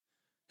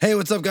Hey,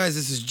 what's up, guys?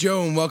 This is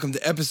Joe, and welcome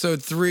to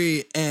episode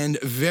 3 and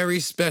very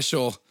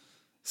special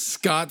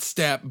Scott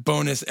Stapp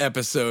bonus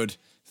episode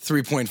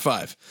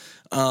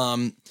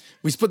 3.5.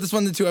 We split this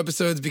one into 2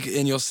 episodes,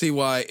 and you'll see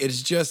why. It's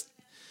just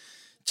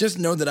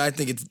know that I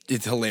think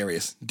it's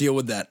hilarious. Deal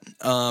with that.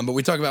 But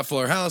we talk about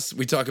Fuller House,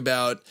 we talk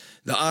about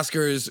the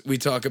Oscars, we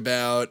talk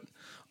about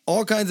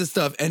all kinds of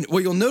stuff. And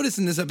what you'll notice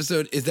in this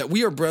episode is that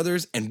we are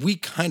brothers and we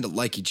kind of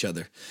like each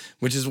other,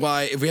 which is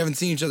why if we haven't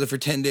seen each other for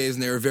 10 days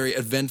and they were very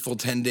eventful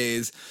 10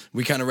 days,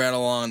 we kind of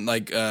rattle on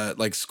like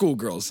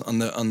schoolgirls on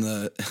the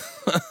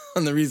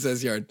on the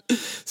recess yard.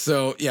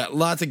 So yeah,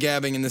 lots of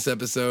gabbing in this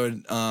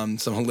episode, some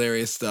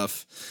hilarious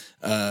stuff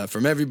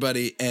from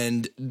everybody.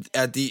 And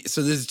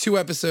so there's 2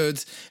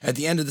 episodes. At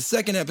the end of the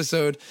second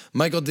episode,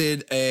 Michael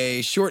did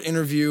a short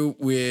interview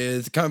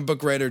with comic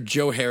book writer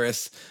Joe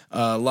Harris,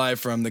 live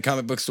from the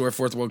comic book store,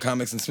 Fourth World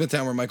Comics in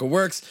Smithtown, where Michael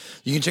works.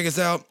 You can check us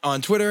out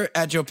on Twitter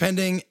at Joe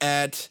Pending,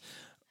 at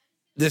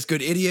This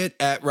Good Idiot,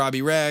 at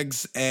Robbie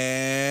Rags,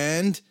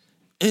 and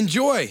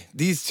enjoy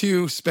these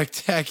 2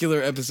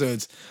 spectacular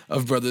episodes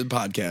of Brother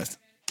Podcast.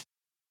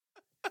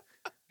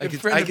 I could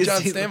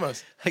John see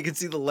Stamos. I could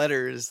see the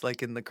letters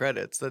like in the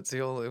credits. That's the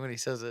only when he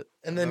says it.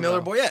 And then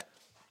Miller Boyette.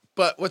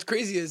 But what's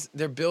crazy is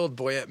they're billed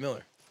Boyette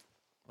Miller.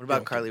 What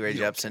about Carly Rae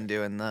Jepsen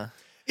doing the?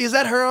 Is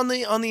that her on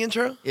the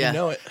intro? Yeah. You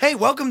know it. Hey,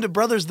 welcome to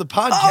Brothers the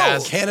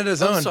Podcast.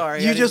 Canada's I'm own.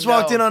 sorry. You I just didn't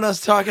walked know. in on us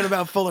talking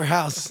about Fuller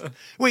House.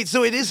 Wait,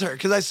 so it is her?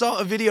 Because I saw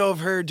a video of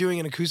her doing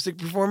an acoustic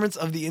performance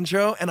of the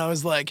intro, and I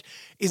was like,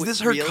 "Is this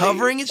her really?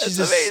 covering it? She's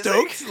That's just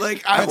amazing. stoked."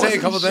 Like, I'll I tell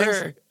you a wasn't couple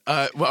sure.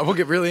 things. Well, we'll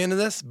get really into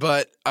this,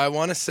 but I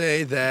want to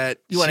say that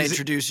You want to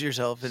introduce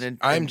yourself and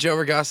I'm Joe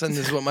Regassa, and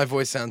this is what my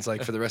voice sounds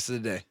like for the rest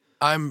of the day.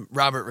 I'm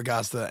Robert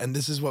Regasta, and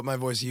this is what my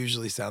voice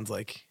usually sounds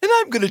like. and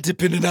I'm gonna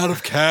dip in and out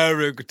of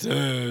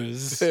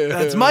characters.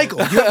 That's Michael.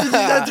 You have to,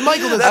 that's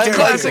Michael. That's That's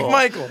classic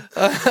Michael.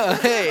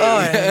 Hey, Oh,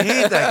 I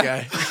hate that guy.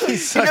 He you're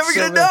sucks never so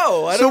gonna bad.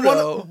 know. I So don't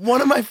know.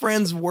 one of my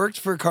friends worked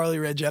for Carly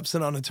Rae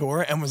Jepsen on a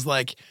tour and was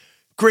like,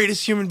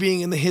 greatest human being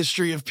in the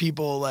history of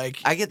people. Like,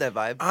 I get that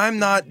vibe. I'm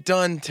not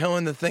done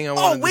telling the thing I Oh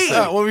wanted wait. to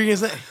say. what were you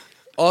gonna say?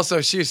 Also,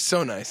 she was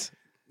so nice.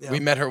 Yeah. We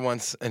met her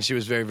once, and she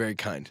was very, very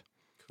kind.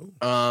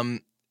 Cool.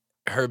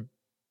 Her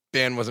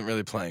band wasn't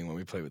really playing when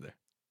we played with her.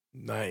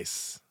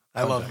 Nice.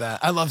 I love that.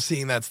 I love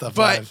seeing that stuff.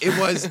 But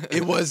live.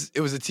 it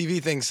was a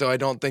TV thing, so I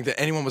don't think that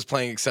anyone was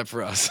playing except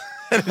for us.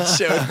 And it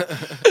showed.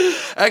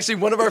 Actually,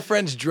 one of our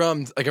friends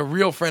drummed, like a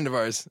real friend of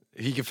ours.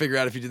 He could figure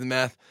out if you did the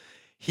math.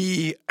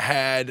 He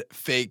had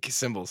fake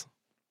cymbals.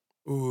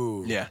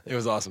 Ooh. Yeah, it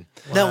was awesome.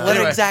 Now, what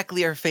Anyway.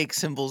 exactly are fake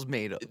symbols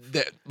made of?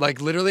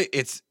 Like literally,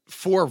 it's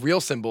 4 real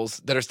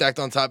cymbals that are stacked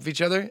on top of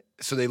each other,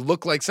 so they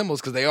look like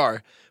cymbals because they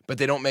are, but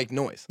they don't make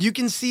noise. You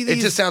can see these.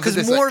 It just sounds like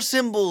Because this. more Like,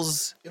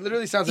 symbols it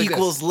literally sounds like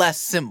equals this. less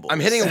symbols. I'm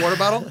hitting a water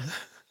bottle.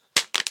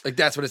 Like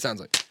that's what it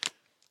sounds like.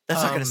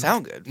 That's not gonna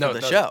sound good for no, it the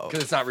doesn't, show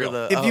 'cause it's not For real.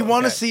 the- If you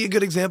want to okay. see a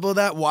good example of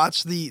that,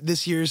 watch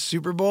this year's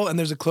Super Bowl, and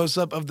there's a close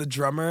up of the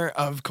drummer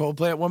of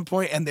Coldplay at one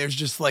point, and there's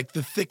just like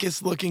the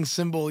thickest looking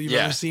cymbal you've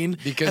Yeah, ever seen,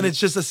 because- and it's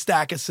just a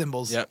stack of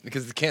cymbals. Yeah,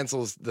 because it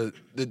cancels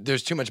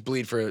there's too much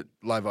bleed for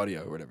live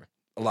audio or whatever.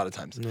 A lot of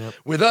times. Yep.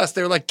 With us,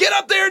 they were like, "Get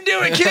up there and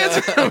do it,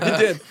 kids." We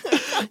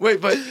did.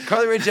 Wait, but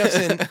Carly Rae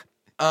Jepsen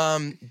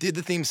did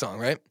the theme song,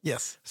 right?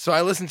 Yes. So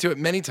I listened to it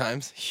many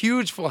times.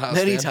 Huge Full House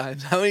Many fan.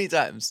 times. How many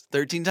times?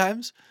 13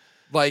 times?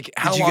 Like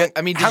how you long? get-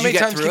 I mean, did how you many get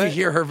times through can you it?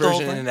 hear her The whole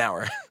version in thing? an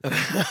hour?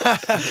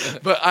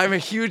 But I'm a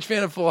huge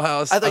fan of Full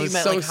House. I thought you was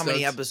meant so like how many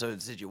stoked.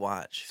 episodes did you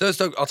watch? So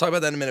stoked. I'll talk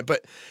about that in a minute.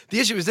 But the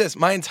issue is this: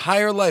 my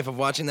entire life of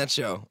watching that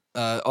show.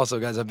 Also,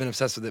 guys, I've been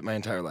obsessed with it my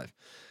entire life.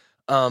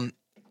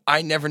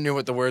 I never knew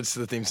what the words to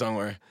the theme song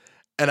were,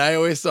 and I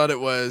always thought it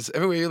was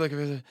 "Everywhere you look,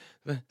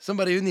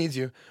 somebody who needs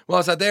you." Well,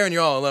 it's out there, and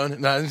you're all alone.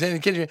 No, I'm saying,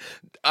 kid you.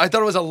 I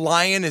thought it was a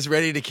lion is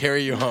ready to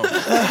carry you home.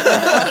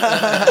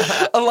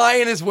 A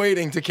lion is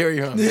waiting to carry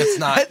you home. It's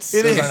not. That's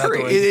It is. not the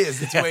It words.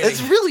 is. It's waiting.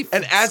 It's really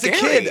And as a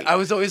scary. kid, I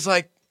was always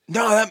like,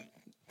 "No,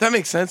 that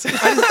makes sense."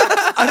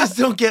 I just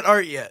don't get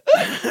art yet.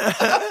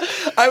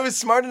 I was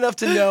smart enough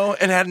to know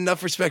and had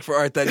enough respect for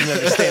art that I didn't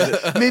understand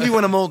it. Maybe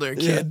when I'm older,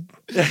 kid.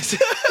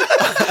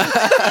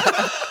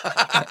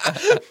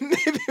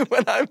 Maybe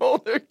when I'm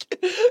older.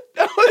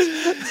 That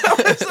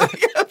was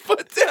like a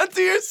put down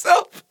to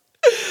yourself.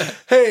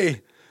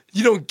 Hey,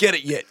 you don't get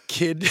it yet,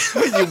 kid.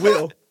 But you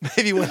will.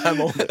 Maybe when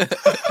I'm older.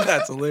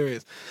 That's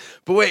hilarious.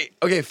 But wait,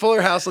 okay,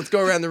 Fuller House. Let's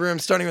go around the room,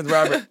 starting with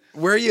Robert.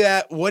 Where are you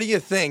at? What do you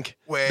think?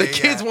 Where The you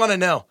kids at? want to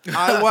know.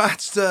 I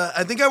watched.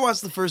 I think I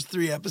watched the first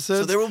 3 episodes.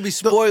 So there will be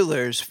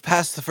spoilers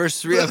past the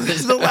first 3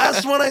 episodes. The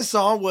last one I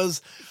saw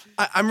was.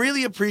 I'm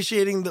really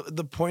appreciating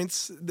the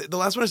points. The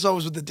last one I saw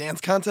was with the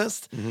dance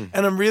contest, and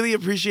I'm really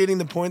appreciating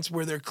the points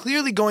where they're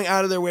clearly going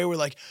out of their way. We're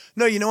like,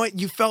 no, you know what?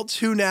 You felt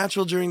too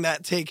natural during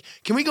that take.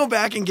 Can we go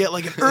back and get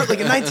like a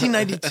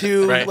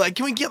 1992? Right. Like,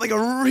 can we get like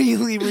a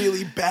really,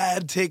 really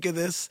bad take of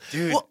this?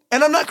 Dude. Well,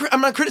 and I'm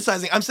not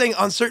criticizing. I'm saying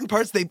on certain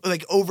parts they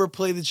like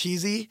overplay the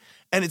cheesy.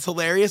 and it's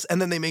hilarious,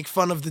 and then they make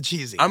fun of the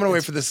cheesy. I'm gonna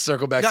wait for this to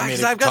circle back to me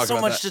Because to I've got talk so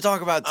about much that. to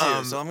talk about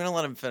too, so I'm gonna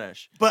let him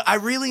finish. But I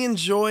really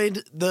enjoyed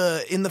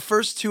in the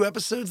first 2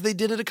 episodes, they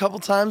did it a couple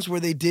times where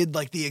they did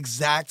like the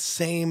exact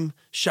same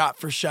shot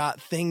for shot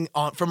thing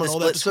from an The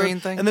old split episode. screen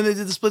thing? And then they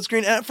did the split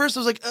screen. And at first I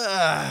was like,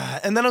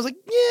 and then I was like,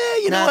 yeah,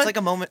 you know No, what? it's like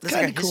a moment. It's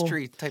like a Kinda cool.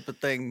 history type of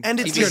thing. And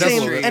it's TV the same,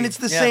 history. and it's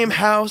the Yeah. same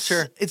house.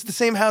 Sure. It's the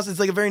same house. It's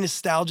like a very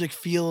nostalgic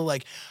feel.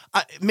 Like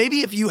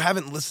maybe if you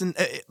haven't listened,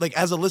 like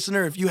as a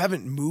listener, if you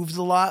haven't moved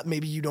a lot,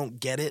 maybe you don't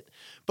get it.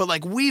 But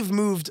like we've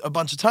moved a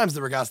bunch of times,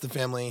 the Ragasta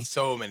family,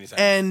 So many times.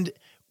 and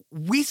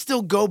we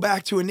still go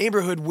back to a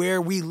neighborhood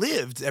where we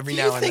lived every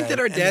Do now you and think then. that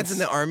our And dad's in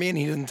it's- the army and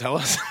he didn't tell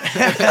us?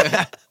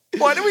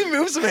 Why do we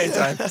move so many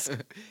times?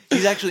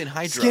 He's actually in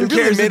Hydra. It Skincare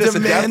really is made a us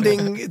adapt.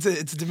 demanding. It's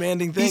a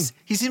demanding thing.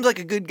 He seems like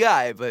a good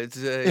guy, but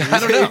I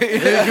don't know.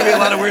 There could be a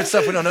lot of weird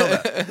stuff we don't know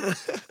about.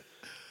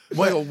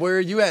 Well, where are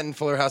you at in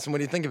Fuller House, and what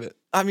do you think of it?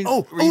 I mean,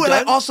 Oh, were you and I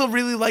done? also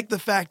really like the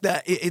fact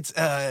that it's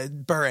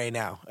Bure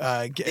now.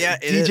 Yeah,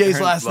 it is. DJ's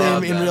Her last name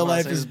love in that. real Last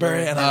life name is is Bure, Bure.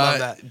 and I love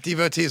that.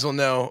 Devotees will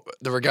know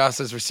the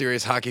Ragastas were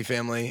serious hockey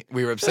family.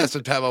 We were obsessed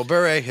with Pavel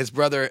Bure. His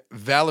brother,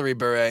 Valerie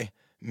Bure,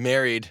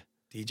 married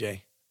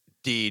DJ.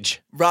 Deej.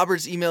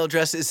 Robert's email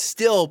address is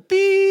still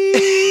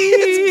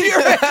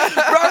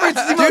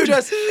Robert's email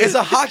address is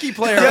a hockey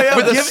player Yeah,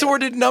 with give it-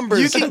 assorted numbers.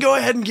 You can go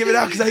ahead and give it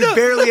out because I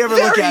barely ever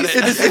look at it.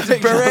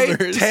 It's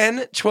Bure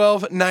 10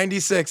 12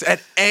 96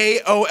 at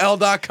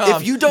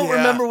AOL.com. If you don't Yeah.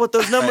 remember what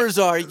those numbers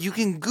are, you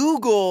can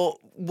Google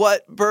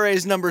what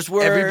Bure's numbers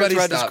were Everybody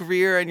throughout his stop.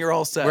 career, and you're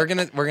all set. We're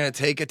gonna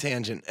take a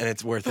tangent, and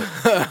it's worth it.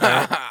 All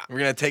right? We're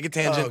gonna take a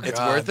tangent. Oh, it's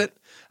God. worth it.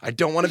 I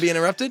don't want to be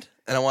interrupted,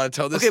 and I want to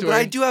tell this okay, story. but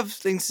I do have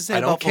things to say I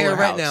about don't care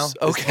Fuller right House.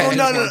 now. Okay. Tangent's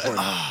no, more no.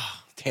 important.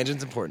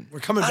 Tangent's important. We're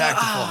coming back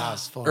to Full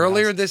House. Full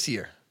Earlier House. this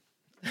year,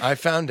 I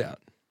found out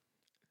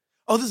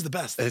Oh, this is the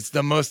best. it's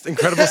the most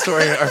incredible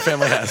story our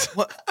family has.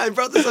 I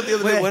brought this up the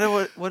other Wait,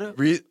 day. what?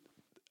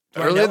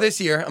 Earlier this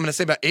year, I'm going to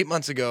say about 8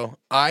 months ago,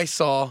 I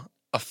saw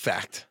a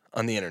fact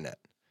on the internet.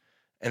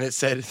 And it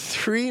said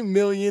 3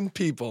 million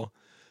people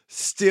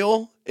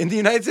still in the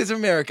United States of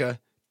America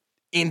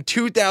in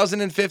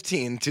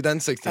 2015,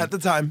 2016, At the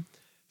time.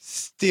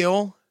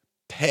 still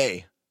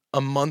pay a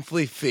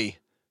monthly fee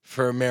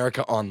for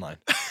America Online,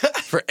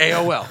 for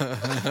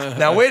AOL.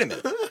 Now, wait a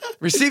minute.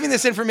 Receiving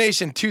this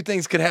information, 2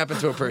 things could happen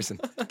to a person.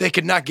 They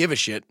could not give a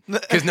shit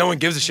because no one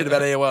gives a shit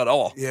about AOL at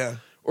all. Yeah.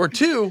 Or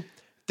 2,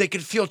 they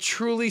could feel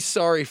truly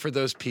sorry for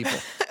those people.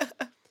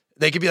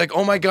 They could be like,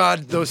 oh my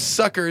God, those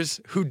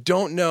suckers who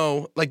don't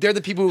know, like they're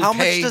the people who How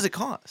pay. much does it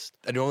cost?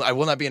 I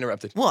will not be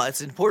interrupted. Well, it's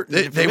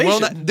important. They will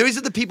information. not. These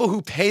are the people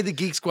who pay the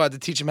Geek Squad to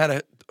teach them how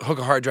to hook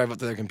a hard drive up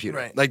to their computer.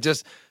 Right. Like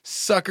just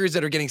suckers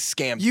that are getting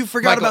scammed. You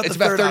forgot Michael, about it's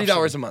the about third $30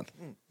 option. a month.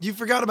 You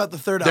forgot about the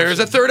third option. There's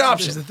a third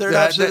option. There's a third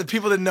That- option that- that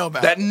people didn't know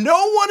about. That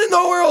no one in the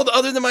world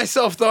other than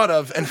myself thought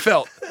of and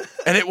felt.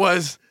 And it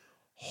was,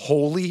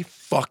 holy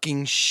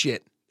fucking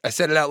shit. I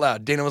said it out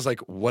loud. Dana was like,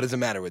 what is the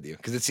matter with you?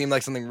 Because it seemed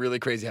like something really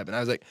crazy happened. I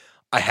was like,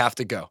 I have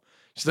to go.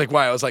 She's like,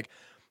 why? I was like,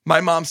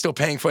 my mom's still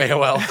paying for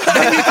AOL.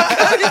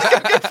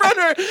 I confront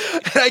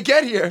her. And I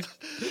get here.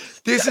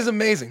 This is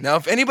amazing. Now,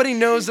 if anybody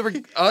knows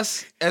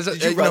us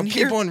as you run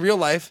here? people in real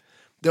life,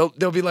 they'll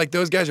be like,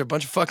 those guys are a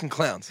bunch of fucking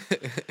clowns.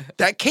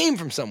 That came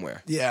from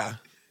somewhere. Yeah.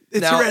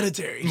 It's Now,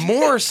 hereditary.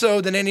 More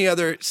so than any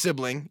other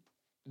sibling.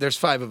 There's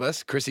 5 of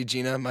us: Chrissy,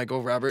 Gina,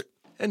 Michael, Robert,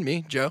 and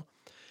me, Joe.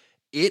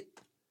 It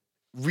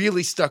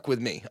really stuck with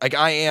me. Like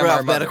I am We're our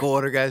mother. alphabetical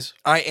order, guys.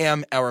 I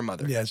am our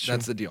mother. Yeah, it's true.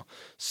 That's the deal.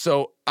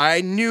 So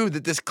I knew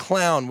that this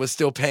clown was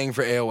still paying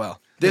for AOL.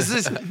 This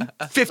is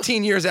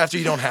 15 years after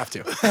you don't have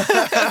to.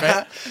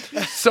 Right?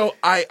 So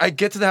I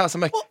get to the house.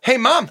 I'm like, hey,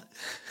 Mom.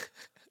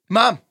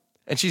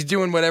 And she's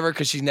doing whatever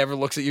because she never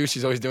looks at you.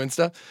 She's always doing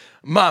stuff.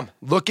 Mom,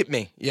 look at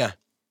me. Yeah.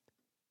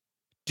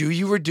 Do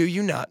you or do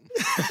you not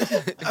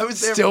I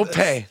was there still for this.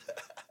 pay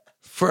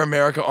for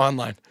America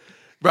Online?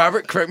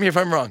 Robert, correct me if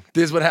I'm wrong.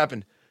 This is what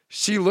happened.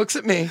 She looks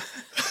at me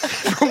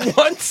for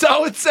 1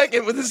 solid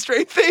second with a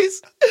straight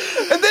face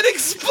and then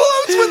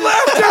explodes with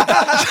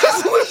laughter.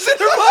 Just losing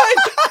her mind.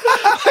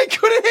 I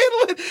couldn't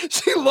handle it.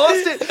 She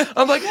lost it.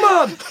 I'm like,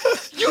 Mom,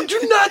 you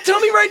do not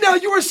tell me right now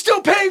you are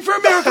still paying for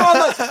America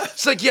Online.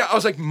 She's like, yeah. I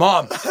was like,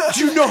 Mom,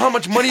 do you know how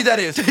much money that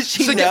is? Does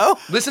she like, know?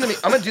 Listen to me.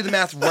 I'm going to do the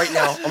math right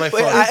now on my Wait,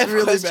 phone. I have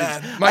really questions.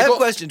 bad. I have Michael,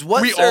 questions.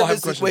 What we all have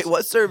services? questions. Wait,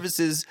 what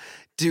services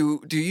do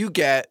you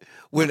get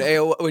when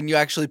when you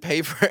actually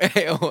pay for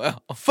AOL?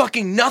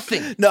 Fucking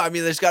nothing. No, I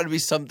mean there's got to be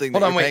something.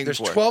 Hold that on, you're wait. paying There's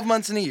for. 12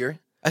 months in a year.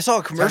 I saw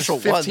a commercial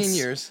Times 15 once.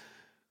 years.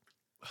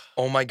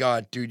 Oh my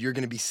God, dude, you're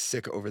going to be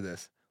sick over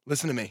this.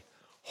 Listen to me.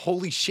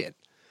 Holy shit.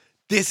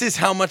 This is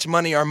how much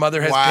money our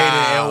mother has paid in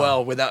Wow.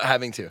 AOL without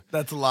having to.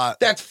 That's a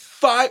lot. That's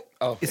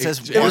It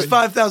says It was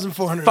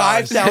 $5,400.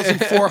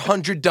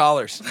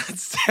 $5,400.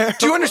 That's terrible.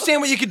 Do you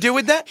understand what you could do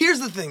with that? Here's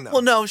the thing, though.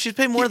 Well, no, she's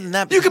paid more than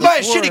that. You could buy a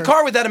before. shitty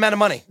car with that amount of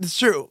money. It's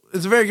true.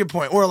 It's a very good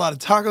point. Or a lot of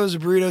tacos or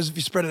burritos if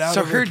you spread it out.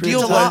 So over her a period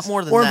deal's of a lot time.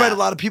 more than Or invite that. a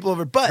lot of people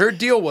over. But Her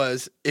deal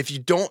was if you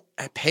don't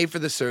pay for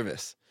the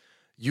service,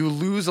 you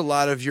lose a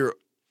lot of your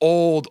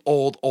old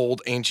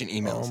ancient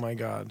emails. oh my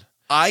God.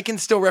 I can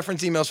still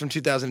reference emails from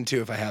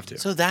 2002 if I have to.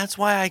 So that's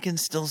why I can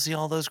still see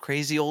all those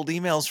crazy old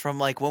emails from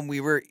like when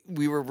we were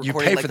pay recording for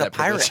like the that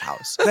Pirate privilege.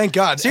 House. Thank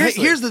God. Hey,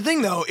 Seriously. here's the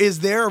thing, though: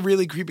 is they're a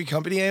really creepy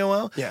company,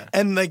 AOL? Yeah.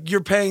 And like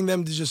you're paying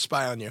them to just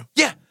spy on you.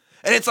 Yeah.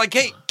 And it's like,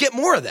 hey, get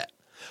more of that.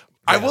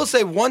 I will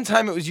say one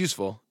time it was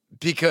useful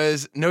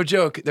because, no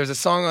joke, there's a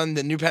song on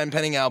the new Patent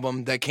Pending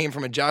album that came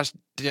from a Josh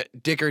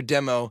Dicker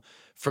demo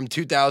from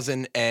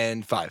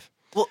 2005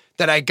 Well-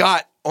 that I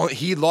got.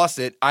 He lost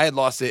it. I had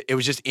lost it. It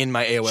was just in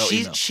my AOL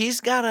email.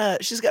 She's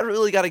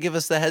really gotta give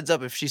us the heads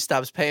up if she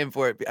stops paying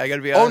for it. I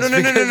gotta be Oh, honest. no.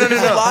 because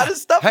There's a lot of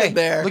stuff Hey, in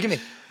there. look at me.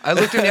 I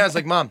looked in the eye. I was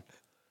like, Mom,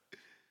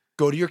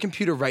 go to your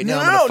computer right now.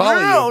 No, I'm going to follow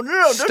no, you.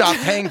 no, don't Stop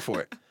you- paying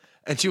for it.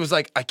 And she was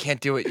like, I can't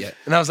do it yet.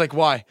 And I was like,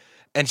 why?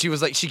 And she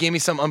was like, she gave me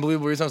some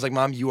unbelievable reason. I was like,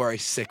 Mom, you are a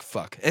sick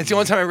fuck. And it's the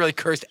only time I really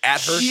cursed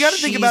at her. You got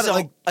to think about it She's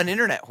like an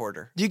internet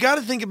hoarder. you got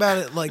to think about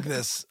it like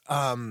this.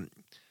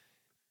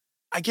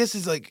 I guess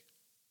it's like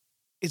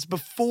it's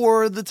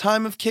before the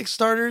time of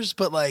Kickstarters,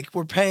 but like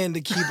we're paying to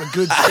keep a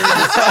good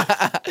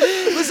service.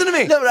 Listen to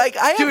me. No, but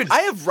Dude.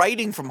 I have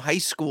writing from high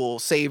school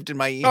saved in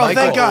my email. Oh, thank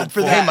Michael. God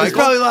for Hey, that. There's Michael.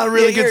 probably a lot of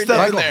really Yeah, good you're- stuff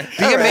Michael, in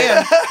there. be a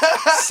man.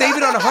 Save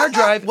it on a hard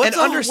drive What and is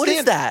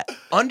understand. that?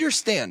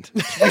 Understand.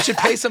 You should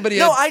pay somebody.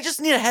 No, I just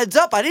need a heads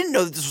up. I didn't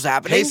know that this was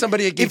happening. pay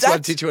somebody at If Geeks Web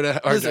that's- to teach you what a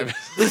hard drive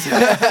is.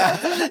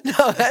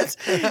 No,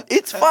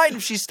 it's fine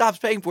if she stops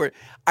paying for it.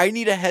 I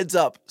need a heads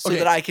up so Okay.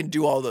 that I can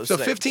do all those So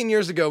things. 15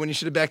 years ago, when you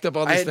should have backed up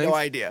all I these had things. no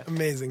idea.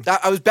 Amazing.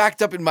 I was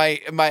backed up in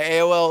my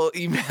AOL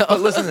email.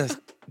 But listen to this,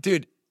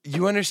 dude.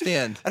 You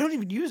understand? I don't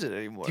even use it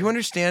anymore. Do you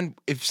understand?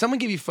 If someone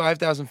gave you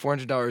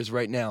 $5,400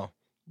 right now,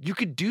 you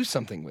could do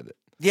something with it.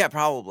 Yeah,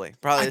 probably.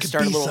 Probably I could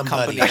start a be little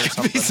somebody. company I or could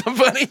something. Be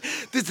somebody.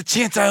 This is the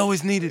chance I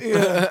always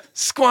needed.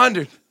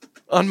 Squandered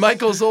on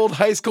Michael's old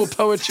high school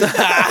poetry.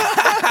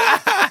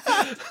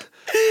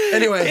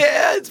 Anyway,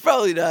 Yeah, it's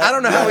probably not. I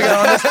don't know how we got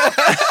on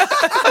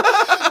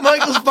this.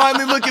 Michael's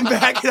finally looking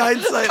back in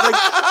hindsight,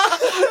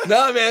 like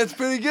No, man, it's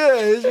pretty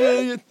good. It's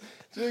really good.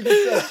 It's really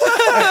good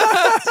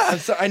stuff. I'm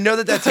sorry. I know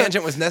that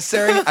tangent was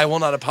necessary. I will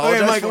not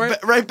apologize okay, Michael, for it.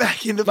 right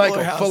back into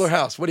Michael, Fuller House.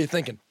 House. What are you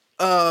thinking?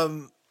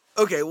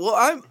 Okay, well,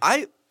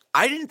 I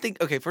didn't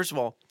think. Okay, first of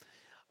all,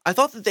 I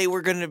thought that they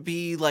were gonna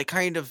be like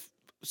kind of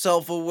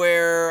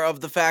self-aware of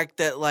the fact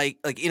that like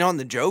in on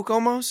the joke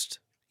almost.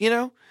 You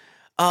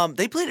know,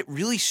 they played it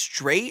really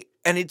straight,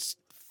 and it's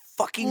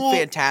fucking Well,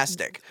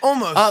 fantastic.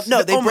 Almost.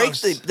 No, they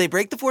Almost. they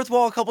break the fourth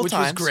wall a couple Which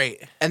was times,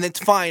 great. and it's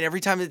fine every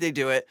time that they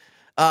do it.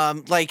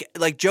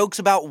 Like jokes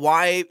about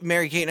why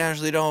Mary Kate and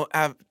Ashley don't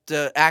have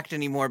to act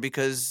anymore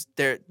because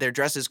their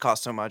dresses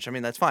cost so much. I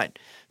mean, that's fine.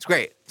 It's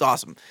great. It's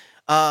awesome.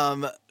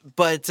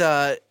 But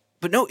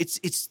no,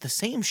 it's the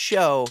same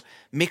show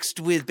mixed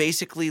with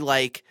basically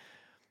like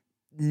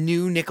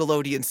new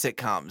Nickelodeon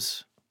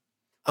sitcoms.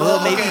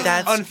 Well, maybe Okay,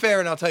 that's unfair,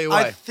 and I'll tell you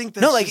why. I think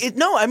that's no, like just-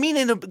 I mean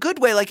in a good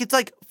way. Like it's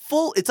like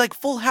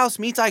Full House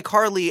meets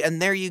iCarly,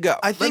 and there you go.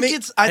 I think me-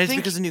 it's. I and it's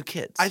think because of new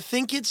kids. I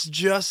think it's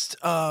just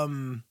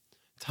time.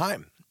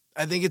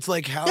 I think it's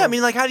like how. yeah, I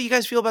mean, like, how do you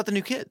guys feel about the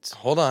new kids?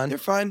 Hold on. they're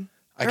fine.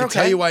 I They're can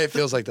tell okay. you why it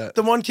feels like that.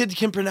 The one kid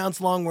can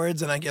pronounce long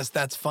words, and I guess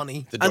that's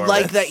funny. The I doorway.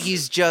 like that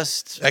he's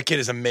just That kid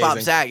is amazing. Bob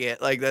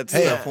Saget. Like that's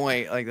Hey. the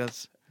point. Like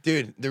that's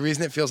Dude, the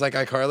reason it feels like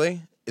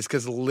iCarly is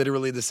because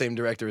literally the same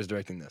director is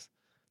directing this.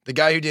 The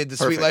guy who did The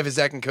Sweet Perfect. Life of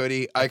Zack and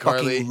Cody, fucking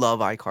iCarly, love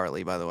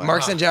iCarly. By the way,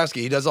 Mark Sanjowski.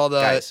 He does all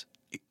the. guys,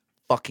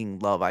 fucking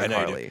love I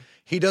know you do. iCarly.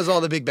 He does all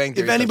the Big Bang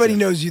Theory. If anybody stuff,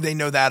 too. knows you, they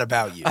know that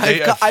about you.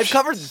 I've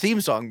covered the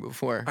theme song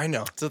before. I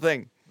know. It's a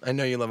thing. I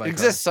know you love iCarly. It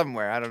exists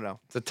somewhere. I don't know.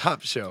 It's a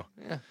top show.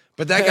 Yeah.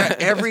 But that guy,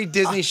 every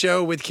Disney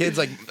show with kids,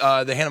 like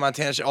the Hannah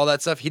Montana show, all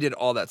that stuff, he did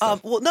all that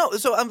stuff. Well, no.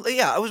 So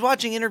yeah, I was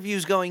watching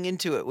interviews going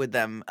into it with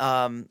them.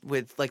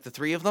 With like the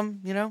three of them.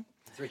 You know.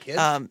 3 kids?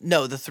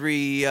 No, the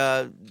three.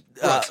 The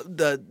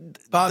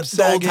Bob the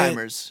Saget, old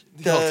timers.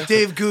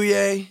 Dave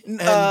Gouye,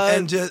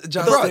 and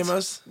John Broads.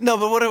 Stamos. No,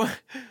 but what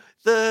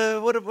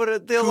are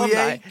the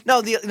alumni?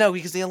 No,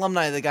 because the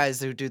alumni are the guys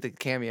who do the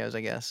cameos,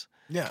 I guess.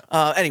 Yeah.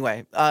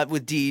 Anyway,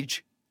 with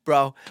Deej,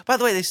 bro. By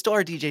the way, they stole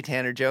our DJ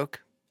Tanner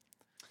joke.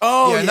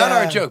 Oh, yeah, not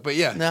our joke, but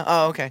yeah. No,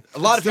 oh, okay. A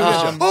lot of people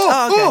Um,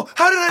 show. okay.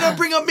 How did I not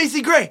bring up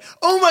Macy Gray?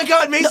 Oh my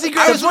God, Macy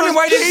Gray! I was the wondering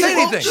most why you didn't say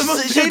painful- anything. The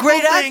most She's a painful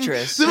great thing-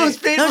 actress. The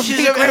most painful No, she's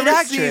thing a I've great ever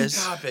actress.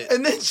 seen. Stop it.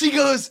 And then she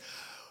goes,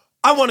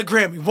 "I want a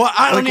Grammy. Why?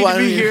 I don't Like, why need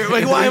to be don't you- here.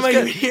 Like, why am I It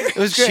even was here?" It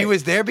was great. She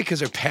was there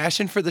because her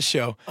passion for the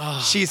show.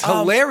 She's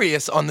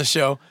hilarious on the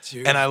show,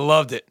 and I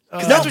loved it.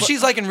 Because that's what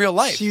she's like in real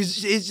life.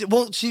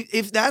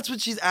 If that's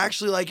what she's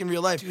actually like in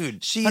real life,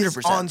 Dude, she's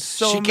 100%. on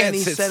so She can't many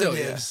sit still,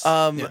 yeah.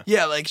 sedatives.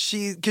 Yeah, like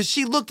because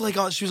she looked like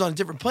she was on a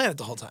different planet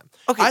the whole time.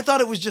 Okay. I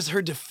thought it was just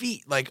her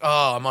defeat. Like,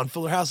 oh, I'm on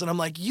Fuller House, and I'm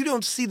like, you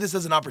don't see this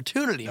as an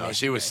opportunity. No, Macy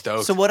she was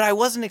stoked. So what I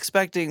wasn't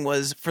expecting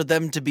was for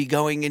them to be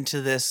going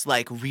into this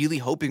like really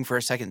hoping for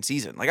a second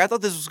season. Like I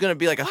thought this was going to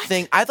be like a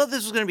thing. I thought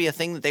this was going to be a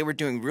thing that they were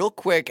doing real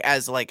quick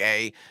as like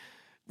a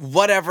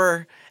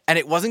whatever, and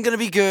it wasn't going to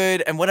be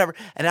good and whatever.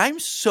 And I'm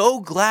so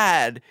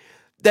glad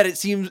that it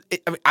seems.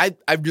 I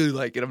really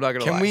like it. I'm not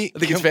going to Can lie. we- I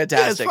think can- it's Yeah, it's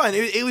fantastic. fine.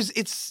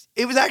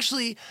 It was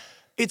actually.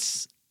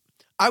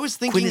 I was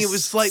thinking Quinn it is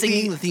was slightly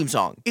singing the theme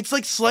song. It's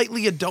like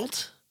slightly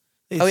adult.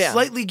 It's Oh, yeah.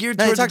 slightly geared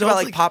No, they towards talked adults.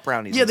 about, like, pop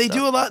brownies Yeah, and they stuff.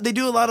 do a lot. They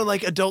do a lot of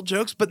like adult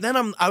jokes. But then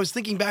I was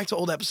thinking back to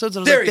old episodes,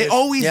 and I was There like, he they is.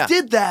 always Yeah.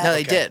 did that. No,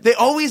 they did. They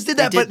always did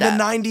They that. did But that. in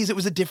the '90s, it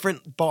was a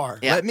different bar.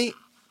 Yeah.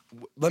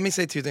 Let me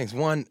say two things.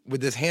 One,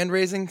 with this hand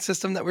raising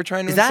system that we're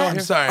trying to Is that? install I'm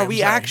here. sorry, Are I'm we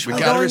sorry. actually we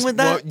gotta going with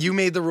that? Well, you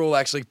made the rule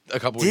actually a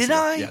couple weeks Did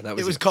ago. I? Yeah, that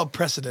was It was you. called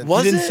precedent.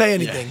 Was you didn't it? say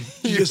anything.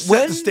 You just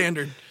set the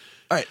standard.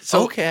 All right.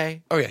 So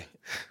Okay. Okay.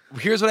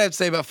 Here's what I have to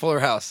say about Fuller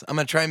House. I'm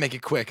gonna try and make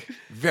it quick.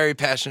 Very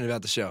passionate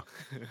about the show.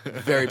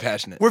 Very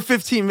passionate. We're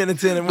 15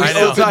 minutes in, and we're I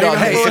know. still talking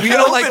Hey, about if you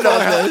don't like Open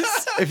Fuller on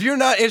House, if you're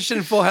not interested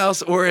in Full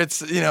House or it's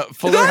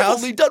Fuller I've House,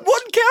 only done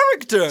one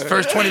character.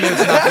 first 20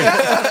 minutes.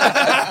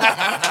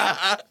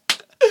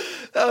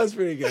 That was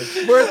pretty good.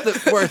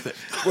 Worth it.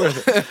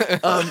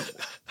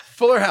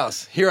 Fuller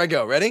House. Here I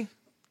go. Ready?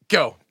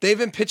 Go. They've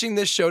been pitching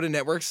this show to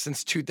networks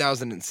since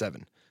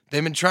 2007.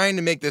 They've been trying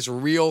to make this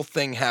real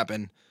thing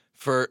happen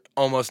for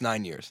almost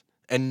 9 years,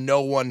 and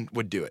no one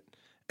would do it.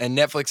 And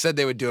Netflix said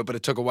they would do it, but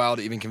it took a while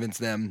to even convince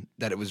them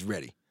that it was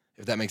ready,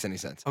 if that makes any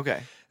sense.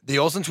 Okay. The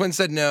Olsen twins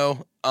said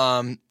no,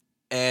 and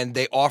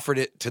they offered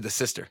it to the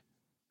sister,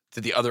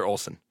 to the other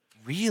Olsen.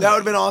 Really? That would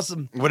have been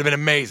awesome. It would have been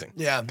amazing.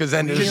 Yeah, Because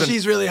then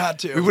she's really hot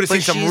too. we would have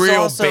But seen some she's real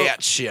also-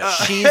 bat shit.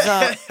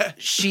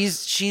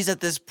 She's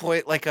at this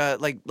point like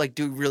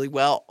doing really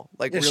well.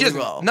 Like Yeah, she really doesn't-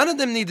 well. None of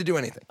them need to do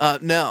anything,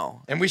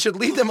 No. and we should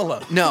leave them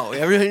alone. No.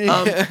 Everything.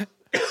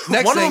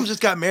 Next One of thing, them just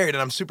got married,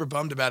 and I'm super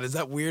bummed about it. Is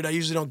that weird? I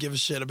usually don't give a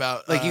shit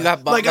about. Like, you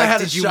got bummed- like I like, had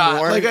did a you shot.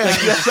 mourn? Like I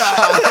had a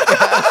shot.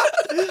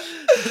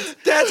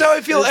 that's how I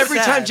feel It's every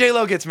sad. time J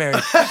Lo gets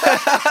married.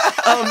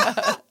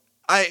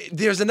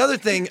 There's another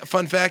thing.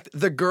 Fun fact: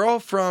 the girl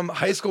from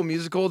High School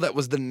Musical that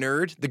was the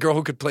nerd, the girl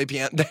who could play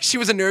piano. She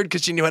was a nerd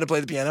because she knew how to play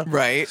the piano.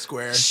 Right.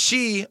 Square.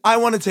 She, I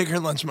want to take her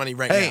lunch money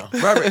right hey, now.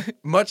 Robert,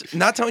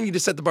 not telling you to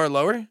set the bar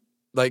lower,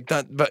 but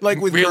Like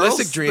with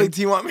realistic girls? dream. Like,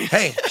 do you want me?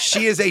 Hey,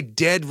 she is a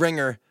dead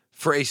ringer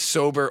for a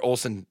sober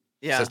Olsen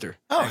Yeah. sister.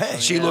 Oh, hey.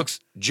 She looks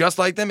just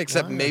like them,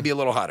 except maybe a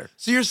little hotter.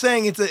 So you're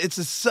saying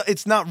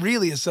it's not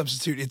really a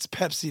substitute. It's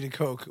Pepsi to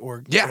Coke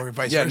or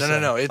vice yeah, versa.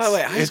 no. It's, By the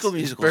way, High it's School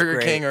Musical's Burger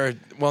great. King or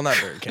not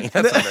Burger King.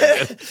 That's not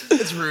very good.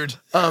 It's rude.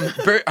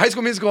 High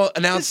School Musical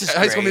announced This is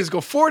High School great.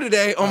 Musical 4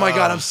 today. Oh my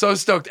God, I'm so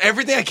stoked.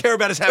 Everything I care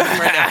about is happening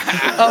right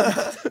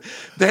now.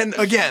 Then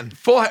Again.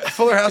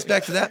 Fuller House.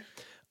 Back to that.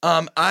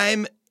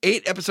 I'm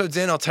 8 episodes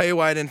in. I'll tell you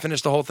why I didn't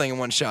finish the whole thing in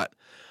one shot.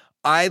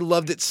 I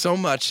loved it so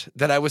much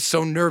that I was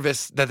so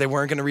nervous that they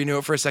weren't going to renew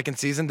it for a second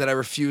season that I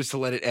refused to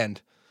let it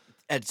end.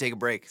 Had to take a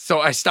break. So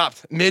I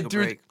stopped mid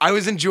through. break. I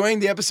was enjoying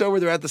the episode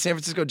where they're at the San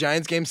Francisco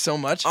Giants game so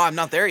much Oh, I'm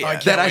not there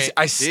yet. that wait.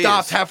 I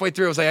stopped halfway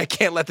through. I was like, I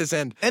can't let this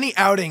end. Any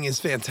outing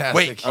is fantastic.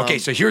 Wait, okay,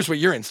 so here's what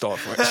you're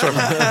installed for.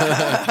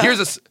 Here's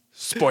a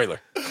spoiler.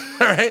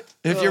 All right?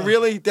 If you're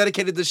really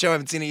dedicated to the show,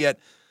 haven't seen it yet,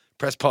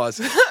 press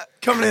pause.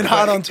 Coming in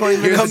hot on 20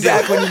 minutes. Here's Come the deal.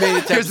 back when you made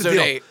it to Here's the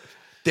episode deal. 8.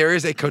 There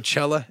is a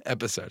Coachella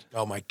episode.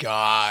 Oh my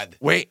God.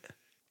 Wait,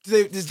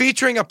 Does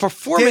featuring a Danny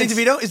performance.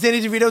 DeVito? Is Danny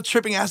DeVito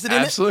tripping acid in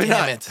Absolutely it?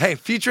 not. Damn it. Hey,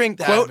 featuring,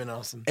 That would've quote, been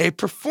awesome. a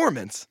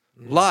performance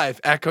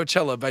live at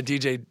Coachella by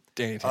DJ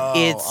Danny Tanner. Oh,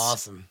 It's-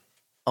 awesome.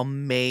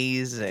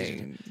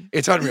 Amazing.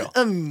 It's unreal.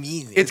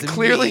 Amazing. It's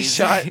clearly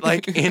amazing. shot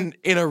like in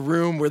a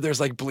room where there's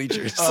like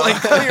bleachers. Like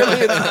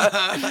clearly,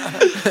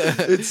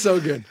 it's so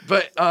good.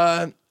 But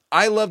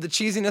I love the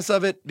cheesiness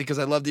of it because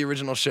I love the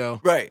original show.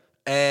 Right.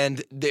 And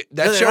that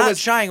They're show not was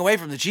shying away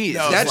from the cheese.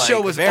 No, that It's show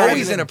like was very-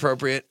 always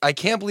inappropriate. I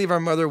can't believe our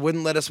mother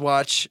wouldn't let us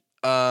watch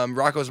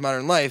Rocco's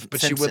Modern Life,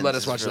 but she would let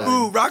us watch Simpsons that.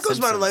 is Ooh, Rocco's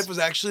Modern Simpsons. Life was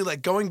actually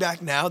like going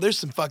back now. There's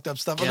some fucked up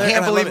stuff on there. Can't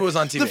and I believe love it was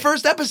on TV. The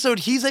first episode,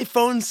 he's a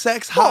phone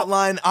sex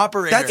hotline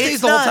operator. That stays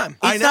the whole time.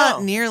 I It's know.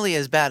 not nearly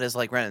as bad as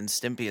like Ren and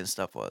Stimpy and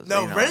stuff was.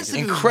 No, you know, Ren and like,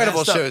 Stimpy was Incredible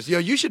messed up. shows. Yo,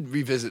 you should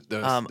revisit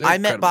those. They're I met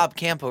incredible. Bob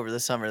Camp over the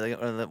summer,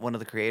 one of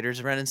the creators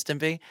of Ren and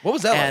Stimpy. What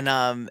was that like?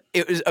 And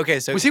it was okay.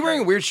 So Was he wearing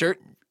a weird shirt?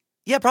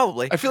 Yeah,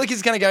 probably. I feel like he's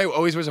the kind of guy who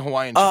always wears a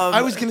Hawaiian shirt.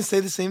 I was gonna say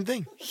the same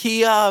thing.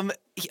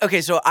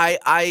 Okay, so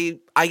I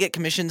get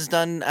commissions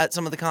done at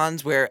some of the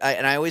cons where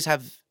I always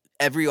have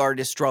every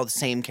artist draw the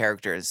same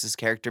character. It's this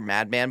character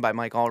Madman by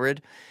Mike Allred.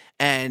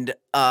 And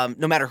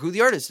no matter who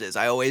the artist is,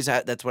 I always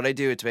that's what I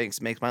do. It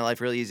makes my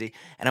life really easy.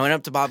 And I went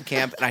up to Bob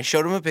Camp and I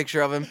showed him a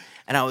picture of him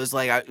and I was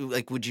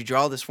like, would you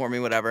draw this for me,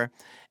 whatever?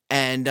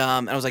 And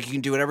I was like, you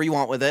can do whatever you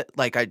want with it.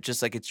 Like,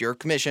 it's your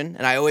commission.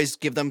 And I always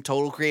give them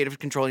total creative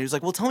control. And he was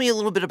like, well, tell me a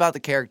little bit about the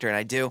character. And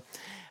I do.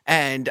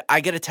 And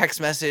I get a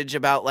text message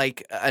about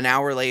like an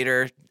hour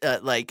later,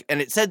 and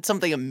it said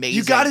something amazing.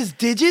 You got his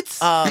digits?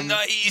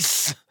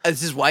 Nice. It's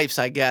his wife's,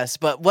 I guess.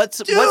 But what's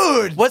like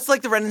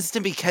the Ren and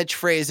Stimpy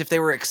catchfish if they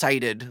were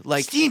excited?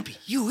 Like, Stimpy,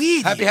 you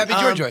idiot. Happy, happy,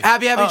 joy, joy.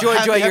 Happy, happy, joy,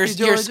 happy, joy. happy, Your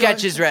joy, your joy.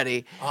 sketch is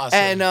ready.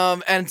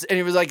 Awesome. And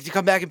he was like to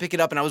come back and pick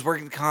it up, and I was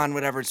working the con,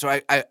 whatever. So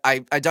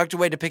I ducked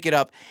away to pick it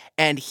up,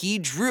 and he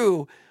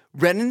drew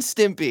Ren and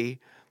Stimpy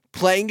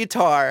playing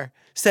guitar,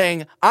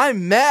 saying,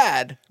 "I'm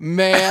mad,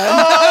 man,"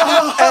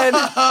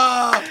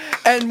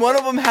 and one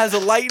of them has a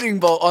lightning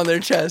bolt on their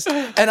chest,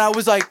 and I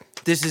was like,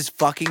 this is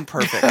fucking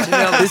perfect.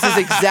 This is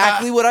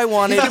exactly what I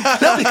wanted.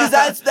 No, because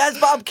that's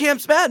Bob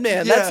Camp's Mad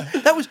Men.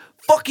 That was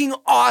fucking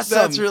awesome.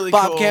 That's really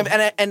Bob cool. Camp.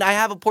 And I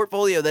have a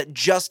portfolio that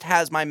just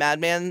has my Mad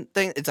Men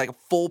thing. It's like a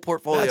full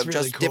portfolio That's of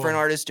really just cool. different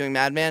artists doing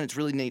Mad Men. It's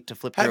really neat to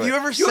flip through Have you it.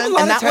 ever You have a sent?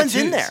 lot And of that one's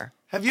in tattoos. there.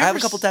 Have you I have ever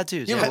a couple s-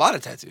 tattoos. You Yeah. have a lot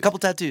of tattoos. A couple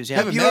tattoos, yeah.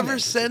 Have you Mad ever Men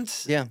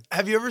sent? Yeah.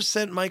 Have you ever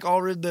sent Mike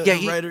Allred, the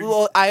Yeah, writer?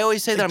 well, I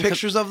always say that like I'm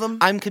pictures of them.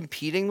 I'm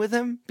competing with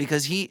him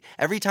because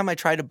every time I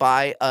try to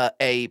buy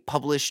a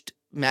published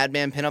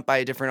Madman pinup by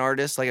a different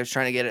artist, like I was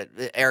trying to get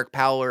it, Eric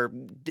Powell or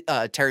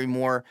Terry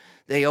Moore,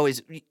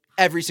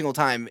 every single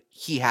time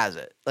he has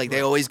it. Like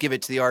they always give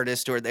it to the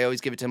artist or they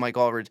always give it to Mike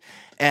Allred.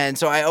 And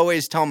so I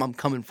always tell him I'm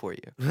coming for you.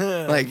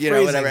 Like, you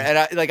know, whatever. And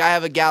I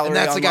have a gallery And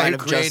that's the guy online who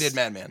of created just,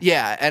 Mad Men.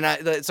 Yeah, and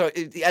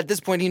at this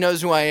point he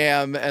knows who I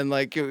am and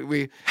like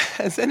we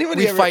Has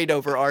anybody ever, fight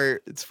over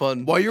art. It's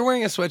fun. while you're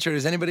wearing a sweatshirt,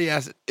 has anybody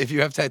asked if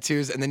you have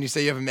tattoos and then you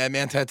say you have a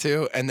Madman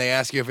tattoo and they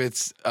ask you if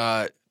it's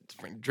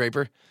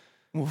Draper?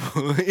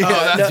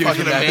 Yeah, that's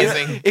fucking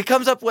amazing. It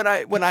comes up when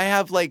I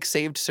have like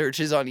saved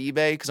searches on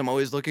eBay because I'm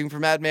always looking for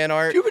Madman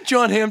art. You have a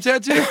John Hamm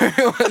tattoo?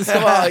 Once in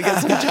a while, I get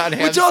some John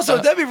Hamm Which also,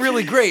 stuff. that'd be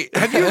really great.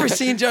 Have you ever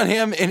seen John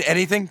Hamm in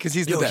anything? Because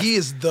he's the Yo, best. he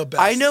is the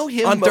best. I know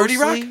him On 30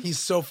 mostly. Rock? He's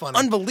so funny.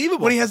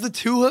 unbelievable. When he has the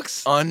two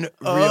hooks.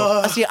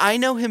 Unreal. See, I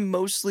know him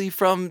mostly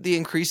from the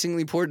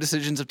increasingly poor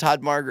decisions of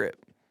Todd Margaret,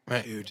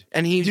 right. Dude.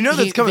 and he You know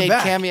that's he coming made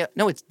back. cameo.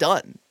 No, it's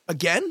done.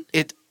 Again?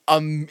 It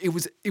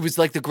was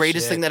like the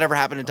greatest thing that ever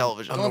happened in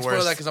television. Don't spoil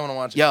worst. that because I want to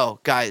watch it. Yo,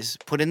 guys,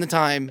 put in the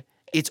time.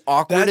 It's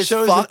awkward That as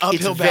show's an fuck.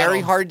 It's uphill very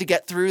battle. hard to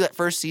get through that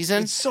first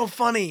season. It's so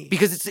funny.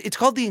 Because it's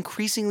called the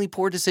increasingly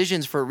poor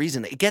decisions for a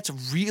reason. It gets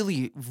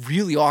really,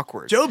 really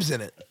awkward. Job's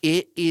in it.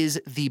 It is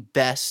the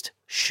best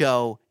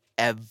show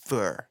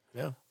ever.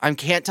 Yeah. I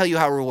can't tell you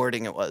how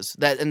rewarding it was.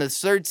 That in the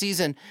third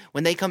season,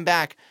 when they come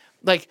back,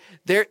 like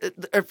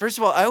first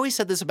of all, I always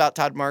said this about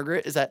Todd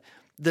Margaret is that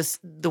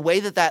the way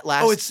that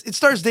last Oh, it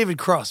stars David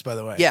Cross, by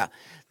the way. yeah.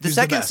 The Who's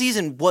the second best.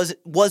 season was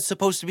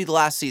supposed to be the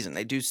last season.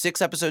 They do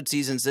 6-episode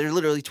seasons. They're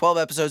literally 12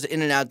 episodes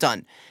in and out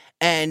done.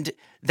 And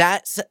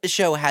that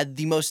show had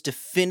the most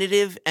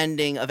definitive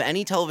ending of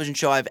any television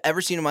show I've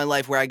ever seen in my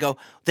life where I go,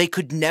 they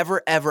could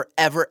never, ever,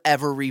 ever,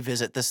 ever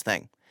revisit this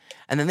thing.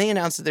 And then they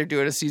announced that they're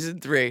doing a season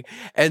 3.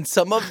 And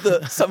some of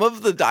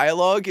the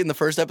dialogue in the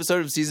first episode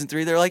of season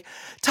 3, they're like,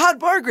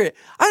 Todd Margaret,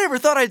 I never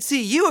thought I'd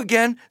see you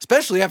again,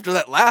 especially after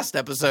that last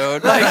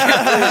episode. Like,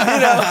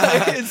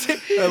 I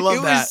love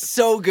it that. was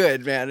so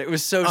good, man. It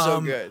was so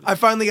good. I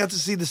finally got to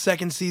see the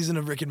second season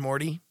of Rick and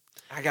Morty.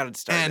 I got it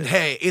started. And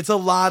hey, it's a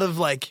lot of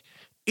like,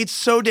 it's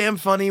so damn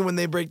funny when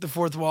they break the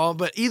fourth wall,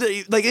 but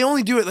they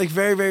only do it like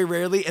very, very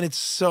rarely, and it's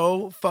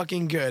so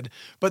fucking good.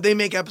 But they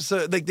make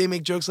they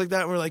make jokes like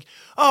that. And we're like,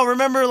 oh,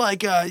 remember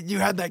like you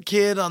had that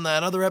kid on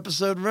that other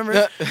episode?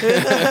 Remember?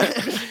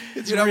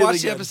 It's Dude, I really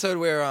watched the good. episode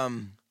where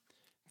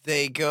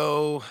they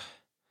go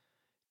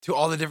to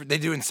all the different. They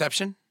do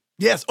Inception.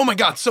 Yes. Oh my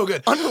God, so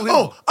good.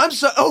 Unbelievable. Oh, I'm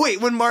so. Oh wait,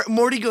 when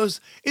Morty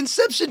goes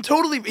Inception,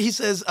 totally. He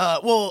says,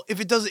 "Well, if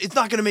it does, it's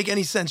not going to make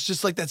any sense.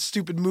 Just like that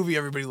stupid movie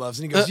everybody loves."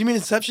 And he goes, "You mean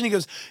Inception?" He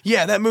goes,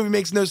 "Yeah, that movie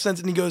makes no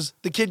sense." And he goes,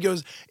 the kid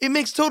goes, "It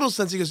makes total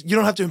sense." He goes, "You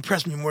don't have to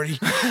impress me, Morty."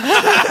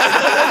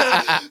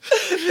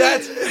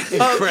 That's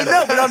incredible.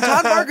 No, but on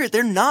Todd Margaret,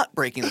 they're not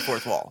breaking the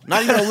fourth wall.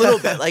 Not even a little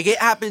bit. Like it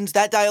happens.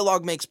 That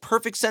dialogue makes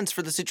perfect sense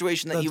for the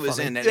situation that he was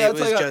in, and Yeah, it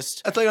was like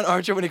just. that's like on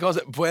Archer when he calls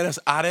it Buenos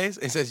Aires.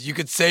 He says you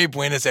could say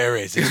Buenos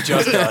Aires. It's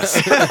just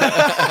us.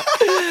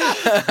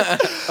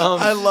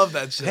 I love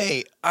that shit.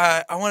 Hey,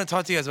 I want to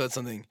talk to you guys about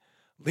something.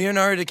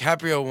 Leonardo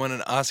DiCaprio won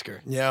an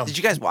Oscar. Yeah. Did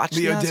you guys watch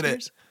Leo the Oscars? did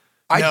it.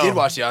 I No. did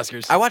watch the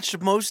Oscars. I watched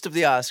most of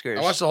the Oscars.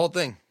 I watched the whole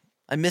thing.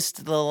 I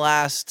missed the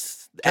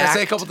last. Can I say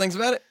a act. couple things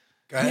about it?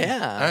 Go ahead.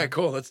 Yeah. All right,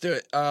 cool. Let's do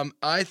it.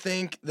 I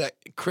think that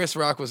Chris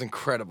Rock was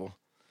incredible.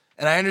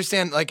 And I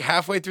understand, like,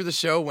 halfway through the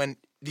show when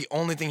the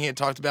only thing he had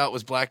talked about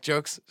was black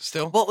jokes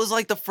still. Well, it was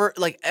like the first,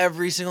 like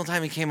every single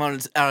time he came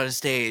out of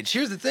stage.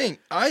 Here's the thing.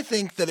 I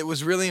think that it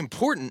was really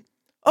important.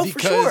 Oh, for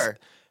because sure.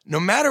 no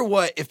matter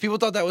what, if people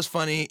thought that was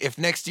funny, if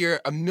next year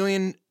 1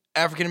 million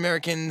African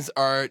Americans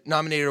are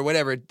nominated or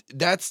whatever,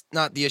 that's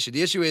not the issue.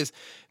 The issue is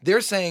they're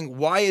saying,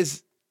 why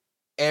is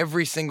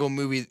every single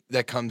movie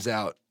that comes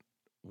out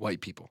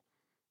white people?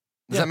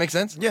 Does Yeah. that make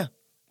sense? Yeah.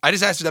 I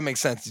just asked you if that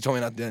makes sense. You told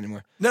me not to do that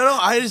anymore. No,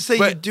 I just say you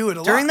But do it a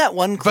lot. During that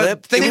one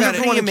clip, think it was about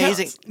it. pretty Everyone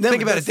amazing. counts. No,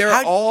 Think about it.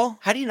 that's- They're all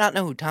How do you not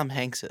know who Tom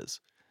Hanks is?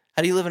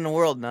 How do you live in a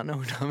world and not know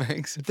who Tom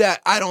Hanks is?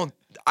 that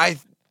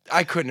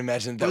I couldn't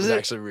imagine that was it?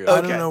 actually real. I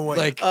don't Okay. know what.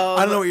 Like,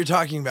 I don't know what you're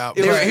talking about.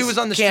 It he was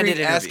on the candid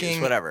street interviews,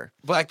 asking whatever.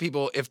 black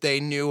people if they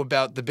knew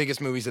about the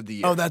biggest movies of the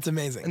year. Oh, that's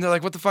amazing. And they're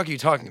like, what the fuck are you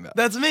talking about?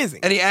 That's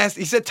amazing. And he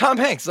said Tom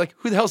Hanks. Like,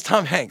 who the hell's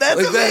Tom Hanks?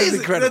 That's Like, that is amazing.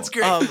 incredible. That's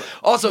great.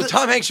 Also,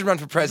 Tom Hanks should run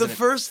for The president.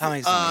 first, Tom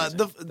Hanks is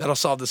amazing. That'll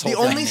solve this whole the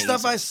thing. only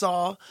stuff I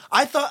saw,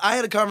 I thought I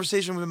had a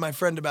conversation with my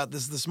friend about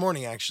this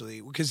morning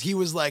actually, because he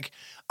was like,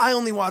 I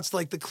only watched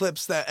like the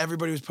clips that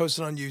everybody was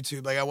posting on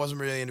YouTube. Like I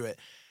wasn't really into it,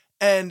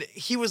 and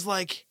he was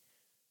like,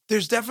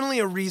 there's definitely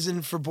a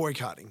reason for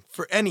boycotting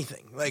for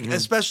anything, like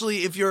especially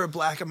if you're a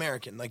Black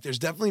American. Like, there's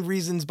definitely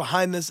reasons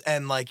behind this,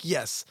 and like,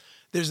 yes,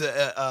 there's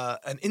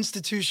an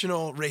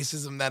institutional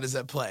racism that is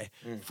at play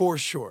for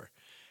sure.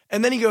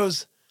 And then he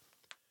goes,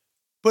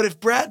 but if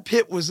Brad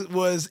Pitt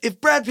if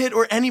Brad Pitt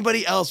or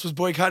anybody else was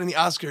boycotting the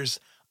Oscars,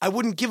 I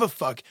wouldn't give a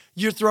fuck.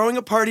 You're throwing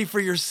a party for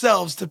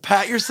yourselves to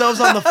pat yourselves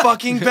on the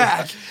fucking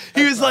back.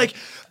 He was like,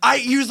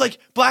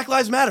 Black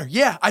Lives Matter.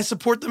 Yeah, I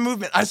support the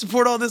movement. I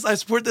support all this. I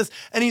support this.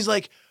 And he's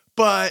like,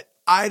 but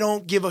I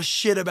don't give a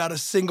shit about a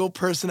single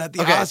person at the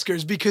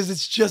Oscars because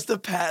it's just a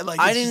pat. Like,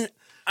 I didn't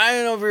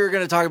know if we were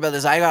going to talk about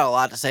this. I got a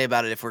lot to say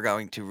about it if we're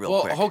going to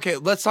real quick. Okay,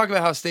 let's talk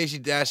about how Stacey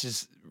Dash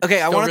is. Okay,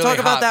 I want to talk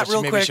about that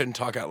real maybe quick. Shouldn't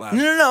talk out loud.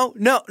 No. I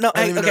don't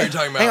even know what you're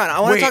talking about. Hang on, I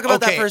want to talk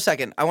about that okay. for a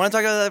second.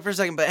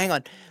 But hang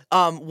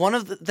on. One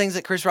of the things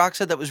that Chris Rock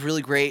said that was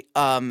really great,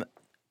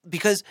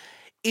 because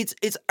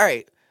it's all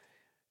right.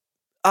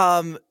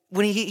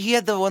 When he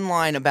had the one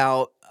line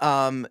about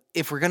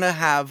if we're gonna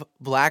have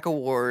Black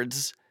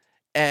awards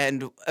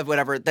and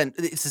whatever, then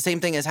it's the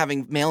same thing as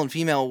having male and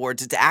female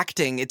awards. It's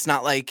acting. It's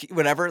not like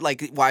whatever.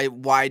 Like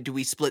why do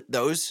we split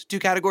those two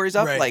categories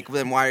up? Right. Like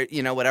then why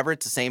whatever?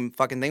 It's the same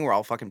fucking thing. We're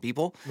all fucking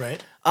people.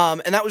 right.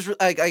 And that was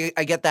I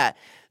get that.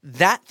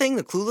 That thing,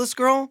 the Clueless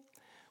girl,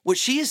 what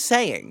she is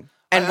saying,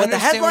 and I what the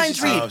understand what headlines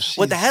she's read, saying.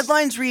 what the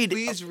headlines read.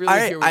 Please really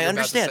hear what I you're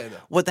understand. about to say,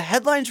 though. What the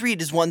headlines read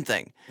is one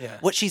thing. Yeah.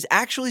 What she's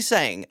actually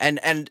saying,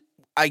 and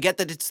I get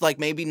that it's like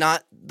maybe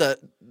not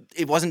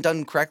it wasn't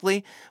done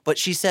correctly, but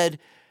she said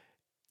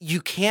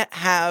you can't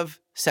have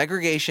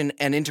segregation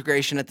and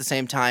integration at the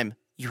same time.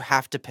 You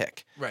have to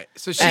pick. Right.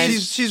 So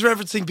She's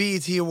referencing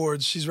BET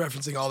Awards. She's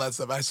referencing all that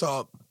stuff. I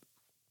saw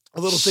a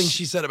little thing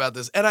she said about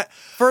this, and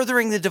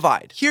Furthering the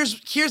divide. here's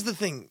the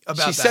thing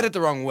about she that. said it the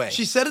wrong way.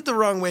 She said it the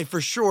wrong way for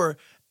sure.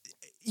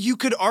 You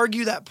could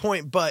argue that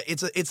point, but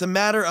it's a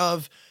matter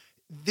of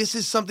this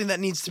is something that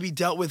needs to be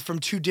dealt with from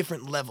two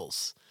different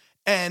levels.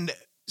 And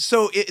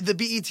so the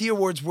BET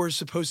Awards were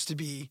supposed to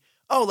be,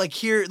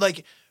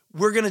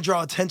 we're going to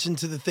draw attention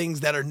to the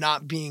things that are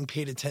not being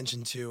paid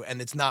attention to, and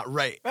it's not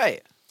right.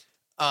 Right.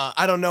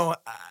 I don't know.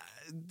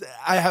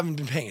 I haven't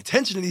been paying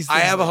attention to these things.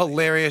 I have a lately.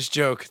 hilarious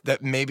joke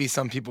that maybe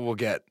some people will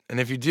get. And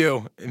if you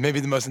do, it may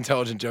be the most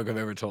intelligent joke I've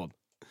ever told.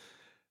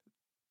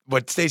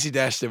 What Stacey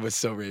Dash did was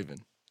so Raven.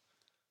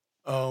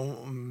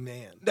 Oh,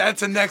 man.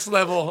 That's a next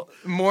level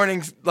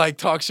morning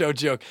talk show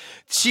joke.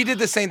 She did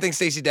the same thing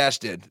Stacey Dash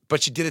did,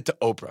 but she did it to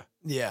Oprah.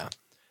 Yeah.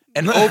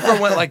 And Oprah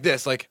went like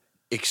this,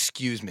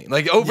 excuse me.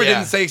 Oprah Yeah.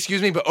 didn't say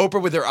excuse me, but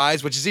Oprah with her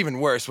eyes, which is even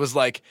worse, was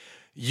like,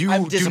 you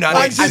I'm do not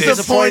disappointed. exist. I'm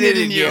disappointed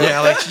in you.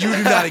 Yeah, you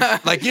do not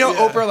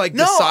Oprah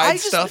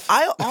decides stuff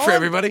for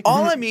everybody.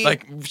 All I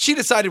mean, she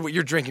decided what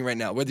you're drinking right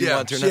now, whether you Yeah,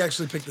 want to or she not.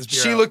 actually picked this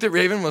beer She out. looked at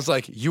Raven and was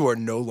like, you are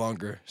no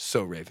longer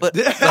so Raven. but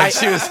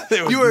She was,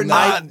 it was You are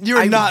not. not. You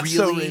are I not really,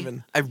 so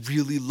Raven. I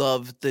really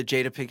love the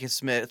Jada Pinkett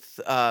Smith.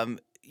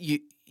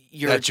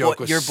 You're That joke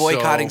was you're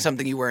boycotting so-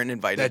 something you weren't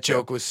invited That to.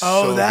 joke was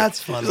Oh, so that's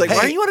good. funny. Like, why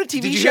Hey, are you on a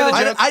TV did you show?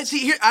 hear the joke? I see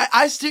here.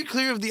 I steer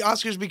clear of the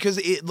Oscars because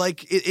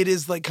it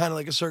is kind of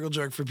like a circle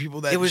jerk for people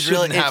that It was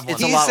shouldn't really- have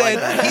it's one. a lot like said,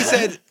 that. he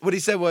said, what he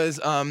said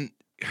was,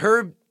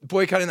 her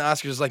boycotting the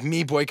Oscars is like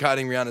me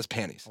boycotting Rihanna's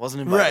panties.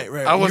 Wasn't invited.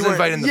 Right. I wasn't You weren't-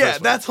 invited in the Yeah, first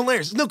place. that's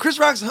hilarious. No, Chris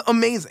Rock's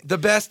amazing. The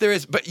best there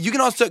is, but you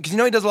can also, because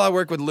he does a lot of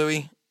work with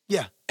Louis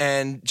Yeah,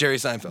 and Jerry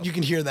Seinfeld. you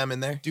can hear them in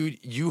there. Dude,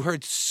 you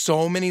heard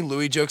so many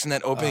Louis jokes in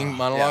that opening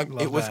monologue.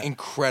 love It was that.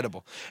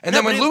 incredible. And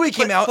then when Louis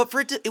came out, but for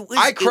it was,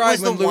 I cried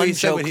it was when the Louis one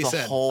said joke what he the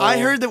said. whole I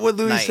heard that what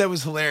Louis night. said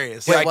was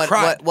hilarious. Wait, Wait, I what,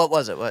 cried. what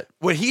was it? What?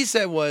 what he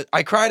said was,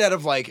 I cried out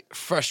of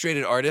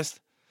frustrated artist.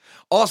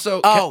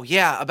 Also, Oh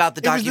yeah, about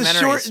the It was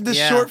documentaries. the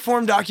short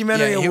form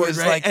documentary yeah, he award, was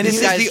right? like, and this he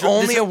is guy's the from-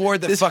 only this-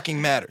 award that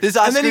fucking matters. This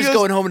And then he Oscar's goes-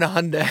 going home in a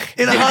Hyundai.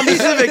 in a Honda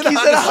Civic. He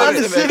said a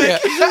Honda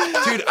Civic.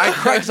 Dude, I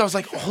cried because I was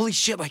like, holy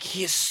shit,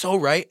 he is so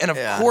right. And of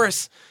Yeah.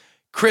 course,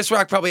 Chris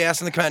Rock probably asked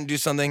him to come out and do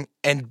something,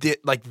 and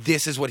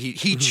this is what he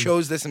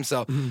chose this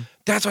himself.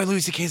 That's why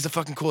Louis C.K. is the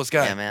fucking coolest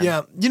guy. Yeah, man.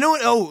 Yeah, you know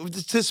what? Oh,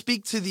 to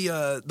speak to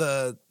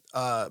the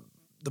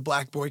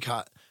black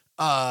boycott,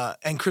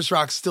 and Chris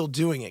Rock's still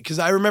doing it because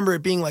I remember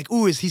it being like,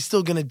 "Ooh, is he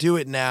still gonna do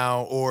it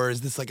now, or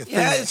is this like a thing?"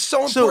 Yeah, it's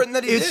so important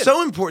that he It's did.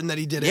 so important that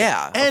he did it.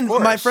 Yeah, of and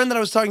course. my friend that I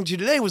was talking to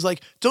today was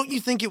like, "Don't you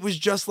think it was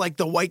just like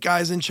the white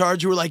guys in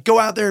charge who were like, go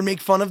out there and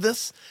make fun of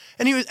this?"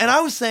 And I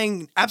was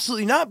saying,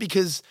 absolutely not,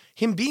 because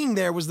him being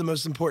there was the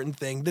most important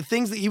thing. The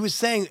things that he was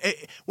saying,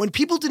 when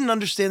people didn't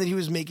understand that he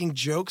was making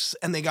jokes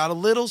and they got a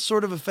little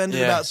sort of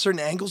offended Yeah. about certain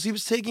angles he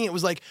was taking, it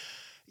was like,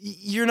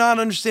 you're not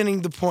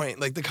understanding the point,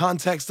 like the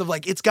context of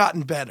it's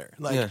gotten better,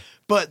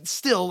 but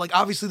still,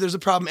 obviously there's a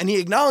problem, and he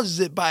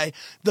acknowledges it by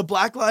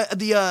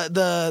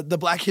the the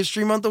Black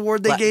History Month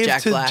award they gave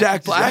Jack to Black.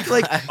 Jack Black.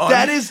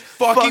 That is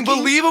Fucking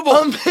believable.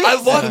 amazing. I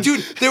love,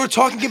 dude. They were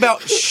talking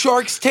about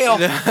Shark's Tale.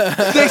 They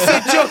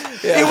said joke.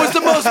 It was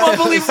the most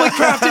unbelievably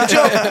crafted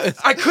joke.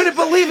 I couldn't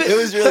believe it. It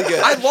was really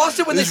good. I lost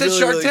it when It they was said really,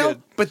 Shark really Tale,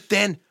 good. but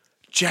then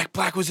Jack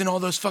Black was in all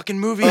those fucking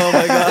movies. Oh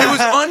my God. It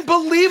was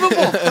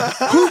unbelievable.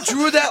 Who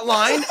drew that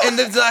line? And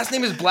the last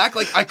name is Black?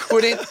 Like, I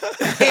couldn't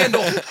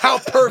handle how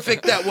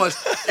perfect that was.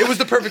 It was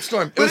the perfect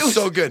storm. It was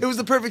so good. It was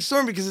the perfect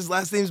storm because his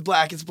last name's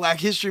Black. It's Black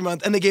History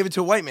Month, and they gave it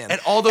to a white man. And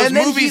all those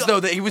then movies, though,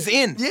 that he was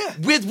in. Yeah.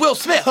 With Will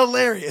Smith.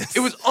 Hilarious. It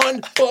was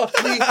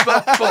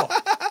unbelievable.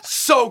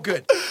 So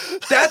good.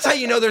 That's how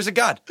you know there's a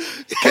God.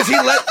 Because he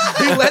let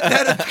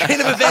that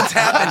kind of events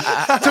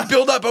happen to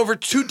build up over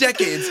 2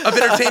 decades of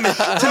entertainment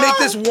to make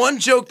this one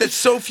joke that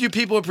so few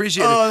people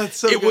appreciated. Oh, that's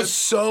so It good. was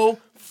so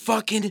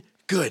fucking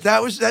good.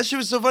 That shit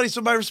was so funny.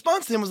 So my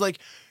response to him was like,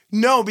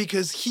 no,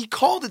 because he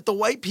called it the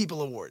White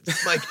People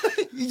Awards. Like,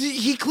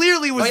 he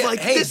clearly was like,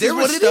 hey, this there is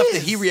was what stuff it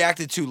is. that he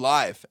reacted to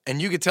live,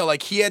 and you could tell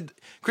like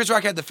Chris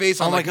Rock had the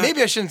face on. my Like God.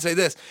 maybe I shouldn't say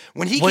this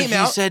when he What came he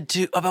out. said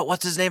to about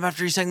what's his name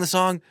after he sang the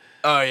song?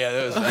 Oh yeah,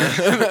 that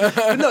was.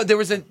 But no, there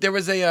was a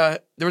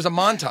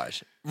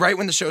montage right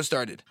when the show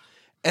started,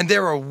 and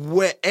there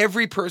were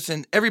every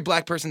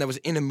black person that was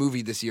in a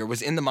movie this year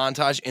was in the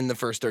montage in the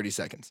first 30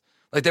 seconds.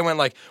 Like they went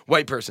like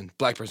white person,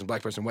 black person,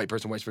 black person, white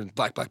person, white person,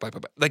 black,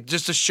 like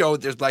just to show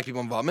there's black people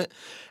involvement.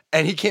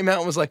 And he came out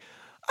and was like,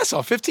 I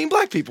saw 15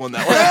 black people in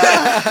that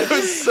one. It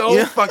was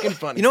so fucking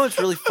funny. You know what's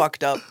really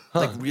fucked up?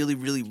 Like really,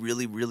 really,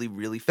 really, really,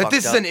 really fucked up. that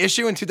this is an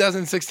issue in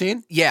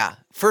 2016. Yeah.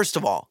 First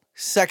of all,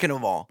 second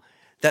of all,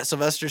 that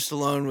Sylvester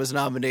Stallone was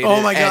nominated.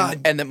 Oh my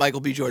God. And that Michael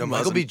B. Jordan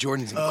Michael wasn't. B.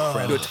 Jordan's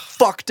incredible. It's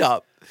fucked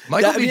up.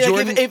 Michael That- B. like,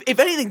 Jordan- if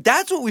anything,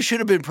 that's what we should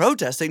have been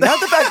protesting. Not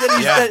the fact that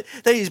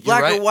he's that he's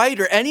black right. or white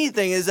or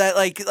anything. Is that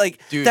like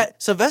Dude.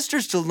 that Sylvester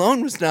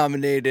Stallone was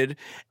nominated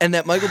and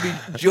that Michael B.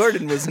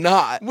 Jordan was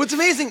not. What's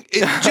amazing,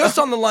 just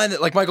on the line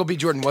that like Michael B.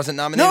 Jordan wasn't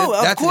nominated, No,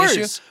 of that's course.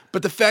 an issue.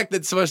 But the fact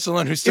that Sylvester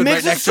Stallone, who stood makes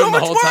right it next so to him the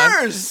much whole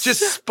time, worse.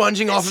 just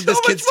sponging off of It's this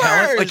so kid's much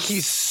talent, like worse.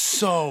 he's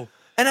so.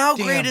 And how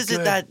Damn great is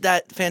good. it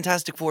that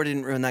Fantastic Four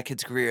didn't ruin that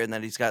kid's career and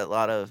that he's got a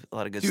lot of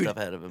good Dude, stuff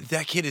ahead of him,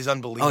 That kid is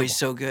unbelievable. Oh, he's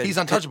so good. He's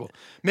untouchable.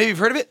 Maybe you've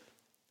heard of it?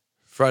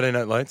 Friday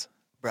Night Lights.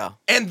 bro.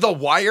 And The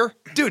Wire.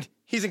 Dude,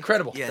 he's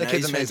incredible. Yeah, that no,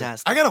 kid's he's amazing.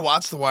 fantastic. I gotta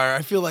watch The Wire.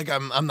 I feel like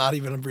I'm not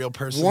even a real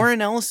person.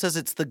 Warren Ellis says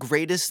it's the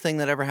greatest thing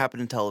that ever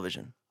happened in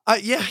television.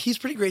 Yeah, he's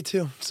pretty great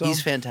too. So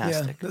He's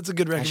fantastic. Yeah, that's a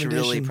good I recommendation. should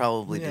really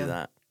probably Yeah. do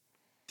that.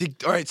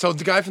 All right, so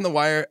the guy from The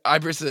Wire,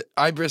 Idris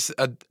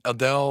Elda.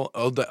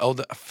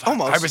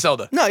 Almost. Idris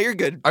Elda. No, you're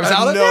good. I Idris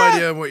have Elda? no Yeah.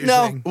 idea what you're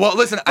No. saying. Well,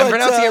 listen, I'm But,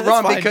 pronouncing it that's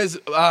wrong fine. because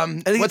I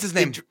think what's his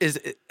name? What's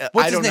What's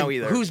I his don't name? know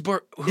either. Who's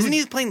Isn't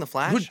he playing the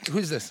Flash?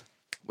 who's this?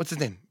 What's his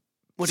name?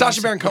 What Sacha are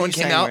you- Baron what are Cohen you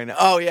came saying out right now?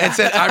 Oh, yeah. and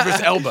said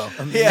Idris Elbow.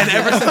 Yeah. And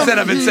ever since then,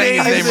 I've been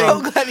saying his I'm name so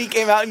wrong. glad he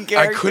came out in I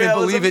character. couldn't That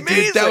was believe it,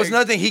 dude. That was amazing.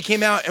 another thing. He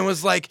came out and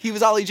was like, He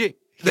was Ollie G.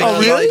 oh,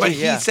 really? But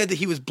Yeah. he said that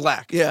he was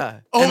black.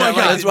 Yeah. Oh my And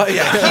God. That's why.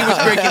 Yeah, he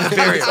was breaking the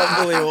barrier. It's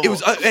unbelievable. It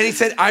was, and he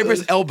said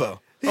Idris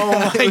Elbow. Oh my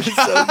God. Like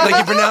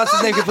he pronounced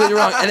his name completely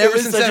wrong. And ever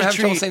was since such then, a I have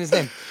trouble treat. saying his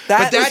name. That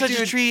but was that such a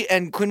dude, treat,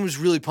 and Quinn was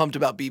really pumped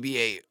about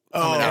BB-8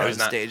 coming out he's on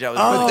not. stage. That was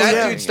Oh, but that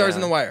yeah. dude stars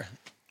in The Wire.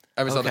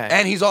 Idris Elba. Okay.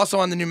 And he's also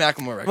on the new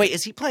Macklemore record. Wait,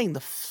 is he playing the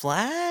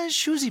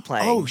Flash? Who's he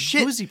playing? Oh,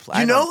 shit. Who's he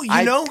playing? You know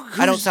I don't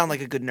who's- sound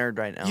like a good nerd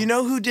right now. You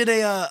know who did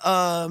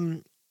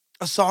a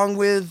song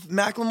with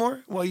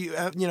Macklemore? While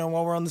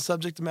while we're on the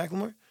subject of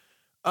Macklemore,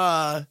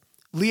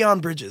 Leon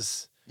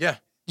Bridges. Yeah.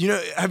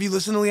 Have you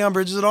listened to Leon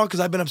Bridges at all? Because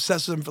I've been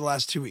obsessed with him for the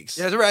last 2 weeks.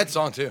 Yeah, it's a rad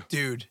song too.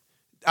 Dude,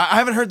 I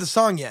haven't heard the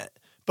song yet,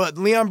 but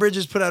Leon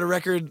Bridges put out a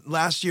record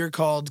last year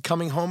called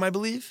 "Coming Home," I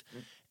believe,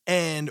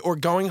 or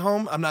 "Going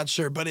Home." I'm not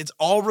sure, but it's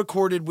all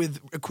recorded with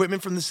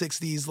equipment from the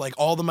 '60s. Like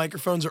all the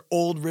microphones are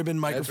old ribbon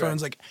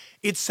microphones. Like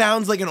it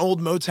sounds like an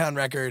old Motown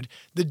record.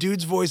 The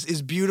dude's voice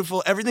is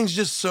beautiful. Everything's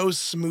just so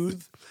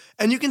smooth,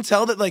 and you can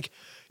tell that like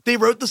they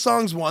wrote the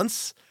songs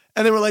once.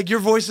 And they were like, your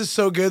voice is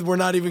so good, we're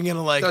not even going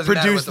to like Doesn't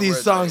matter produce what the these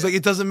words are, songs. yeah. Like,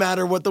 it doesn't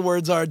matter what the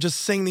words are. Just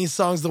sing these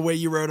songs the way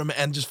you wrote them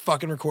and just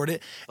fucking record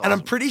it. And I'm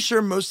pretty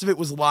sure most of it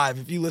was live.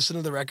 If you listen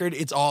to the record,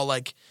 it's all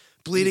like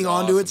bleeding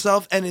onto awesome.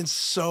 itself. And it's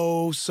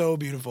so, so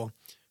beautiful.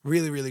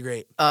 Really, really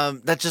great.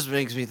 that just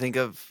makes me think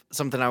of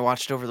something I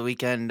watched over the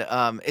weekend.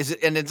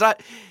 It's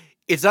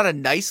not a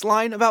nice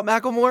line about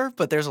Macklemore,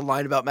 but there's a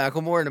line about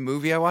Macklemore in a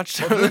movie I watched.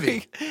 What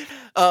movie?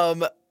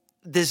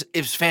 It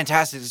was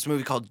fantastic. This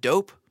movie called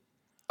Dope.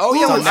 Oh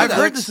yeah, Ooh, well, I've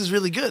heard Netflix. this is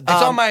really good. It's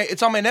on my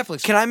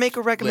Netflix. Can I make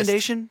a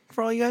recommendation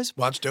for all you guys?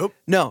 Watch Dope.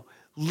 No.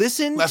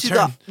 Listen Left to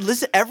turn.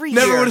 listen every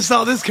Never year. would have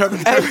saw this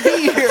coming.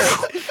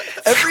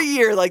 Every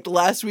year, like the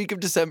last week of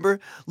December,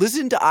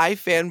 listen to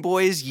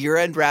iFanboy's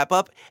year-end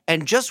wrap-up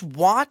and just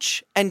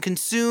watch and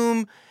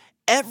consume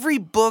every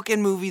book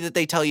and movie that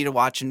they tell you to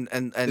watch. And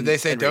Did they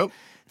say and read. Dope?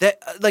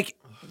 That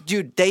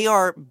dude, they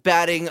are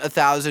batting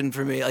 1,000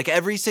 for me. Like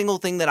every single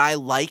thing that I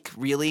like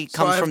really I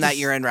comes have from to that s-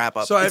 year-end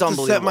wrap-up. So I it's have to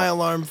unbelievable. set my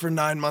alarm for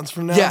 9 months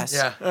from now. Yes.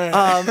 Yeah.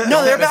 All right.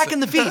 No, they're back in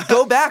the feed.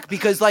 Go back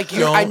because like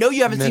I know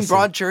you haven't seen miss it.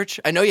 Broadchurch.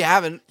 I know you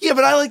haven't. Yeah,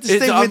 but I like to stay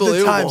It's with the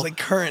unbelievable. times, like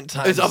current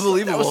times. It's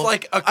unbelievable. That was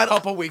like a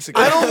couple weeks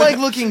ago. I don't like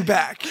looking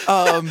back.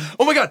 Oh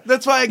my god.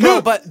 That's why I go.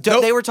 No, but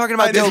Nope. they were talking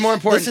about It's Dope. more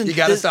important. Listen, you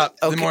gotta this- stop.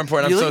 okay. It's more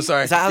important. I'm Really? so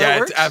sorry. Is that how yeah, that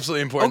works? it's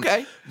absolutely important.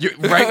 Okay. You're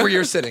right where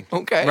you're sitting.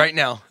 Okay. Right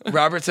now.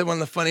 Robert said one of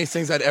the funniest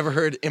things I'd ever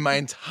heard in my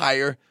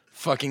entire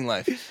fucking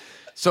life.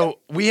 So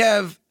we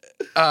have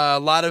a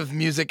lot of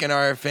music in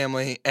our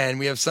family, and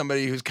we have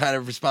somebody who's kind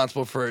of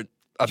responsible for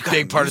a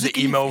big part of the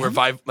emo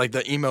revive, like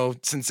the emo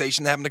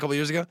sensation that happened a couple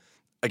years ago,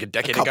 like a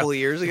decade ago. couple of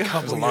years ago. It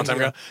was a long time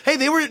ago. Hey,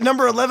 they were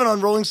number 11 on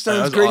Rolling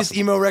Stone's was greatest awesome.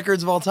 emo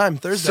records of all time.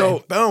 Thursday.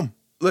 So- Boom.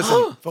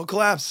 Listen, Full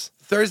collapse.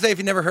 Thursday, if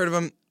you never heard of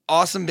them,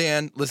 awesome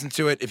band. Listen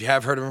to it. If you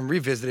have heard of them,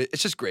 revisit it.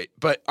 It's just great.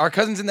 But our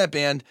cousin's in that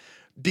band.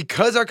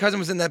 Because our cousin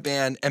was in that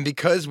band, and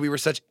because we were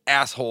such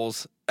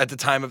assholes at the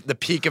time of the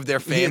peak of their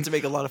fame, had to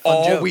make a lot of fun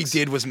all we jokes.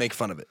 did was make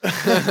fun of it.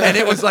 And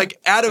it was like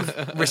out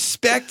of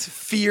respect,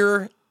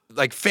 fear,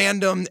 like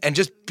fandom, and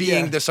just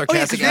being the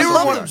sarcastic They were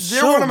assholes. one, we they're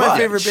so one of my much.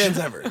 favorite bands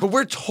ever. But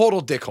we're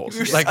total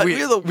dickholes. Like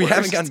we're the we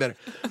haven't worst. gotten better.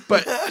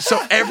 But so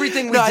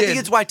everything we No, I did, think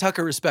it's why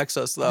Tucker respects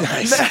us, though.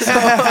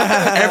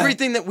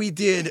 everything that we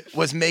did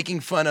was making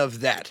fun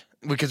of that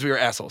because we were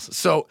assholes.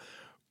 So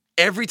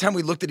every time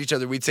we looked at each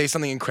other, we'd say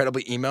something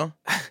incredibly emo,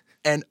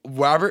 and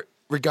Robert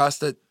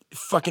Regasta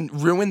fucking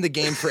ruined the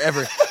game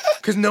forever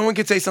because no one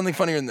could say something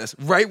funnier than this.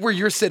 Right where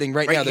you're sitting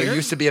right now, there here?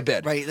 used to be a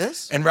bed. Right,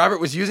 this? And Robert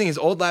was using his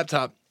old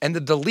laptop, and the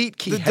delete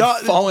key had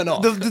dog- fallen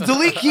off. The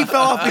delete key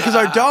fell off because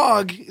our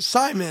dog,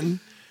 Simon,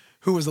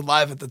 who was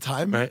alive at the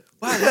time. right?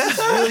 Wow, this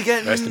is really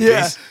getting. Rest in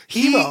Yeah.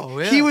 peace. Emo,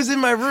 yeah. He was in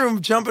my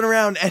room jumping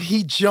around and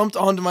he jumped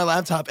onto my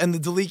laptop and the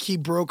delete key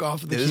broke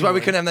off of the This is why we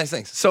keyboard. couldn't have nice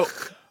things. So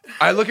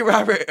I look at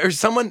Robert, or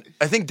someone,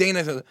 I think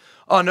Dana said,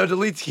 "Oh, no,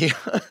 delete key."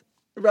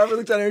 Robert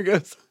looks at her and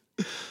goes,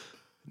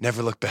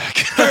 "Never look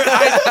back."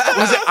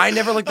 I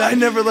never look back? I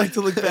never like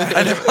to look back.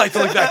 I never like to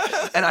look back.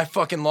 And I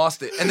fucking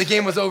lost it. And the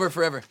game was over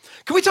forever.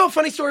 Can we tell a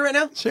funny story right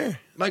now? Sure.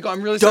 Michael,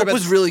 I'm really sorry Dope about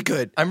was really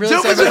good. I'm really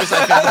Dope sorry was-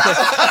 about this.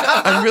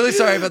 I'm really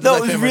sorry about this. No,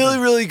 it was really,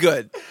 really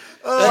good.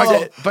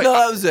 Michael, but, No,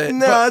 that was it.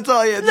 No, that's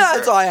all you had to No, say.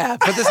 that's all I have.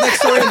 but this next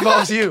story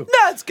involves you.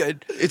 No, it's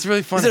good. It's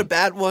really funny. Is it a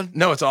bad one?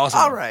 No, it's awesome.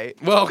 All right.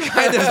 Well,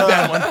 kind of a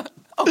bad one.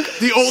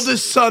 The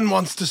oldest son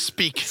wants to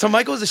speak. So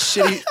Michael was a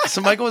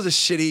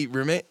shitty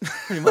roommate.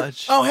 Pretty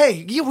much. Oh,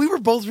 hey, yeah, we were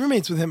both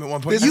roommates with him at one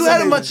point. This You is had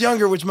him amazing. much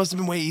younger, which must have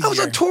been way easier. I was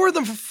on tour with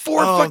them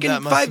for Oh, fucking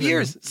that must 5 have been-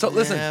 years. So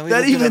listen, Yeah, we that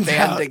lived in a evens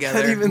band out.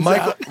 together. That evens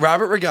Michael, out.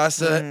 Robert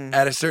Regasta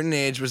at a certain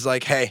age was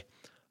like, "Hey,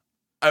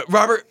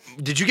 Robert,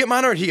 did you get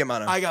mono or did he get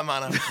mono?" I got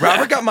mono.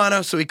 Robert got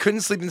mono, so he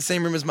couldn't sleep in the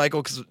same room as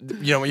Michael because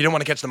you don't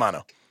want to catch the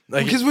mono.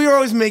 Like, Because we were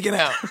always making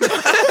out.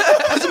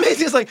 it's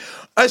amazing. It's like,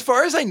 as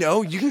far as I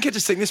know, you can catch a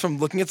sickness from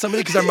looking at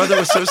somebody because our mother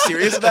was so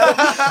serious about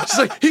it. She's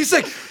like, he's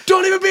sick.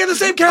 Don't even be in the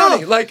same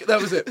county. Like that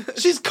was it.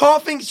 She's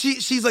coughing.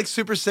 She's like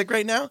super sick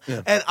right now.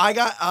 And I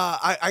got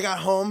I got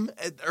home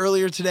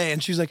earlier today,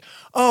 and she's like,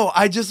 "Oh,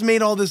 I just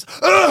made all this.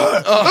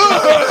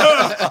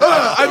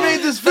 I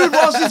made this food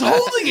while she's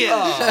holding it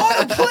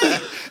on a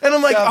plate." And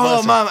I'm like, God bless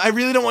 "Oh, her. Mom, I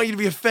really don't want you to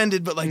be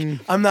offended, but like,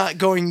 I'm not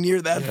going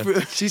near that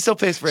food." She still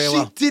pays for She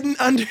AOL didn't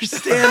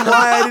understand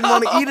why I didn't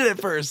want to eat it at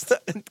first.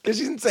 because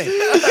she's insane.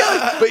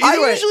 But I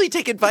either way, usually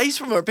take advice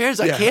from our parents.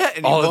 I Yeah, can't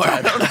anymore. all the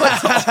time. All the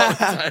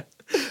time.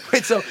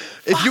 Wait, so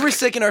if you were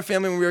sick in our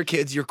family when we were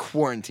kids, you're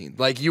quarantined.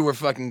 Like you were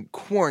fucking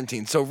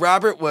quarantined. So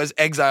Robert was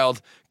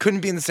exiled, couldn't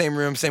be in the same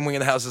room, same wing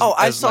of the house as Oh,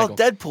 I as saw Michael.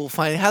 Deadpool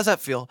finally. How's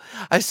that feel?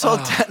 I saw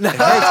Deadpool. It hurts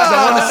 'cause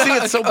I want to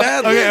see it so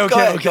badly.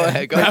 Go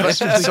ahead. Go ahead.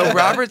 So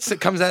Robert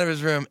comes out of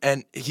his room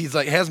and he's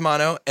like, has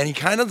mono, and he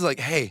kind of like,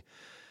 "Hey,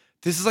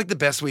 this is like the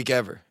best week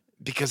ever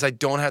because I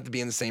don't have to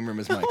be in the same room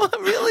as Michael."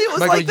 Really? It was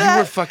Michael, like that? you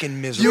were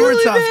fucking miserable. You were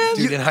Really, tough, man?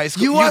 Dude, in high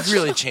school, You watched, you've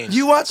really changed.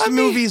 You watched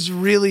movies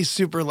really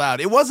super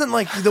loud. It wasn't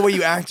like the way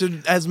you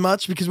acted as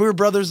much because we were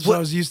brothers, so I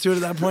was used to it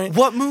at that point.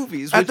 What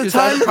movies? At the Which is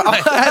that time, a problem?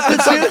 at the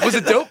time, Was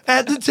it dope?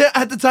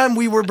 At the time,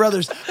 we were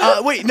brothers.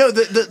 Wait, no,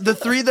 the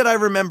three that I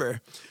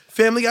remember.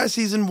 Family Guy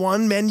season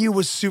 1 menu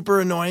was super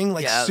annoying,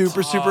 like Yeah,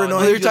 super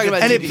annoying. we were talking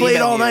about and it DVD played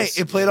all menus.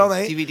 night. It played all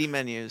night. DVD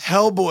menus.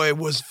 Hellboy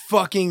was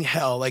fucking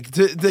hell. Like,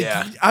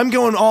 Yeah. I'm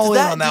going all in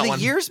on that do the one.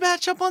 years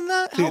match up on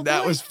that? Dude,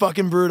 that Hellboy? was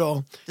fucking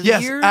brutal. The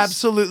Yes, years?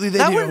 absolutely they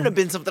That do. wouldn't have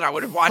been something I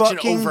would have watched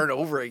Fucking- over and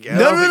over again.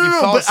 No, but you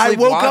no. fall But I asleep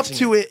woke up watching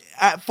to it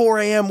at 4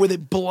 a.m. with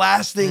it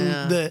blasting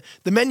Yeah.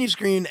 the menu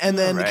screen, and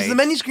then because Right. the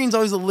menu screen's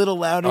always a little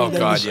louder. Oh than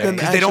god, the, yeah, than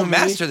the because they don't actual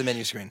movie. master the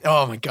menu screen.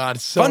 Oh my god,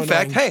 it's so Fun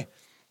fact, annoying. hey,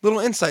 little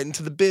insight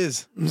into the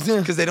biz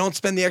because they don't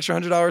spend the extra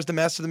 $100 to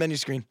master the menu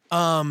screen.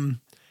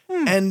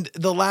 And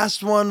the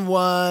last one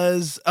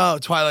was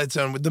Twilight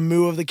Zone with the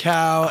moo of the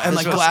cow and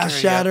like This was glass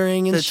scary,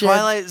 shattering and The shit.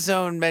 Twilight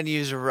Zone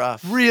menus are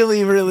rough.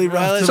 Really, really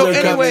rough. Twilight to So look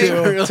up anyway, to.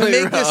 really to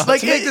make this rough.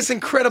 like make this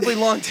incredibly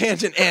long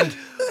tangent, and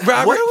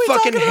Robert What are we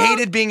fucking talking about?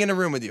 hated being in a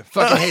room with you.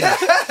 Fucking hated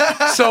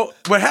it. So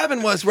what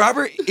happened was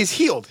Robert is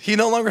healed. He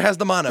no longer has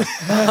the mono,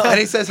 and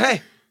he says,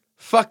 "Hey,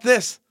 fuck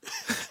this.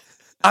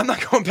 I'm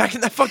not going back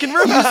in that fucking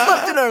room."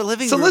 Slept in our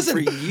living So room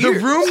listen, for the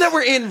years. room that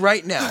we're in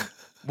right now,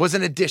 was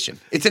an addition.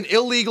 It's an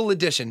illegal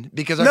addition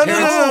because our No,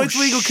 parents. it's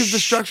legal because the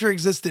structure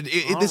existed.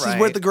 This is where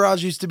Alright. the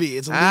garage used to be.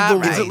 It's a legal.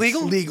 Alright. Is it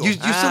legal? Legal. You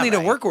still need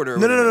a work order. or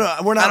No.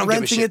 whatever. We're I not don't give a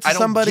renting shit. it to I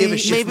don't somebody. give a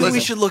shit. Maybe we Listen.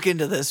 should look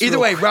into this. Either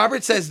real way, quick.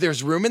 Robert says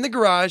there's room in the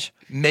garage.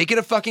 Make it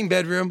a fucking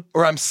bedroom,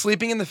 or I'm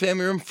sleeping in the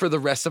family room for the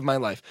rest of my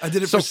life. I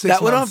did it So for 6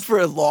 that went on months. for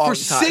a long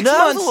For time. 6 No, it was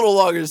months? a little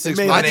longer than 6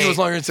 Maybe months. I think it was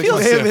longer than 6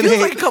 Feels, months. Maybe too. feels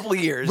eight. like a couple of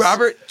years.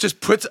 Robert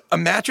just puts a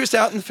mattress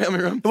out in the family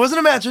room. It wasn't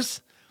a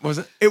mattress. Was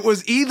it? It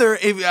was either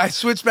I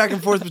switched back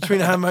and forth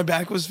between how my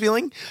back was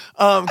feeling,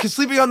 because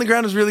sleeping on the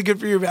ground is really good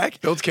for your back.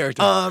 Builds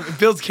character. It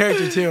builds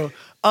character too.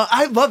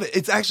 I love it.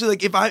 It's actually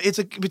like it's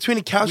between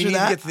a couch We or need to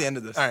that. get to the end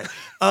of this. All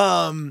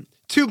right.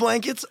 2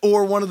 blankets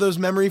or one of those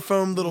memory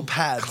foam little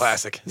pads.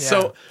 Classic. Yeah.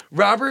 So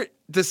Robert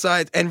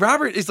decides, and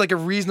Robert is like a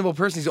reasonable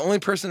person. He's the only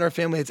person in our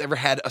family that's ever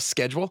had a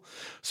schedule.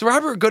 So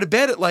Robert would go to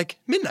bed at like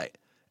midnight,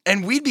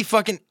 and we'd be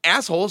fucking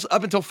assholes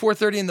up until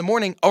 4:30 in the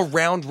morning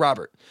around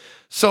Robert.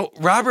 So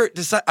Robert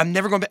decided, I'm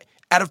never going back.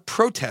 Out of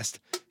protest,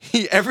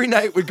 he every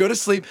night would go to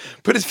sleep,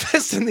 put his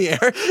fist in the air.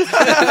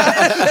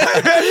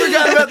 I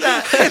forgot about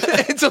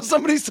that. Until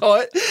somebody saw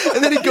it,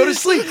 and then he'd go to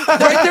sleep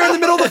right there in the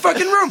middle of the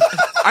fucking room.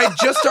 I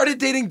just started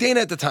dating Dana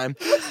at the time.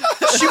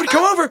 She would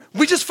come over.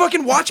 We just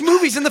fucking watch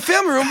movies in the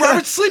family room.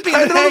 Robert's sleeping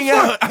in the I'd middle of hang the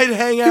floor. out. I'd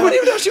hang He out.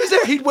 wouldn't even know she was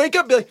there. He'd wake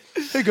up, and be like,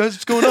 "Hey guys,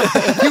 what's going on?"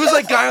 He was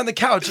like guy on the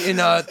couch in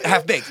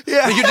Half Baked.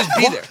 Yeah. Like, he'd just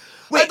be there.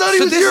 Wait, thought he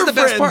so was this your is the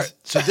best friend. part.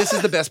 So this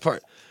is the best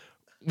part.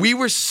 We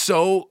were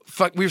so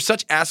we were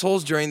such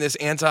assholes during this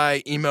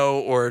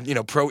anti-emo or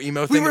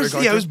pro-emo thing. We were, that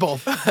going yeah, it through, was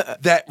both.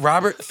 that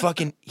Robert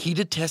he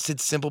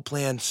detested Simple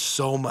Plan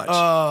so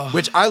much.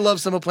 Which I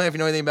love Simple Plan. If you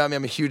know anything about me,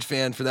 I'm a huge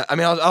fan for that. I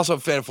mean, I was also a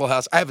fan of Full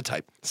House. I have a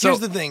type. So Here's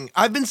the thing.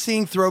 I've been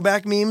seeing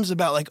throwback memes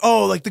about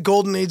like the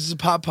golden ages of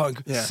pop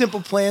punk. Yeah. Simple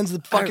Plan's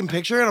the fucking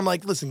picture. And I'm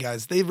like, listen,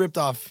 guys, they ripped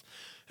off.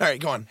 All right,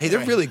 go on. hey, they're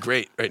Anyway. really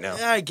great right now.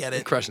 I get it.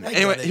 They're crushing it. I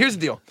Anyway, get it. here's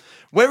the deal.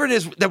 Whatever it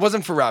is, that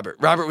wasn't for Robert.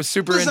 Robert was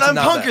super Listen, into I'm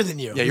not punker that. than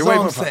you. Yeah, is you're way all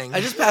more I'm punk. saying. I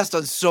just passed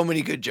on so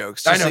many good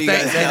jokes. I just know. so you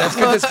Thanks. guys Hey, know. that's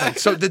good discipline.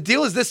 So the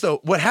deal is this, though.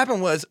 What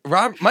happened was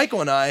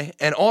Michael and I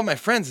and all my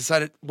friends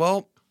decided,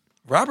 well,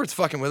 Robert's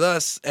fucking with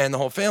us and the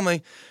whole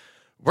family.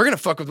 We're going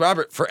to fuck with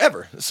Robert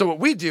forever. So what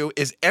we do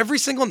is every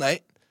single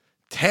night,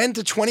 10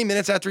 to 20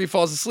 minutes after he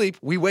falls asleep,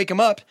 we wake him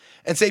up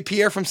and say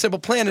Pierre from Simple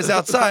Plan is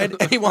outside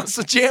and he wants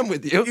to jam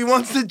with you. He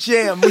wants to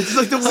jam, which is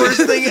like the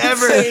worst thing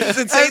ever. It's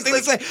insane It's thing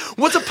like, to say.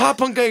 What's a pop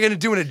punk guy gonna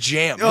do in a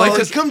jam? Oh,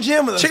 just come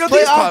jam with us. Check out Play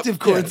these octave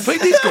chords. Yeah, play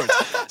these chords.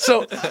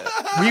 So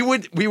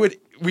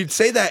we'd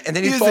say that, and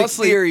then he'd fall Music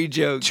asleep. theory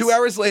jokes. 2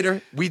 hours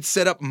later, we'd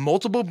set up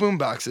multiple boom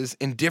boxes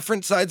in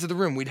different sides of the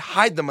room. We'd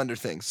hide them under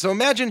things. So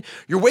imagine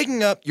you're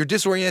waking up, you're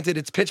disoriented,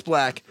 it's pitch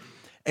black.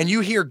 And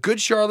you hear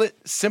Good Charlotte,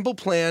 Simple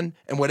Plan,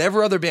 and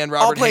whatever other band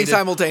Robert playing hated,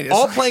 simultaneously.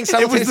 all playing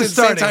simultaneously the at the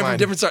same starting time line. from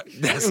different start.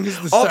 Yes. It was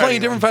the All starting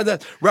playing different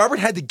parts. Robert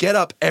had to get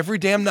up every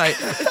damn night,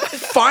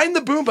 find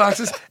the boom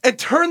boxes, and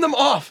turn them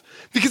off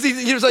because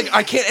he was like,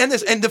 I can't end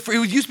this. And he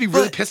used to be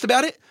really pissed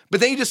about it,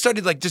 but then he just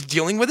started like just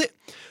dealing with it.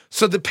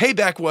 So the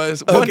payback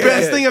was one the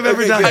best thing I've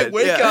ever done. I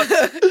wake up.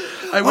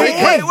 I wake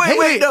Hey, up.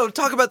 Wait, no,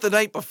 talk about the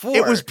night before.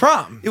 It was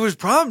prom. It was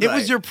prom night. It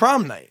was your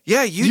prom night.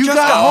 Yeah, You just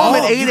got home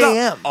at home. 8 You got-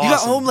 a.m. You got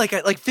Awesome. home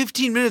like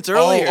 15 minutes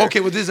earlier. Oh,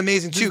 okay. Well, this is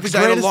amazing too It's because the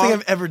I greatest thing had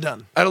I've ever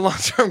done. a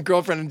long-term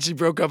girlfriend and she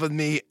broke up with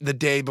me the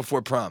day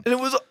before prom. And it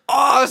was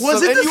awesome.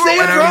 Was it and the you same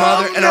were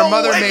prom? And our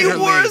mother and made you her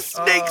wore a leave.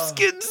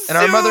 snakeskin suit. And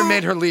our mother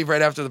made her leave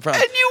right after the prom.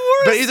 And you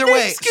wore But a either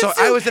way, snakeskin so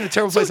suit. I was in a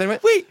terrible place anyway.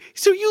 Wait,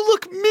 so you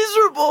look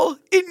miserable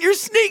in your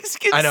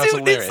snakeskin I know, it's suit.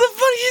 hilarious. It's the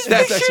funniest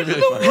That's picture actually in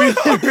really the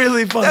funny. world.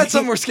 Really funny. That's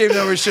something we're skipping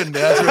over. Shouldn't be.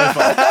 That's really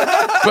fun.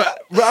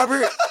 But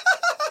Robert,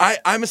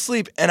 I'm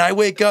asleep and I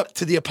wake up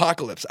to the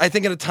apocalypse. I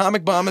think an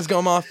atomic bomb is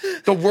going off.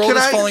 The world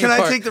is falling Can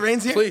apart. I take the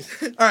reins here? Please.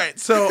 All right.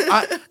 So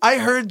I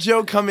heard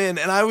Joe come in,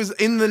 and I was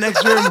in the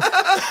next room.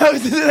 I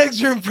was in the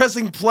next room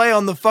pressing play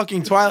on the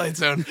fucking Twilight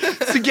Zone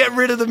to get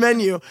rid of the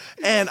menu.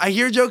 And I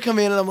hear Joe come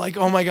in, and I'm like,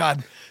 oh my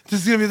god.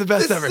 This is gonna be the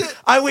best ever.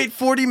 I wait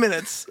 40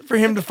 minutes for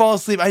him to fall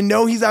asleep. I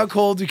know he's out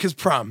cold because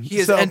prom. He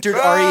has entered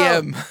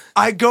REM.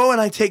 I go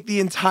and I take the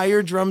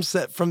entire drum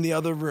set from the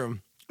other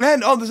room.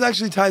 And this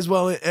actually ties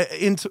well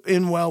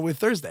in well with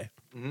Thursday.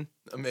 Amazing.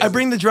 I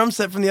bring the drum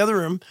set from the other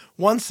room,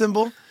 one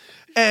cymbal,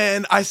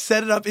 and I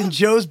set it up in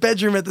Joe's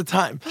bedroom at the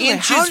time.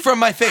 inches from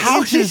my face.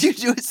 How did you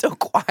do it so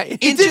quiet?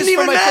 It inches didn't even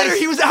from my matter. face.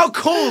 He was out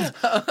cold.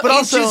 But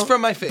also, Inches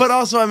from my face. But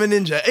also, I'm a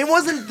ninja. It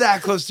wasn't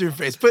that close to your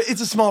face, but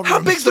it's a small room.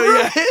 How big's the so, room?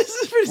 Yeah,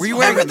 it's pretty Were you small.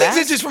 wearing a Everything's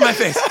mask? inches from my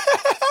face.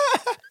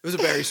 It was a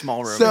very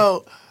small room.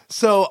 So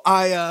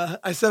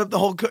I set up the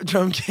whole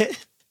drum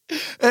kit.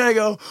 And I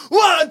go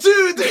 1,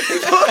 2, 3,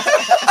 4,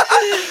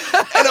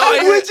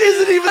 which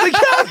isn't even the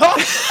count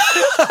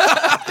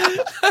off.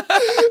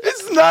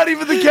 It's not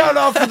even the count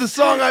off for the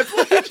song I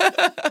played.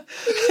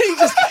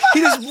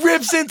 he just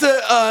rips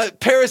into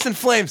Paris in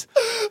Flames.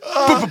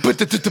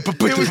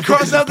 It was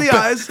cross out the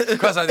eyes.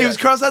 Cross out the It was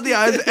eyes. cross out the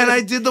eyes, and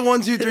I did the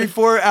 1, 2, 3,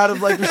 4 out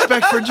of like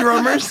respect for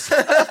drummers.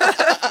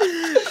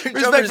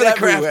 Respect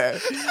for the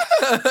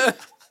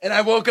craft. And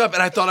I woke up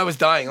and I thought I was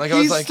dying. Like I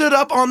He was like, stood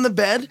up on the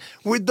bed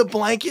with the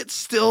blanket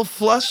still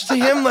flushed to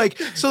him,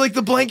 so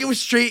the blanket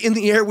was straight in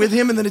the air with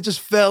him, and then it just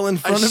fell in I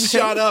front of him.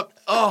 shot up.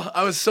 Oh,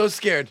 I was so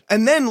scared.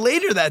 And then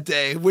later that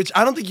day, which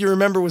I don't think you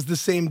remember was the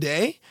same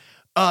day,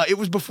 it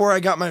was before I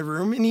got my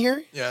room in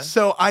here. Yeah.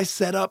 So I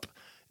set up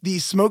the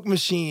smoke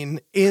machine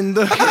in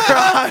the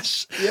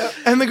garage.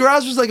 And the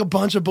garage was like a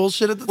bunch of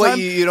bullshit at the Wait, time.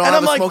 you don't and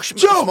have I'm a like, smoke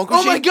Joe, smoke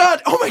oh my machine?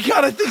 God,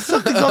 I think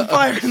something's on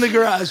fire in the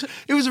garage.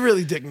 It was a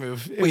really dick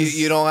move. It Wait, was-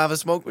 you don't have a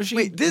smoke machine?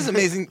 Wait, this is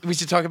amazing. We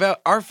should talk about.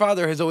 Our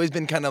father has always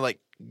been kind of like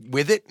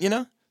with it, you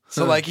know?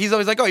 So like he's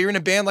always like, oh, you're in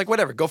a band, like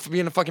whatever, go for be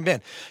in a fucking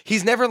band.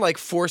 He's never like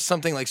forced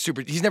something like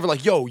super. He's never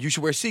like, yo, you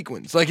should wear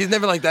sequins. Like he's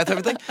never like that type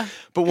of thing.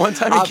 But one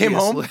time he came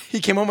home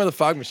with a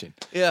fog machine.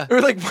 Yeah. We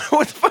were like,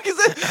 what the fuck is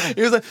that?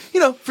 He was like,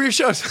 for your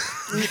shows.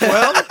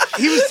 Well,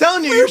 he was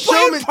telling you your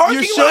playing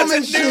parking lots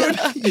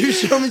at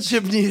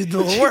showmanship needed a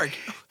little work.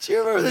 Do you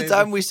remember the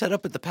time we set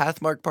up at the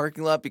Pathmark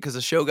parking lot because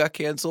the show got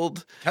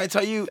canceled? Can I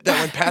tell you that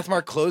when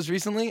Pathmark closed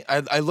recently,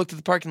 I looked at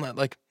the parking lot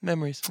like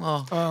memories.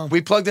 Oh.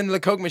 We plugged into the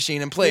Coke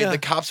machine and played. Yeah. The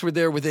cops were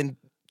there within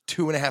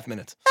 2.5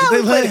 minutes. They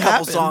We let played it a couple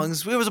happen.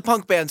 songs. It was a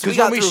punk band, so we 'Cause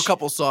got when we through a sh-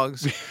 couple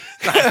songs. We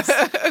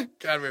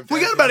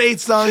got about 8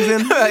 songs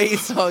in. 8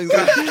 songs.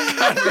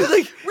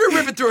 We're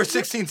ripping through our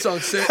 16 song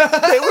set.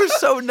 They were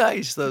so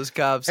nice, those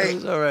cops. It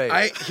was all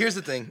right. Here's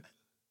the thing.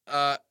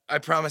 I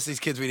promised these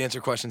kids we'd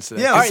answer questions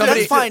today. Yeah, all right, Somebody-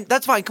 that's fine.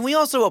 That's fine. Can we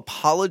also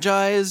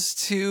apologize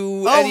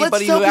to let's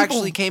anybody tell who people-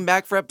 actually came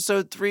back for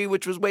episode 3,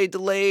 which was way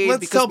delayed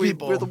Let's because tell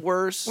people. we're the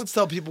worst? Let's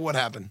tell people what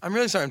happened. I'm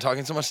really sorry I'm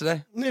talking so much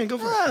today. Yeah, go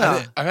for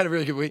it. I've had a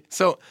really good week.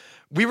 So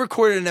we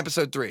recorded an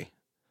episode 3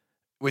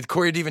 with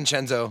Corey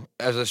DiVincenzo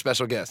as our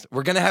special guest.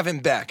 We're going to have him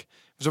back.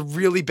 It was a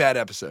really bad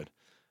episode.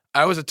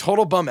 I was a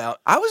total bum out.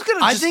 I was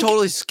gonna I just think-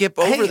 totally skip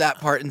over hey,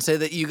 that part and say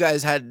that you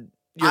guys had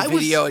your I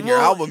was- video and your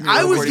well, album. you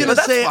I was recorded, gonna but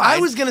that's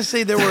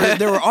say fine.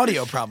 there were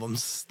audio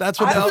problems. That's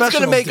what I was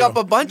professionals gonna make do. up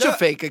a bunch No, of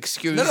fake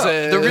excuses.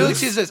 The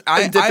reality is this.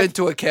 and dip I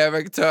into a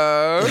character.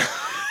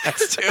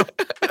 That's two.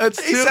 He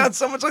two. sounds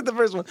so much like the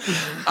first one.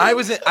 I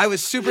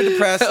was super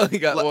depressed. Only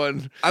got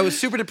one. I was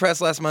super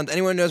depressed last month.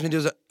 Anyone who knows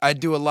me I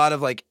do a lot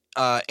of like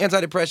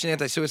anti-depression,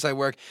 anti-suicide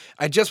work.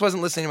 I just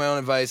wasn't listening to my own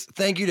advice.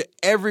 Thank you to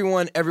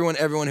everyone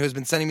who has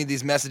been sending me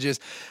these messages.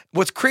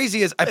 What's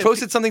crazy is I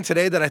posted something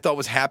today that I thought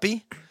was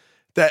happy.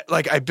 That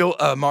like I built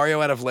a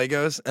Mario out of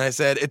Legos, and I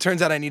said it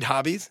turns out I need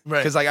hobbies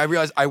because like I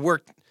realized I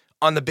work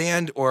on the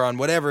band or on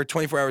whatever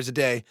 24 hours a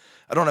day.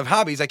 I don't have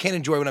hobbies. I can't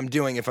enjoy what I'm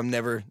doing if I'm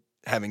never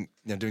doing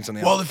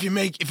something Well, else. if you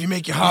make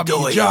your hobby do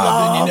your what you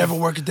job, then you love. never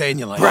work a day in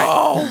your life.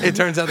 Right. It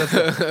turns out that's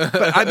it.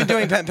 But I've been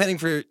doing patent pending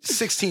for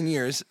 16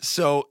 years,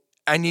 so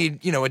I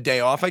need, a day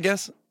off, I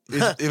guess.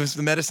 It was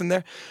the medicine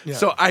there. Yeah.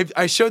 So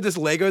I showed this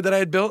Lego that I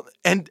had built,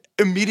 and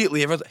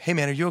immediately everyone's like, hey,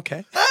 man, are you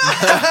okay?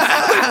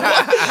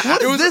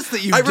 What is this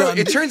that you've I wrote, done?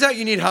 it turns out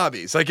you need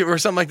hobbies, or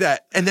something like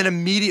that. And then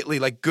immediately,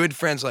 good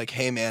friends like,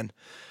 hey, man,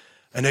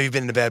 I know you've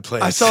been in a bad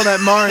place. I saw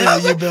that Mario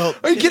you built.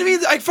 Are you kidding me?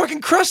 I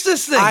fucking crushed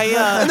this thing.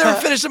 I never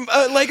finished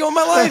a Lego in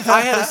my life.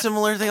 I had a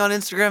similar thing on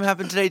Instagram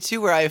happen today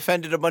too, where I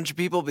offended a bunch of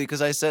people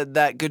because I said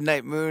that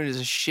Goodnight Moon is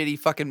a shitty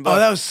fucking book. Oh,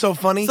 that was so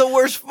funny. It's the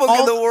worst book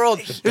in the world.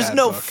 There's bad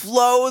no book.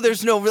 flow.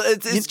 There's no.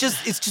 It's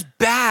just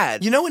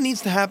bad. You know what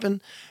needs to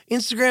happen?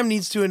 Instagram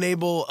needs to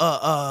enable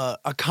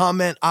a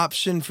comment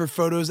option for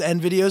photos and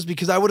videos,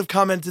 because I would have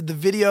commented the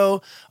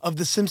video of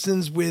The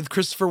Simpsons with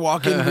Christopher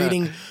Walken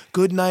reading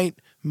 "Good Night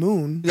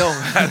Moon." No,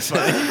 that's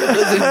fine.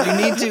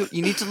 Listen,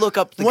 you need to look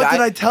up the What guy.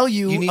 did I tell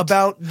you need to-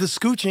 about the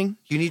scooching?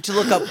 You need to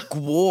look up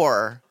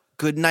Gwar.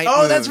 Good Night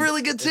Oh, Moon that's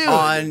really good too.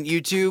 on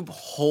YouTube.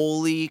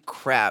 Holy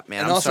crap, man!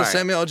 And I'm also sorry.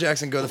 Samuel L.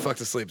 Jackson, go the fuck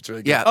to sleep. It's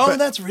really good. Yeah. Oh, but-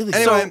 that's really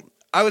Anyway, so.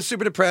 I was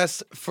super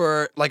depressed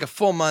for a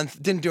full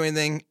month, didn't do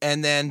anything,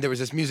 and then there was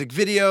this music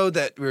video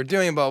that we were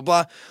doing, blah,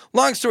 blah, blah.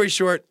 Long story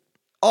short,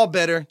 all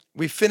better.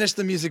 We finished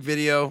the music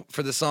video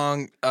for the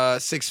song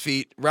 6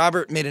 Feet.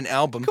 Robert made an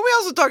album. Can we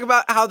also talk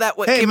about how that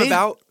came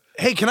about?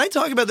 Hey, can I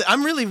talk about that?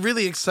 I'm really,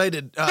 really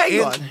excited.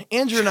 Hang on.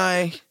 Andrew and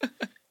I,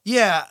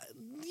 yeah.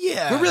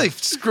 We're really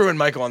screwing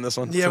Michael on this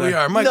one. Yeah, today. we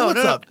are. Michael, what's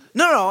up?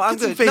 No, I'm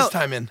Get some good. No,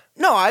 FaceTime in.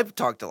 No, I've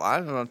talked a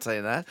lot. I'm not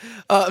saying that.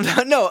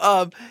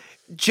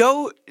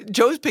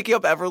 Joe's picking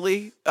up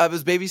Everly. I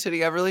was babysitting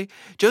Everly.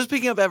 Joe's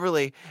picking up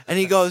Everly, and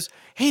he goes,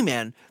 "Hey,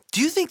 man,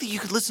 do you think that you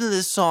could listen to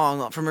this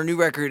song from her new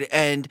record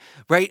and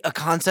write a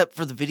concept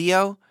for the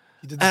video?"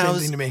 He did the same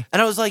thing to me.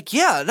 And I was like,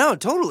 "Yeah, no,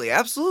 totally,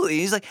 absolutely."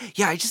 And he's like,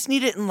 "Yeah, I just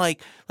need it in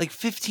like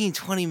 15,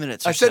 20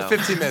 minutes." Or I said so."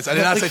 15 minutes. I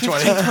did not say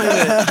 20. 20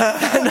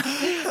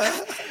 minutes.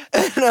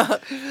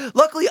 And,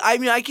 luckily, I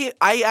mean,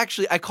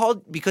 I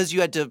called because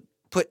you had to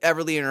put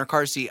Everly in her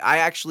car seat. I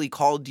actually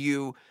called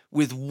you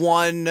with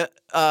one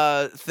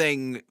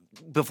thing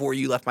before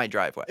you left my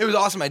driveway. It was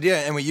an awesome idea,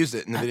 and we used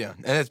it in the video.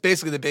 And it's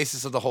basically the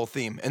basis of the whole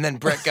theme. And then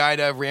Brett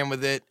Gaida ran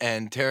with it,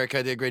 and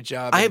Tarika did a great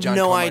job. I and have John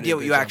no Comar did idea a what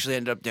great you job. actually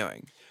ended up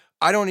doing.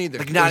 I don't either.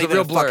 Like, It not was a even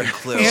real a blur. fucking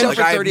clue. We shot Like,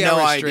 for I have 30 no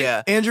hours straight.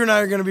 idea. Andrew and I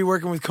are going to be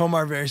working with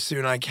Komar very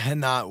soon. I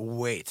cannot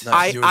wait. to do a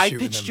I shoot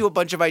with pitched him. you a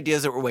bunch of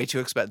ideas that were way too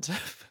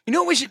expensive. You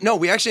know what we should? No,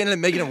 we actually ended up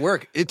making it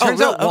work. It Oh, turns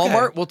really? out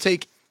Walmart Okay. will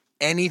take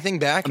anything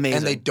back, Amazing.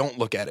 and they don't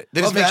look at it.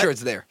 They just make that- sure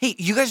it's there. Hey,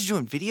 you guys are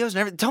doing videos and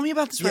everything. Tell me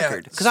about this Yeah,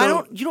 record because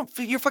so-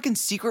 your fucking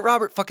secret,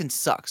 Robert, fucking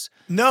sucks.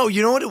 No,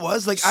 you know what it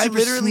was? Like Super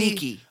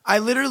sneaky. I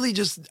literally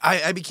just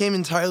I became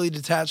entirely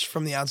detached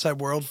from the outside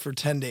world for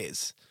 10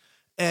 days.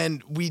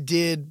 And we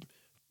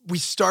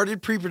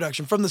started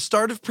pre-production. From the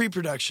start of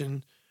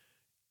pre-production,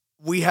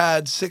 we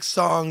had 6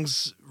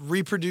 songs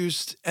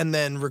reproduced and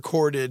then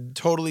recorded,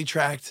 totally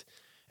tracked,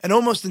 and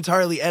almost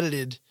entirely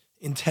edited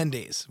in 10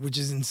 days, which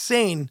is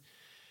insane.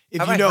 If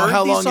Have you I know heard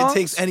how these long songs? it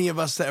takes any of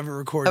us to ever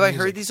record. Have I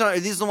music. heard these songs?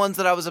 Are these the ones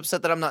that I was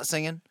upset that I'm not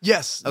singing?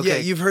 Yes. Okay. Yeah,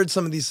 you've heard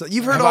some of these.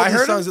 You've heard Have all I these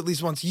heard songs at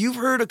least once. You've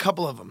heard a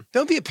couple of them.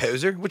 Don't be a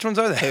poser. Which ones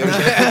are they?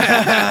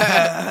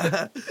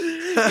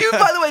 You,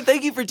 by the way,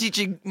 thank you for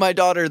teaching my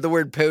daughter the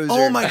word poser.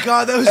 Oh my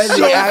god, that was And so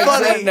the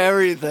accent funny. and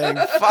everything.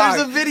 Fuck.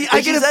 There's a video.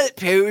 I get said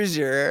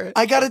poser.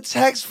 I got a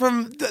text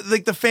from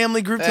the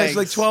family group text,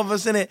 like Thanks. 12 of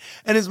us in it,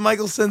 and as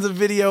Michael sends a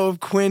video of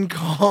Quinn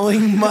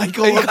calling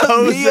Michael He a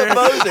called me a poser.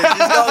 poser.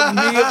 He's called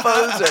me a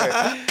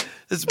poser.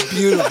 It's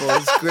beautiful.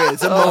 It's great.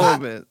 It's a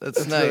moment.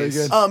 That's nice. really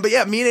good. But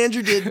yeah, me and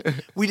Andrew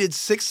we did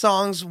 6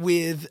 songs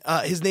with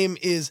his name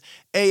is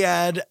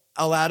Ayad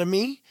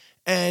Aladami,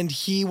 and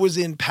he was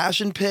in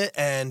Passion Pit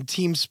and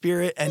Team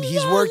Spirit, and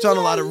he's worked on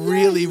a lot of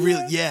really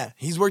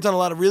he's worked on a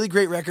lot of really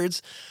great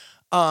records.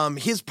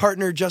 His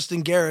partner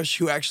Justin Garish,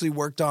 who actually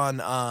worked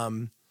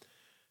on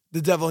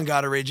The Devil and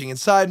God Are Raging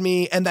Inside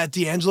Me and that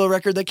D'Angelo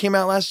record that came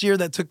out last year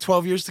that took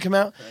 12 years to come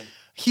out.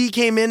 He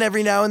came in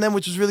every now and then,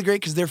 which was really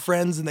great because they're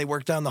friends and they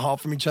work down the hall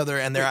from each other,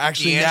 and they're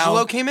actually D'Angelo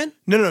now came in?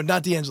 No,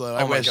 not D'Angelo.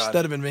 I Oh my wish God.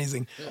 that'd have been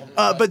amazing.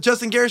 But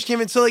Justin Garish came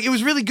in, so like it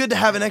was really good to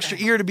have an extra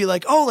ear to be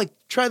like, oh, like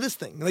try this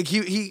thing. Like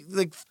he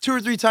like 2 or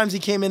 3 times he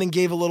came in and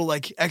gave a little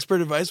like expert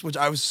advice, which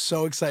I was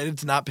so excited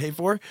to not pay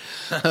for,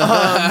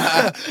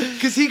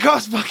 because he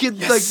cost fucking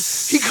like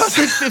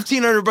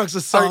 $1,500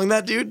 a song.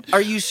 That dude.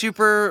 Are you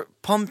super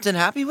pumped and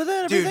happy with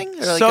it? Dude,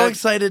 Everything? Or like so a-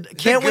 excited!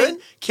 Can't good?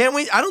 wait! Can't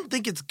wait! I don't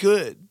think it's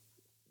good.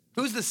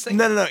 Who's the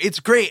singer? No,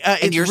 it's great.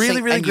 It's you're really,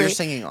 sing- really and great. you're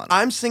singing on it.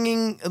 I'm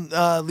singing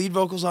lead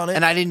vocals on it.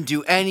 And I didn't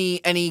do any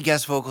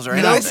guest vocals or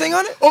Did anything. I sing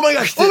on it? Oh my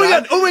gosh!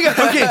 Did Oh my god!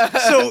 Okay,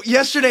 so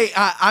yesterday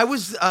I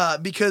was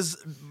because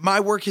my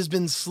work has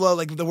been slow.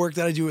 Like the work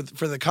that I do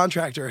for the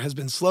contractor has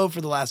been slow for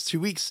the last 2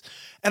 weeks,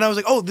 and I was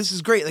like, "Oh, this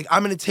is great! Like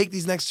I'm going to take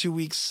these next 2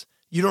 weeks.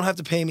 You don't have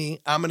to pay me.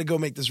 I'm going to go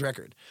make this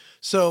record."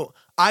 So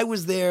I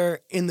was there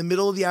in the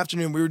middle of the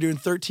afternoon. We were doing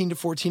 13 to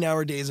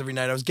 14-hour days every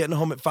night. I was getting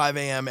home at 5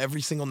 a.m.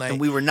 every single night. And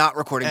we were not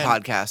recording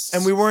podcasts.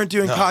 And we weren't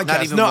doing podcasts.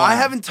 not even no, I one.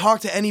 haven't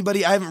talked to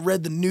anybody. I haven't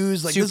read the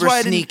news. Like this is super why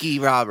I didn't- sneaky,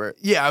 Robert.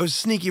 Yeah, I was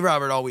Sneaky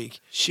Robert all week.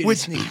 Shitty Which-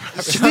 Sneaky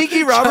Robert.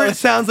 Sneaky Robert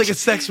sounds like a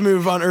sex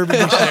move on Urban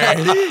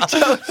Dictionary.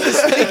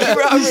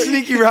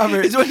 Sneaky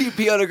Robert. It's when you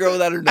pee on a girl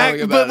without her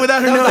knowing about But it.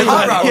 without her That was knowing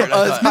Hot about it. Robert,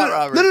 I thought. Hot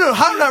Robert. No,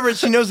 Hot Robert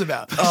she knows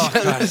about.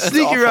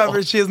 Sneaky awful.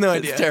 Robert, she has no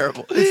idea. It's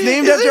terrible. It's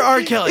named after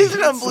R. Kelly. It's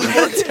an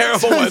unbelievable,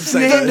 terrible It's website.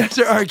 named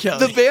after R.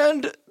 Kelly. The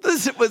band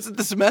was it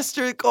the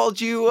semester called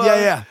you?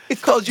 Yeah.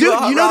 It called you. Dude,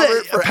 Hot you know that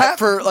Robert for, Pat-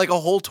 for like a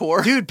whole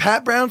tour. Dude,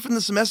 Pat Brown from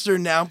the semester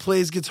now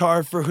plays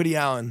guitar for Hoodie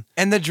Allen.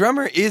 And the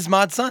drummer is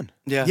Mod Sun.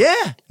 Yeah.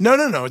 Yeah. No,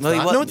 it's No, he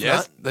not. wasn't. No, it's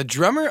not. The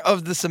drummer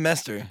of the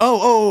semester.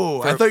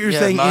 Oh, I thought you were yeah,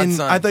 saying Mod in.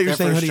 Sun. I thought you were Their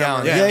saying first Hoodie drummer.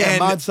 Allen. Yeah. Yeah, And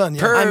Mod Sun.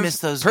 Yeah. I miss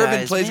those Pervin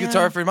guys, plays man.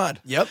 guitar for Mod.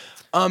 Yep.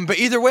 But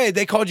either way,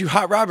 they called you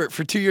Hot Robert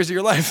for 2 years of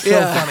your life. So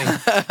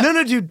funny.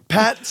 No, dude.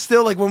 Pat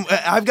still like when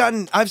I've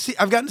gotten to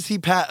see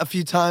Pat a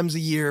few times a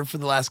year for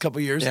the last couple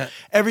of years. Yeah.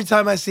 Every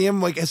time I see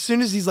him, like as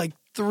soon as he's like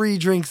 3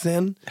 drinks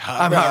in,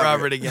 I'm Hot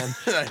Robert again.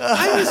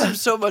 I miss him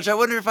so much. I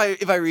wonder if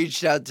I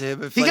reached out to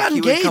him if He like, got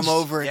he would come engaged.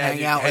 over and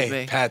hang out hey, with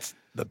me. Pat's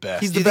the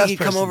best. He's Do the you think best he'd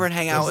come person. over and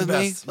hang out He's with the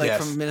me, best. like Yes.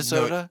 from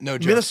Minnesota? No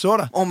joke.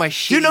 Minnesota. Oh my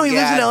shit! Dude, no, he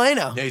lives in LA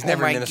now. Yeah, he's Oh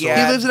never my in Minnesota.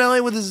 God. He lives in LA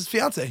with his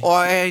fiance. Oh,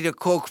 I need a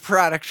Coke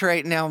product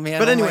right now, man.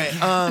 But Oh my anyway,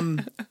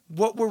 God.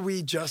 what were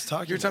we just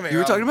talking about? You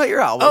were talking about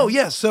your album. Oh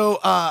yeah, so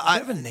I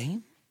have a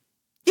name.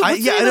 Yeah, I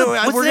what's the name know. of-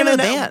 what's We're the name gonna of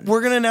the band?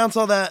 we're gonna announce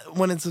all that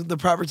when it's the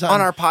proper time.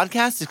 On our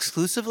podcast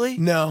exclusively.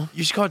 no.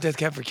 You should call it Death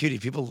Cab for Cutie.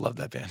 People love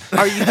that band.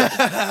 Are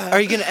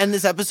you going to end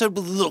this episode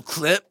with a little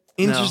clip?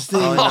 Interesting.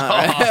 No,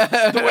 probably not,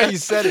 right? The way you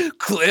said it.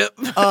 Clip.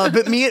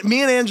 But me and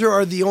Andrew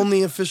are the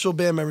only official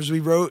band members. We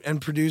wrote and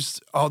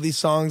produced all these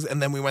songs,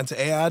 and then we went to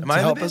AAD I to in the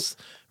help band? us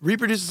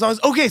reproduce the songs.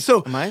 Okay,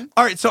 so I?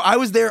 all right, so I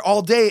was there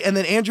all day, and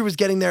then Andrew was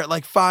getting there at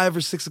like 5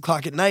 or 6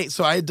 o'clock at night.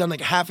 So I had done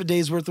like half a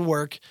day's worth of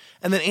work,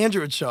 and then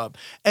Andrew would show up.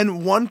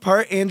 And one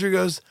part, Andrew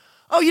goes,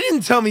 "Oh, you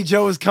didn't tell me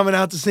Joe was coming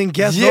out to sing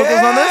guest vocals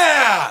on this."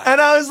 Yeah! And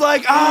I was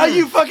like,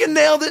 you fucking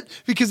nailed it.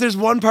 Because there's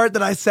one part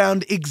that I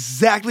sound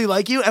exactly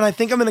like you, and I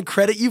think I'm going to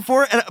credit you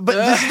for it. But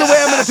this is the way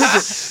I'm going to pitch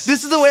it.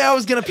 This is the way I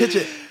was going to pitch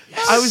it.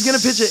 I was going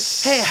to pitch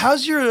it. Hey,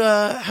 how's your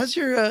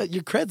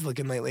creds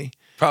looking lately?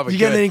 Probably You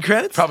getting good. any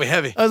credits? Probably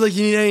heavy. I was like,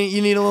 you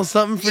need a little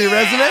something for your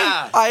resume?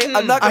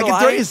 I'm not I going to can lie.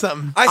 throw you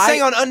something. I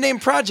sang on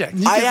Unnamed Project.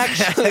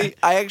 I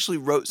actually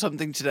wrote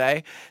something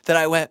today that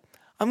I went,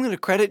 I'm going to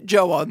credit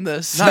Joe on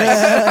this.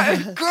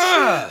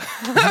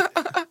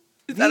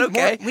 Is that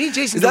okay? We need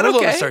Jason Is that Derulo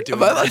okay? to start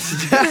doing Am I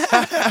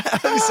that.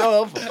 That'd be so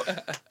helpful.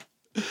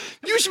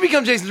 You should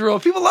become Jason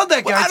Derulo. People love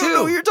that guy I don't too.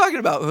 know who you're talking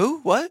about. Who?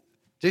 What?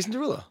 Jason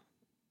Derulo.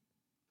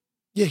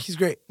 Yeah, he's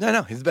great.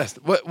 No, he's the best.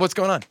 What's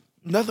going on?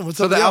 Nothing. What's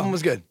So up? the with album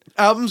was good.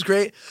 Album's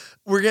great.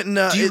 We're getting.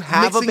 Do you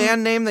have mixing- a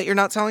band name that you're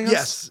not telling us?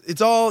 Yes,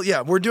 it's all.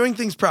 Yeah, we're doing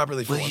things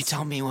properly for Will you once.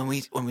 tell me when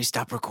we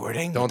stop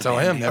recording? Don't the tell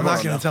band him. name? Never I'm not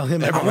will going know. to tell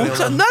him. Everyone Everyone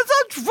will will know. know.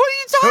 That's not what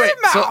are you talking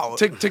about?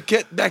 So to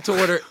get back to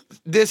order,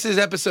 this is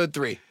episode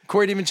 3.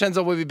 Corey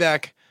DiVincenzo will be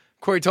back.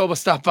 Corey Toba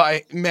stopped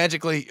by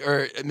magically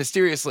or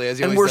mysteriously, as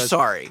he And always we're does.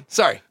 sorry.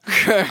 Sorry.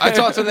 I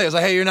talked to him today. I was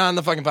like, hey, you're not on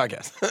the fucking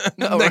podcast.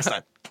 Next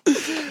time.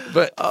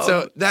 But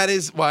so that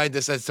is why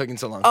this has taken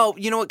so long. Oh,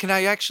 you know what? Can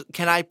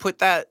I put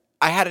that?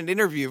 I had an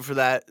interview for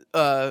that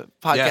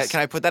podcast. Yes. Can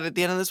I put that at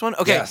the end of this one?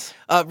 Okay. Yes.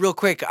 Real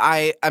quick,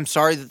 I'm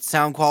sorry that the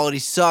sound quality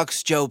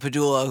sucks, Joe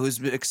Padula, who's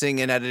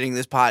mixing and editing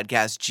this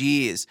podcast.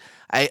 Jeez.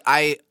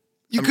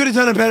 You could have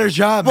done a better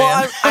job,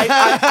 Well, man.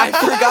 I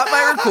forgot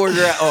my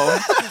recorder at home.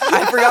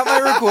 I forgot my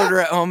recorder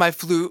at home. My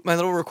flute, my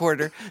little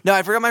recorder. No,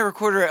 I forgot my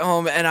recorder at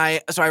home, and I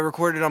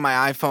recorded on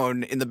my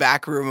iPhone in the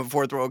back room of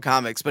Fourth World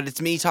Comics. But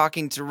it's me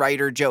talking to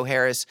writer Joe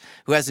Harris,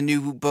 who has a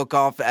new book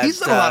off. He's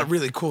done a lot of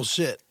really cool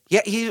shit.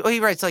 Yeah, he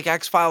writes like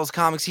X-Files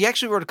comics. He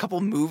actually wrote a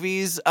couple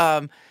movies.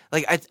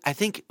 Like I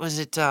think was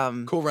it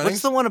Cool Runnings?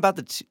 What's the one about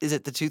is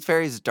it the Tooth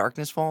Fairy? Is it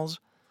Darkness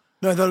Falls?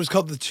 No, I thought it was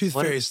called The Tooth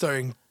What? Fairy,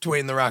 starring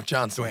Dwayne The Rock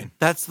Johnson.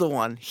 That's the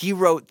one. He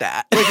wrote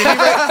that.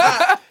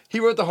 He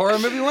wrote the horror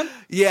movie one?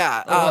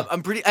 Yeah,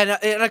 I'm pretty and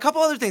a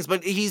couple other things,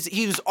 but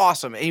he was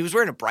awesome, and he was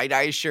wearing a Bright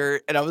Eyes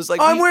shirt, and I was like,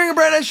 Oh, I'm wearing a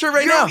Bright Eyes shirt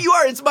right now. You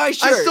are. It's my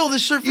shirt. I stole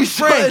this shirt from You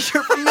stole Frank. that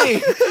shirt from me.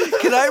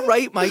 Can I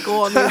write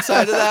Michael on the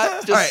inside of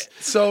that? Just, All right.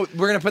 So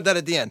we're going to put that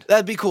at the end.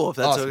 that'd be cool if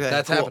that's Awesome. okay.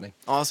 That's Cool. happening.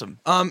 Awesome.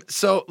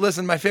 So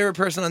listen, my favorite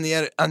person on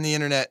the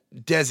internet,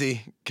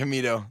 Desi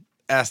Camito,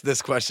 asked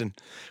this question,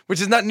 which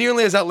is not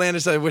nearly as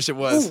outlandish as I wish it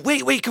was. Ooh,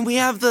 wait. Can we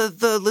have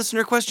the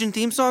listener question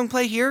theme song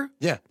play here?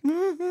 Yeah.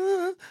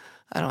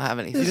 I don't have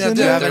anything. Listen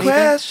Do you have to anything?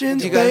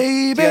 questions, Do you guys,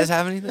 baby. Do you guys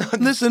have anything?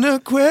 Listen to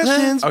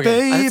questions, Okay.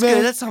 baby. That's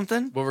good. That's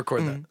something. We'll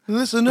record that.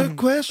 Listen to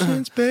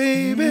questions,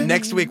 baby.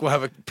 Next week, we'll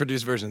have a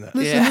produced version of that.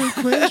 Listen Yeah.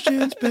 to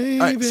questions, baby.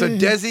 All right. So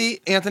Desi,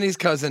 Anthony's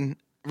cousin,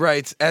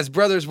 writes, as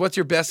brothers, what's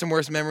your best and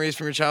worst memories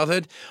from your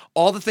childhood?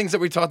 All the things that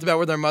we talked about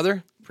with our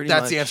mother,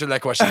 that's the much. answer to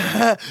that question.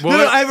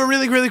 No, I have a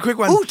really, really quick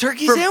one. Ooh,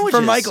 turkey for, sandwiches.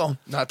 For Michael.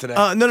 Not today.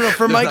 No, for There's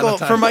not Michael. enough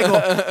time. For Michael.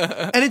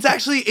 And it's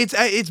actually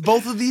it's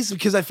both of these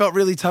because I felt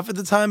really tough at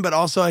the time, but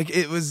also like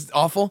it was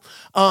awful.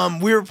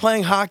 We were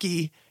playing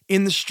hockey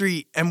in the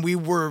street, and we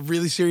were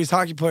really serious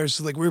hockey players.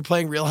 So like we were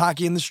playing real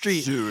hockey in the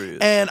street. Serious.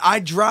 And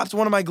I dropped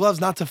one of my gloves,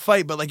 not to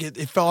fight, but like it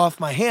fell off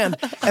my hand.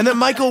 And then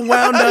Michael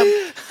wound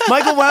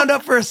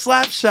up for a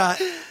slap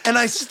shot. And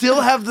I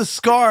still have the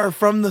scar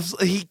from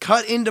he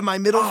cut into my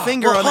middle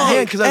finger on the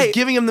hand because I was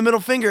giving him the middle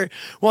finger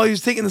while he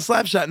was taking the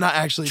slap shot. Not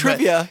actually. but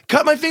Trivia.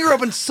 Cut my finger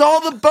open, saw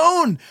the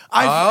bone.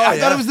 I thought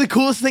yeah. it was the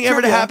coolest thing ever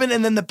to Trivia. happen.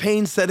 And then the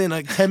pain set in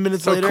like 10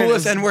 minutes So later. coolest it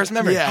was- and worst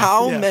memory. Yeah,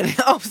 How yeah. many?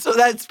 Oh, so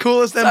that's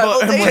Coolest and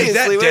simultaneously.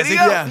 that, Way to Desi.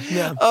 go.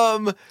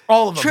 Yeah.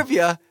 All of them.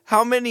 Trivia.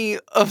 How many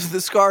of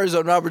the scars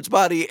on Robert's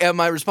body am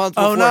I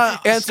responsible Oh, for?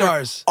 not Answer,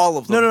 scars. All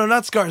of them. No,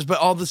 not scars, but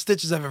all the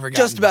stitches I've ever gotten.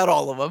 Just about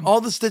all of them.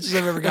 all the stitches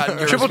I've ever gotten.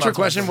 you're Triple trick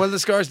responsible question. for. What do the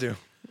scars do?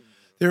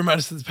 They remind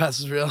us that the past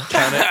is real.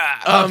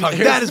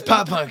 That is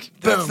pop punk.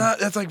 Boom.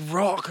 That's like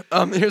rock.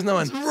 Here's no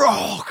one.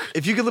 Rock.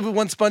 If you could live with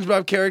one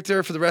SpongeBob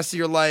character for the rest of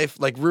your life,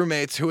 like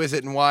roommates, who is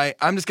it and why?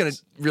 I'm just gonna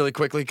really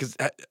quickly because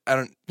I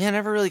don't. Yeah, I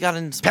never really got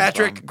into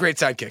Patrick, great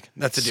sidekick.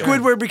 That's the deal.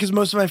 Squidward because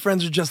most of my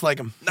friends are just like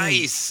him.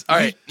 Nice. All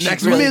right,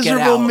 next really one. get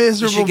Miserable, out.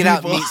 miserable You should get out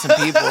and people. meet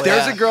some people.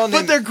 There's yeah. a girl But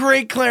named they're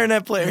great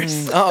clarinet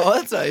players. Oh,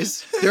 that's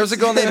nice. There's a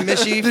girl named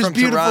Mishi There's from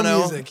beautiful Toronto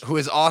music. who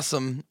is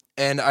awesome,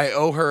 and I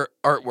owe her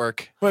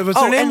artwork. Wait, what's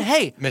Oh, her name? and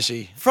hey,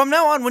 Mishi. from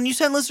now on, when you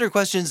send listener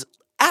questions,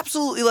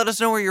 absolutely let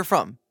us know where you're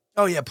from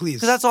Oh yeah, please.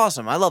 because that's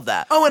awesome. I love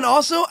that. Oh, and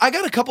also I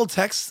got a couple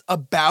texts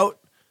about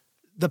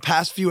the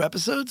past few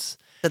episodes.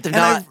 That they're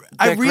and not.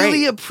 I they're great.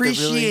 really They're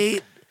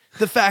appreciate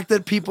the fact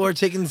that people are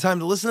taking the time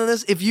to listen to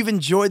this. If you've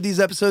enjoyed these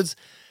episodes,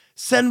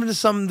 send them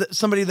to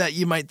somebody that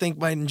you might think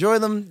might enjoy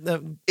them.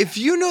 That If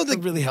you know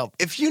would really help.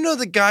 if you know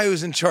the guy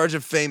who's in charge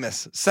of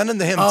Famous, send him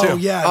to him Oh too.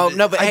 yeah. Oh,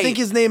 no, but I hey- think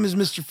his name is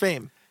Mr.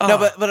 Fame. No,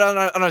 but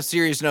on a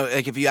serious note,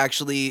 like if you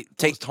actually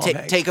Tom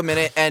Hanks. take a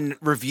minute and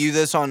review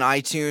this on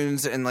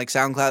iTunes and like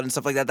SoundCloud and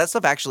stuff like that, that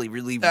stuff actually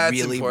really, That's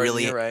really, important,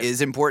 really you're right.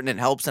 is important and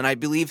helps. And I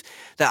believe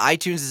that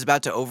iTunes is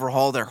about to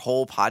overhaul their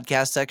whole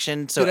podcast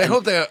section. So Dude, I and-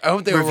 hope they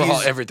overhaul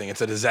reviews- everything. It's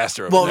a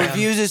disaster. Over Well, there.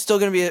 reviews is still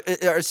going to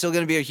be are still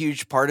going to be a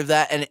huge part of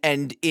that,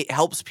 and it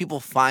helps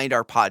people find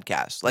our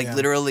podcast. Like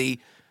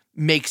literally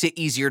makes it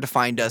easier to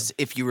find us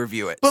if you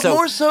review it. But so,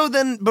 more so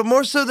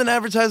than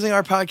advertising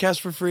our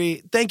podcast for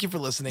free. Thank you for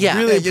listening. yeah,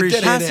 Really you did appreciate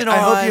it. pass it. it I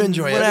hope on, you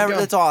enjoy whatever. it.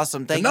 That's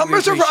awesome. Thank the you. We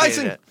numbers are appreciate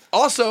rising. it.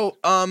 Also,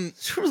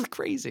 It's really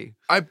crazy.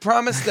 I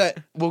promise that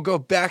we'll go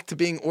back to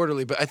being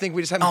orderly, but I think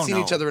we just haven't Oh, seen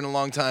no. each other in a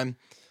long time.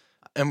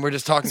 and we're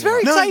just talking. It's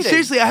very about it. No, exciting.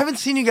 seriously, I haven't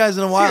seen you guys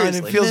in a while, and it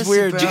Seriously. feels Miss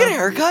weird. Did you get a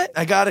haircut?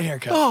 I got a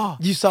haircut. Oh.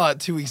 You saw it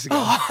 2 weeks ago.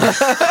 All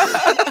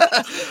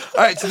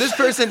right, so this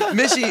person,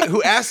 Mishy,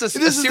 who asked us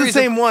This a is the series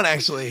same one,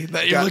 actually,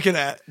 that you're Got it. looking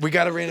at. we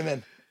got to rein him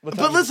in. What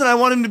But time listen, I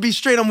want him to be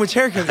straight on which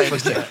haircut he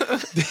was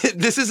getting.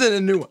 This isn't a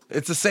new one.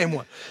 It's the same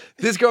one.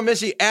 This girl,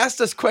 Mishy, asked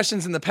us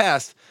questions in the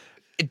past.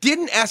 It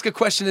didn't ask a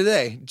question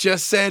today.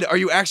 Just said, "Are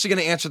you actually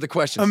going to answer the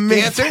question?"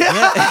 Amazing. The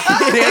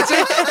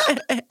answer?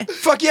 The answer?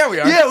 Fuck yeah, we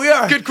are. Yeah, we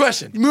are. Good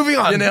question. Moving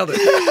on. You nailed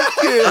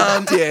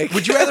it.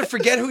 Would you rather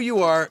forget who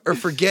you are or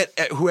forget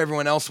who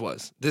everyone else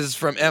was? This is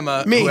from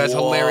Emma, Me. who has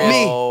hilarious.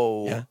 Me.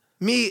 Oh.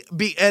 Me,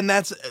 and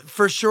that's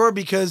for sure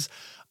because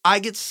I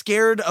get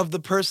scared of the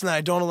person that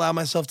I don't allow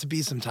myself to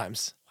be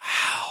sometimes.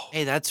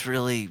 Hey, that's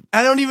really.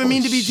 I don't even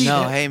mean to be deep.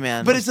 No, hey,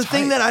 man. But it's a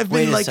thing that I've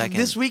Wait been a like second.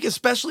 this week,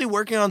 especially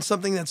working on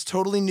something that's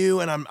totally new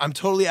and I'm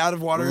totally out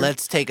of water.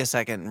 Let's take a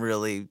second, and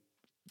really.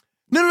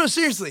 No,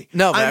 seriously.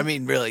 No, but I'm- I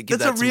mean, really. Give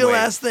that's that a some real weight.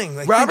 ass thing.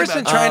 Like, Robert's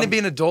think been about trying to be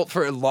an adult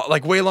for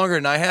like way longer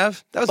than I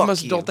have. That was the Fuck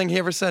most you. adult thing he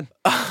ever said.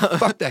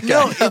 Fuck that guy.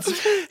 No,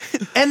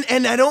 it's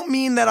and I don't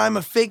mean that I'm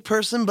a fake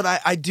person, but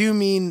I do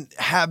mean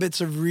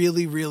habits are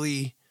really,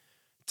 really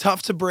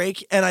tough to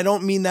break. And I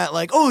don't mean that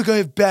like, oh, look, I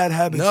have bad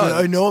habits No.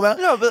 that I know about.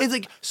 No, but- it's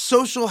like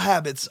social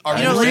habits are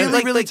You know, like- really,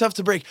 like- really like- tough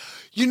to break.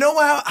 You know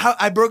how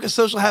I broke a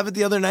social habit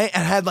the other night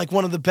and had like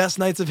one of the best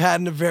nights I've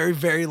had in a very,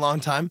 very long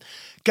time?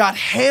 Got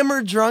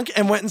hammered drunk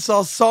and went and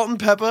saw Salt and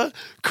Pepper,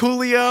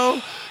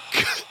 Coolio,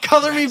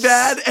 Color Me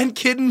Bad, and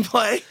Kid and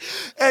Play.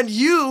 And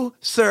you,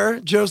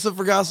 sir, Joseph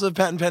Vergasso of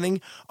Patent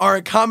Pending, are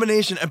a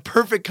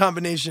perfect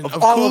combination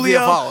of all of the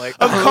Coolio,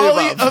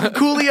 above. of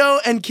Coolio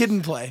and Kid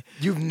and Play.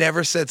 You've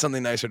never said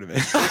something nicer to me.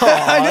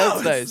 I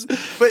know. that's nice.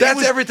 But it That's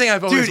was- everything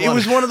I've always Dude, it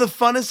was wanted. one of the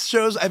funnest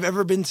shows I've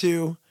ever been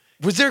to.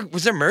 Was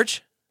there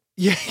merch?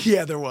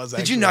 Yeah, there was.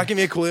 Did you not give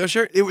me a Coolio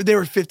shirt? They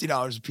were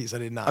 $50 a piece. I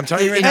did not. I'm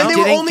telling you right and now. they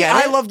were Didn't only. get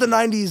I it? love the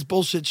 '90s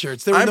bullshit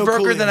shirts. There were I'm no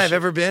broker Coolio than I've shirts.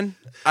 ever been.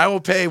 I will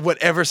pay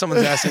whatever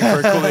someone's asking for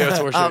a Coolio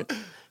tour shirt.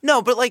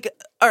 No, but like,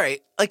 all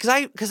right, like,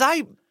 cause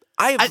I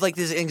have like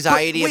this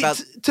anxiety But wait,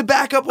 about. to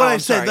back up what Oh, I I'm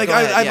said, sorry, like go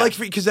ahead, I'd yeah. like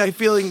because I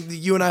feel like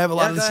you and I have a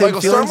lot of the go same ahead.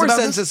 Michael, feelings start more about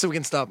this. sentences so we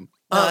can stop him.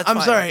 No, that's I'm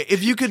fine. sorry.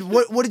 If you could,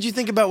 what did you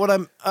think about what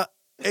I'm?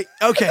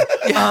 Okay.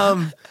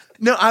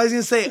 No, I was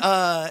gonna say.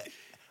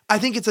 I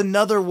think it's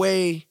another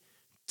way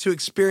to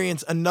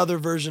experience another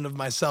version of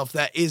myself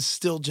that is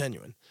still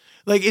genuine.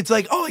 Like it's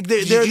like there are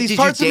these did you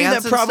parts of me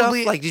dance that and stuff?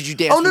 probably Like, did you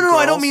dance Oh no, with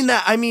I don't girls? mean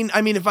that. I mean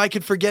if I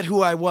could forget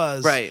who I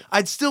was, Right.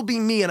 I'd still be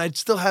me and I'd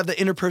still have the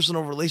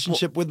interpersonal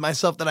relationship with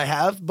myself that I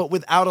have, but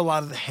without a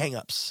lot of the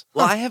hangups.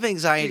 Well, I have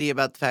anxiety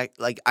about the fact,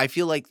 like, I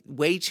feel like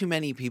way too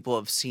many people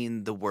have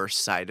seen the worst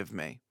side of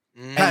me,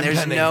 and there's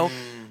Pending. no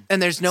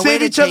way Save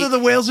to each take, other. The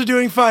whales are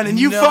doing fine, and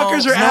you No,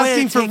 fuckers are there's no way to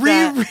asking for take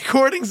that.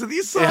 re-recordings of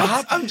these songs.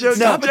 Yeah. I'm joking.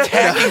 No, I'm but joking.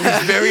 Attacking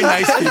these very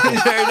nice people.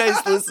 very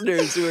nice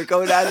listeners who are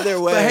going out of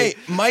their way. But hey,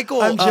 Michael.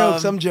 I'm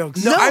jokes. I'm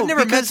jokes. No, No, I've never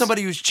met because-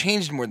 somebody who's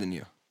changed more than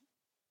you.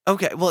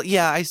 Okay, well,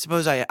 yeah, I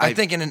suppose I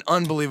think in an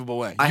unbelievable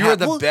way. I You're have-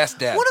 the well, best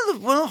dad. One of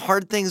the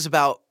hard things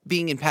about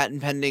being in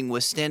Patent Pending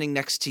was standing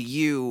next to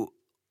you.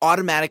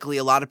 Automatically,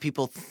 a lot of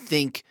people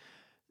think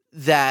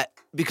that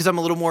because I'm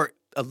a little more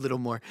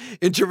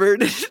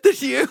introverted than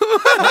you.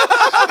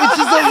 It's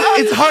just like,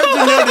 it's hard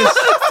to notice.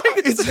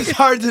 It's just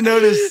hard to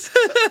notice,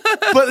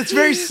 but it's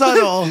very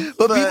subtle.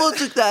 but people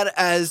took that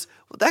as,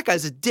 well, that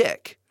guy's a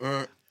dick.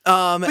 But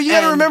you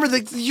got to remember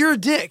that you're a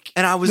dick.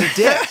 And I was a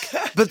dick.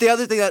 But the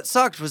other thing that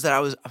sucked was that I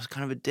was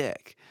kind of a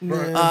dick.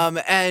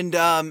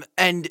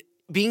 And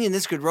being in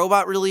This Good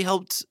Robot really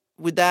helped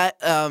with that.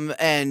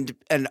 And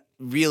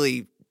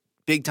really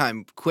big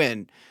time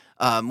Quinn,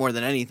 more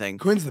than anything.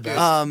 Quinn's the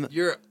best.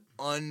 You're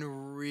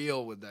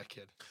unreal with that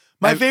kid.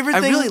 My favorite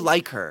thing. I really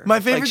like her.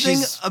 My favorite Like, thing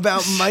she's-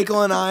 about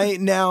Michael and I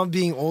now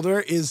being older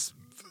is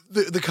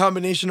the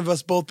combination of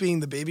us both being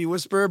the baby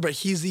whisperer, but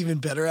he's even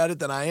better at it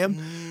than I am.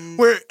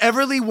 Where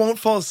Everly won't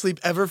fall asleep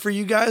ever for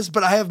you guys,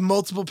 but I have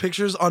multiple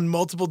pictures on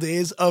multiple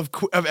days of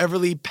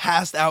Everly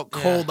passed out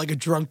cold like a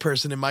drunk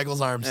person in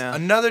Michael's arms. Yeah.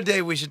 Another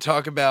day we should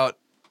talk about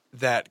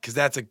that because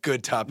that's a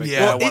good topic. Yeah.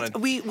 that I Well, wanted.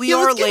 We Yeah,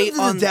 are let's get late into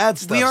the on dad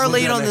stuff we are sometime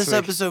late on next this week.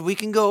 episode. We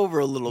can go over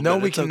a little no,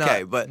 bit. we It's cannot.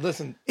 okay, but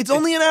listen, It's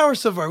only an hour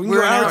so far. We can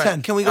we're go an hour hour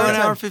 10. Can we go an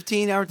 10. hour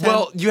 15, hour 10?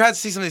 well, you had to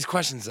see some of these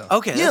questions though.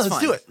 okay, Yeah, that's let's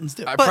fine. do it. Let's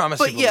do it. I But, promise.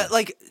 but you yeah, will.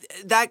 like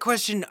that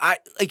question,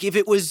 if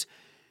it was,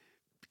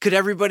 could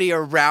everybody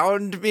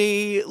around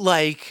me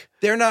like?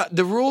 they're not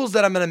the rules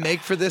that I'm going to make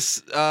for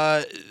this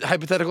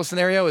hypothetical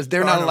scenario is they're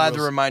There are not no allowed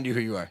to rules. remind you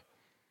who you are.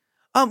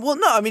 Well,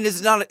 no, I mean it's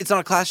not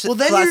a class. Well,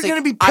 then classic, you're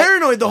going to be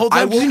paranoid the whole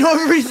time because you know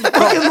everybody's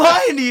fucking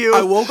lying to you.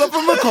 I woke up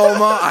from a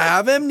coma. I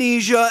have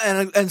amnesia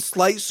and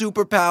slight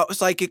superpower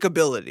psychic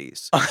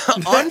abilities.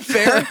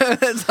 Unfair.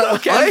 Is that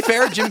okay?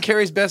 Unfair. Jim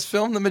Carrey's best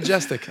film, The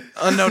Majestic.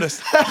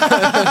 Unnoticed.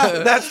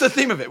 That's the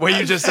theme of it. What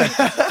you just said.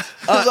 It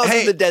was also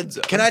hey, the dead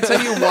zone. Can I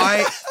tell you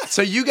why?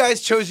 So you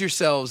guys chose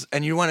yourselves,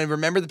 and you want to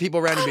remember the people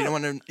around you, but you don't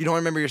want to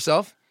remember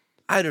yourself.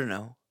 I don't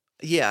know.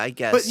 Yeah, I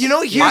guess. But you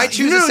know, I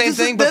choose the same this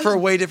is- thing, but for a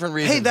way different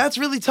reason. Hey, that's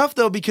really tough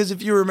though, because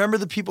if you remember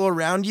the people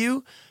around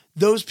you,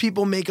 those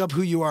people make up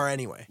who you are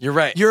anyway. You're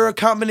right. You're a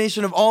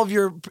combination of all of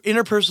your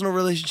interpersonal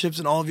relationships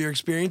and all of your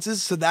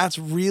experiences. So that's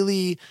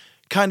really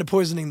kind of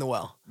poisoning the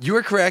well. You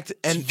are correct.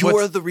 And You're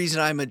what's- the reason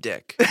I'm a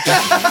dick.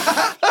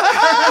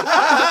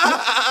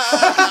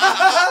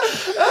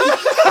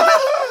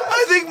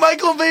 I think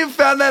Michael may have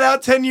found that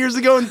out 10 years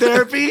ago in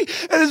therapy and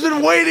has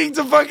been waiting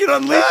to fucking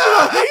unleash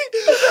it on me.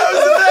 That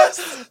was the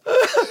best.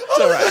 It's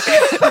all right.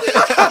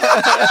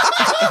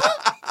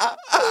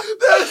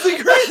 That's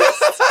the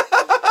greatest.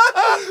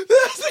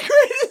 That's the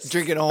greatest.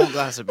 Drinking a whole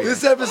glass of beer.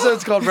 this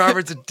episode's called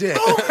Robert's a Dick.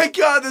 Oh my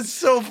God, that's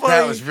so funny.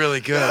 That was really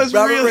good. That was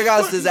Robert really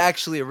Regas funny. is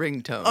actually a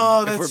ringtone.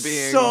 Oh, if that's we're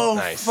being, so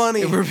nice.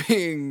 funny. If we're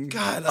being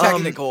God,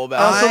 technical I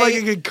about also it. like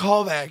a good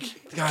callback.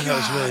 God, that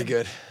was really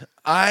good.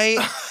 I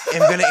am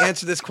going to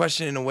answer this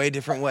question in a way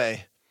different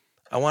way.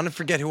 I want to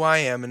forget who I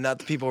am and not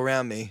the people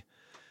around me.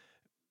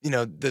 You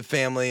know, the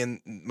family and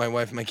my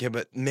wife and my kid,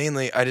 but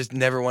mainly I just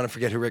never want to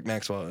forget who Rick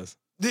Maxwell is.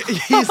 He's the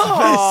best.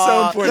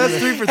 So important. That's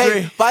 3 for 3.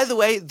 Hey, by the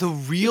way, the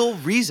real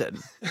reason,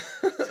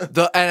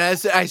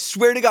 I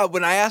swear to God,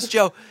 when I asked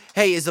Joe,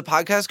 "Hey, is the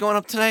podcast going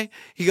up tonight?"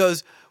 He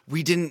goes,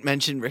 "We didn't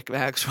mention Rick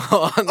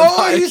Maxwell on the Oh,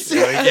 podcast." you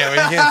serious? Yeah, we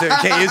can't do it.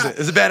 Can't use it.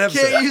 It's a bad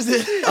episode. Can't use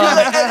it.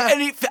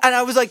 and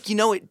I was like,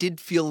 it did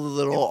feel a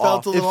little off.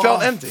 felt a little It felt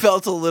off. empty.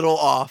 Felt a little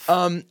off.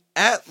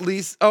 At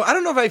least, I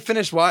don't know if I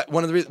finished one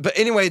of the reasons, but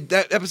anyway,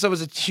 that episode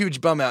was a huge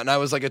bum out, and I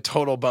was like a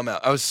total bum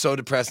out. I was so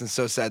depressed and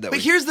so sad that But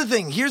week. here's the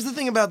thing. Here's the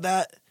thing about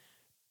that.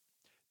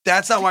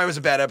 That's not why it was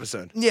a bad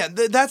episode. Yeah,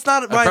 that's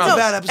not why it's a promise.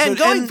 bad episode. and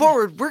going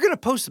forward, we're gonna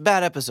post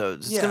bad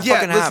episodes. It's Yeah. gonna Yeah,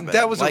 fucking listen, happen.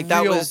 that was a like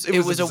that real- was it it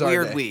was was a a bizarre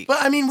weird day. week.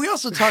 But I mean, we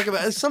also talk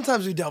about.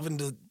 Sometimes we delve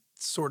into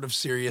sort of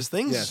serious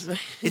things. Yes.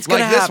 It's Like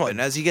gonna this happen one.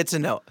 as you get to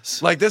know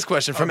us. Like this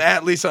question from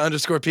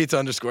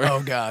 @Lisa_pizza_.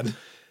 Oh God. It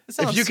If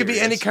sounds you could be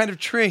any serious. kind of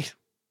tree,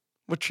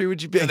 what tree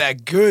would you be?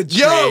 That good.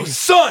 Yo, tree.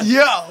 son!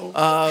 Yo.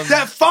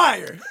 that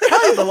fire.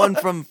 Probably the one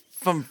from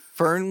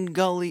Fern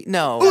Gully.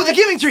 No. Ooh, the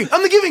giving tree.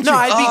 I'm the giving tree. No,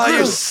 I'd be Oh, Groot.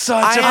 you're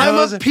such a I'm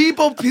poser. a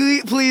people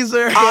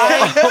pleaser.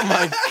 Oh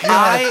my god!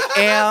 I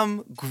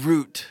am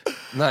Groot.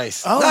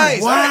 Nice. Oh,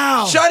 nice.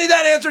 wow. Shotty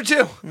that answer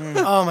too.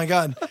 Oh my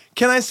God.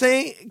 Can I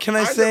say? I'm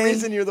the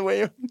reason you're the way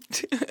you.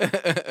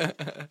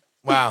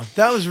 Wow,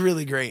 that was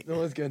really great. That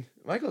was good.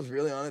 Michael's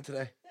really on it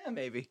today. Yeah,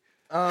 maybe.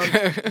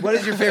 What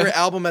is your favorite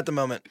album at the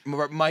moment,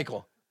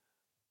 Michael?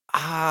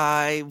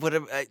 I would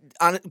have.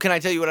 Can I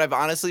tell you what I've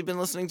honestly been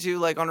listening to,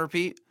 like on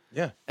repeat?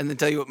 Yeah. And then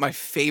tell you what my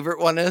favorite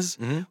one is.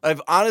 I've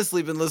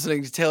honestly been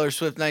listening to Taylor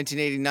Swift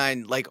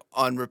 1989 like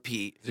on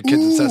repeat. Your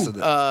kid's obsessed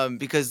with it.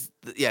 Because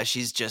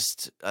she's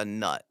just a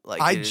nut. Like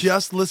I it is-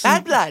 just listened.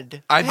 Bad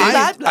blood. I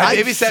Bad blood.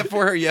 babysat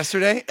for her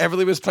yesterday.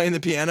 Everly was playing the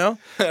piano,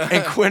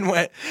 and Quinn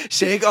went,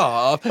 "Shake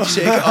off,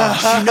 shake off."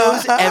 She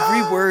knows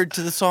every word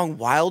to the song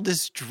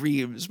 "Wildest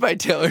Dreams" by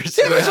Taylor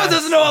Swift. This one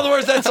doesn't know all the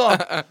words to that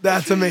song.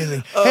 That's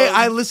amazing. Hey,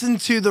 I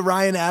listened to the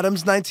Ryan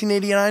Adams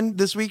 1989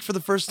 this week for the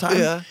first time.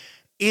 Yeah.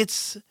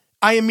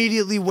 I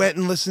immediately went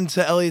and listened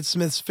to Elliott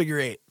Smith's Figure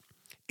Eight.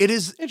 It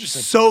is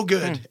Interesting. so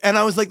good. And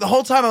I was like, the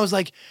whole time I was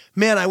like,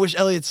 man, I wish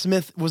Elliott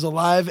Smith was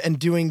alive and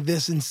doing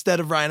this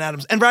instead of Ryan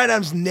Adams. And Ryan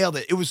Adams nailed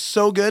it. It was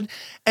so good.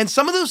 And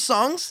some of those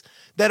songs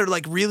that are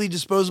like really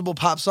disposable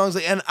pop songs,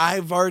 like, and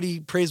I've already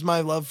praised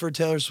my love for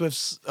Taylor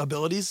Swift's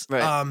abilities.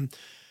 Right.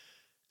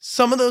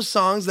 Some of those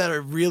songs that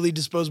are really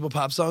disposable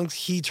pop songs,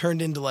 he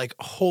turned into like,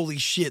 holy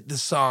shit,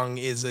 this song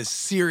is a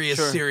serious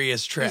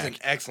He's track. an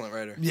excellent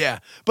writer. Yeah.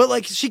 But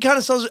like, she kind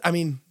of sells, I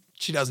mean,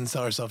 she doesn't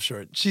sell herself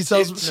short. She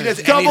sells She does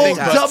anything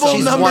but double sell.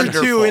 She's number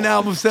wonderful. 2 in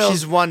album sales.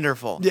 She's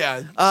wonderful.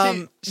 yeah.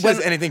 She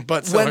does anything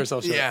but sell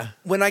herself short. Yeah.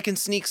 When I can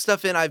sneak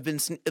stuff in, I've been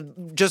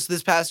just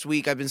this past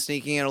week. I've been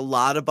sneaking in a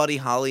lot of Buddy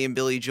Holly and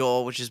Billy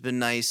Joel, which has been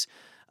nice.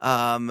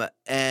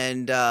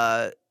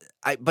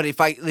 But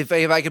if I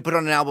could put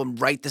on an album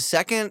right this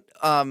second,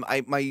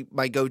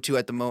 my go to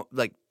at the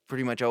like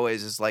pretty much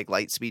always is like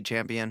Lightspeed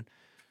Champion.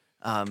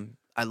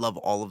 I love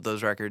all of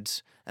those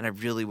records, and I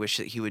really wish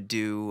that he would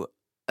do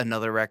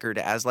another record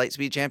as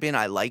Lightspeed Champion.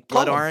 I like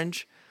Blood Call him.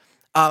 Orange.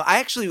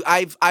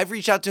 I've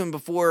reached out to him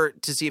before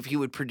to see if he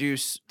would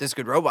produce This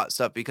Good Robot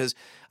stuff because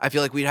I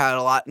feel like we'd had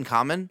a lot in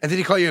common. And did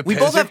he call you a We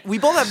poser?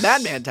 both have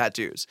Madman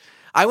tattoos.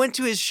 I went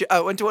to his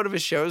went to one of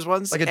his shows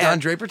once. Like a Don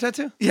Draper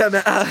tattoo? Yeah,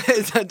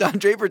 it's a Don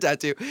Draper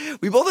tattoo.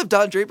 We both have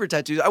Don Draper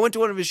tattoos. I went to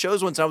one of his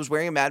shows once and I was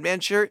wearing a Madman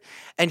shirt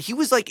and he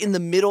was like in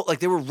the middle, like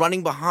they were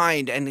running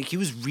behind and he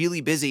was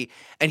really busy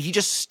and he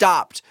just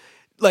stopped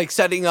like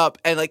setting up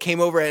and like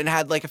came over and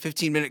had like a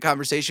 15-minute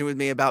conversation with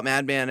me about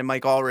Madman and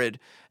Mike Allred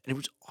and it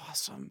was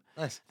awesome.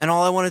 Nice. And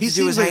all I wanted He to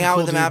do was seems like hang a out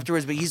cool with him dude.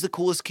 afterwards, but he's the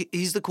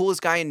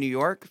coolest guy in New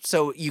York,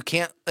 so you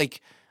can't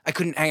like I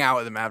couldn't hang out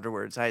with him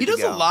afterwards. I had He to does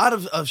a go. lot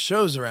of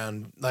shows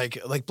around. Like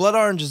Blood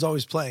Orange is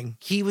always playing.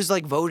 He was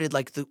like voted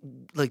like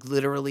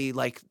literally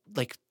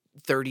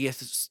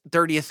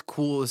 30th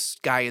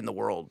coolest guy in the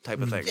world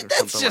type of thing. or That's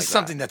something just like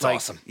something that. that's Like,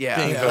 awesome. Yeah,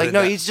 being like voted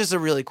no, that. he's just a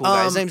really cool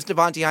guy. His name's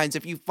Devontae Hines.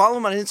 If you follow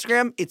him on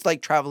Instagram, it's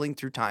like traveling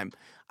through time.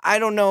 I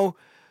don't know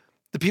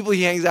the people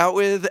he hangs out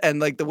with, and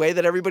like the way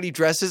that everybody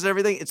dresses and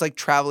everything, it's like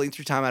traveling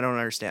through time. I don't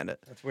understand it.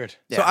 That's weird.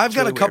 Yeah, So I've it's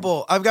got really a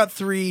couple. I've got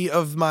 3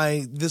 of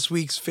my this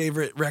week's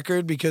favorite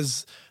record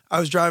because I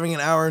was driving an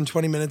hour and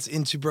 20 minutes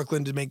into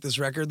Brooklyn to make this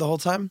record the whole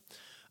time.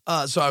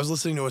 So I was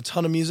listening to a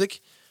ton of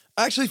music.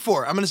 Actually,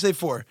 4. I'm going to say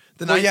 4.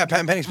 Well, yeah, Pat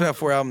and Penny's put out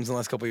 4 albums in the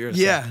last couple of years.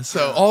 Yeah,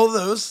 so all of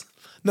those.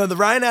 No, the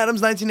Ryan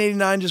Adams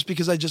 1989, just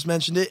because I just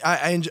mentioned it.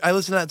 I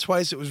listened to that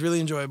twice. It was really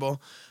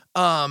enjoyable.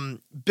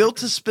 Built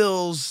to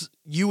Spill's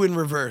You in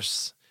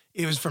Reverse.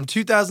 It was from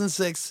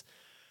 2006.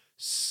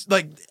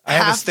 Like I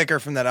have a sticker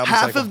from that album.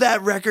 Half cycle. of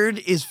that record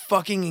is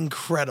fucking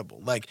incredible.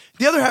 Like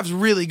the other half's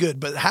really good,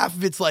 but half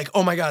of it's like,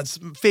 oh my god,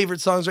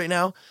 favorite songs right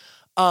now.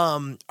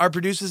 Our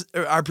producer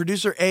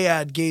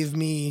Ayad gave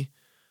me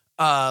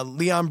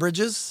Leon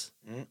Bridges,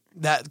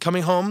 that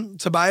Coming Home,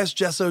 Tobias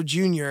Jesso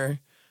Jr.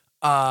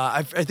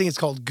 I think it's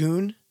called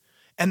Goon.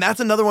 And that's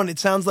another one. It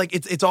sounds like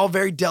it's all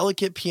very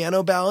delicate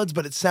piano ballads,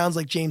 but it sounds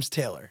like James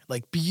Taylor.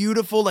 Like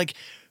beautiful, like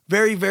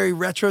very, very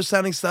retro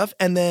sounding stuff.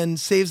 And then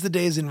Saves the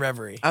Days in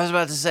Reverie. I was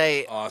about to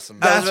say, awesome.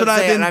 That's what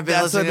I've been. I've been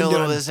That's what listening I've to a been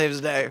little doing. bit of Saves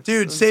the Day.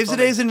 Dude, It's Saves the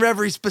funny. Days in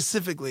Reverie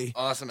specifically.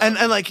 Awesome. And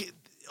like,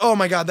 oh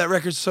my god, that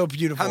record's so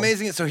beautiful. How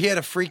amazing! So he had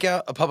a freak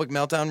out, a public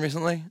meltdown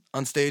recently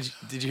on stage.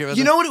 Did you hear about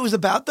You that? know what it was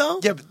about though?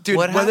 Yeah, but dude,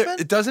 What whether happened?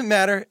 it doesn't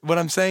matter. What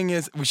I'm saying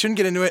is, we shouldn't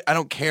get into it. I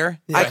don't care.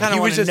 I kinda He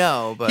was wanna just-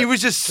 know, but- he was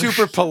just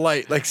super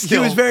polite. Like He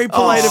still, was very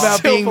polite about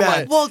still being polite.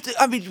 mad. Well,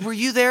 I mean, were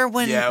you there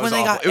when Yeah, it was they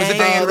awful. got It was the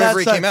egged? day in that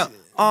Reverie came sucks. out.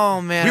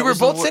 Oh man, We it were was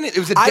the both wor- saying it. It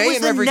was the I day was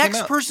in the Reverie came next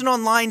out. person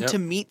online Yep. to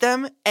meet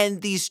them,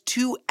 and these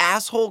 2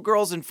 asshole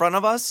girls in front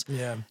of us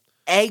Yeah.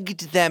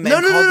 egged them and No,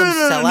 no, called no, them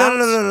no, no, sellouts. no,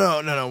 no, no,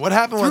 no, no, no. What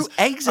happened Threw was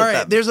eggs all at right,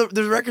 them. there's a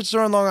record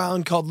store on Long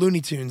Island called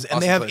Looney Tunes,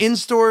 and they Awesome have place. in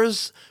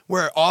stores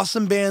where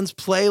awesome bands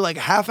play like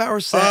a half-hour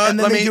set, and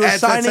then let they me do a add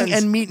to that signing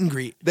sentence. and meet and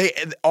greet. They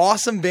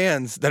awesome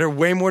bands that are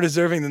way more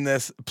deserving than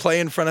this play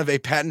in front of a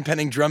patent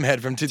pending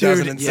drumhead from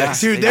 2006. yeah.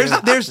 Dude, They there's do.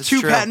 there's It's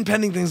 2 true. patent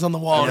pending things on the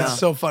wall, and Yeah. it's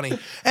so funny.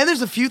 And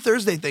there's a few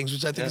Thursday things,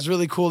 which I think is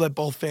really cool that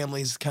both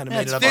families kind of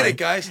made it up. Did on. it,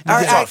 guys?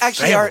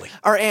 Actually,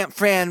 our Aunt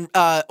Fran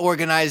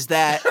organized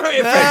that.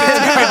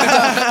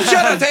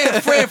 Shout out to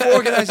Aunt Fran for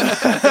organizing.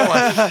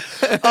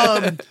 Go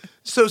on.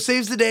 So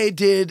Saves the Day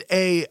did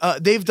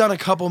they've done a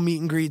couple meet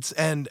and greets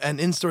and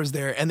in stores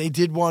there, and they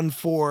did one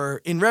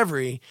for In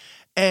Reverie,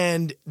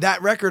 and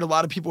that record a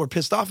lot of people were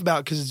pissed off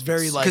about because it's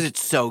very like Because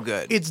it's so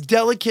good. it's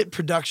delicate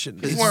production.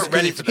 You weren't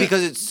ready for that.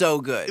 because it's so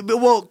good. But,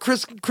 well,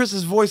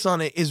 Chris's voice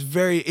on it is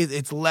very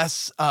it's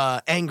less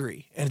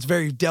angry, and it's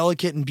very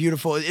delicate and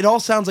beautiful. It all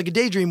sounds like a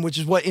daydream, which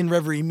is what In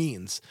Reverie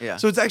means. Yeah.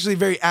 So it's actually a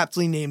very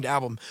aptly named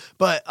album.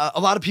 But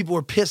a lot of people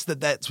were pissed that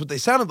that's what they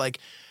sounded like,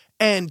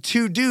 and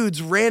 2 dudes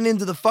ran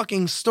into the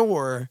fucking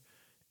store,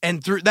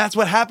 and that's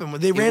what happened.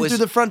 They ran was- through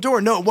the front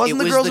door. No, it wasn't it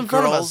the was girls the in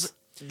front of girls us.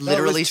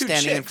 literally was 2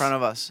 standing in chicks. front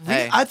of us.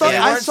 Hey, I thought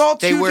yeah. I saw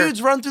They 2 were-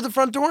 dudes run through the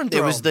front door and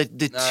throw It was them.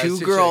 the No, it's 2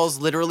 2 girls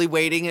literally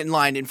waiting in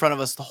line in front of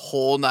us the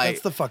whole night.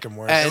 That's the fucking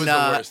worst. And, It was the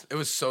worst. It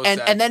was so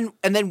sad.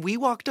 and then we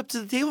walked up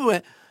to the table and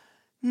went,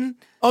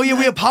 oh yeah,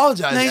 we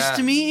apologize. nice Yeah.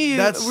 to meet you.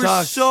 That We're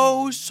sucks.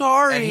 so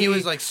sorry. And he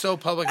was like so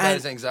public about And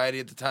his anxiety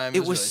at the time. it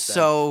was really sad.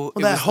 so. Well, it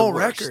that was the whole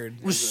worst. record.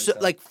 It was so,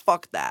 like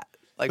fuck that.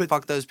 Like But-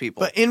 fuck those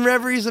people. But In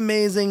Reverie is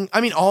amazing.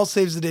 I mean, all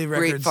Saves the Day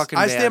records. fucking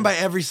I band. stand by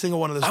every single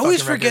one of those. I always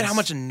fucking forget records. how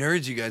much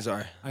nerds you guys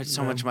are. I had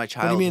so much of my do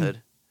you mean?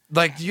 childhood.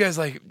 Like you guys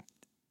like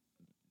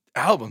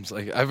albums.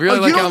 Like I really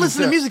Oh, like you don't albums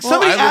listen to too. music. Well,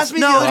 Somebody I asked me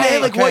listen- the other day,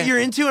 Oh, like, okay. what you're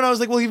into, and I was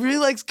like, well, he really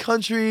likes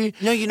country.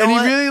 No, you know and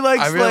what? he really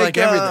likes I really like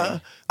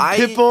everything.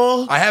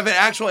 Pitbull. I have an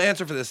actual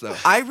answer for this though.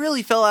 I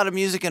really fell out of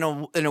music in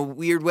a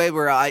weird way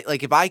where I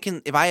like if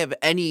I have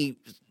any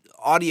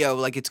audio,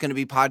 like it's going to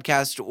be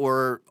podcast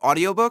or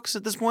audiobooks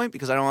at this point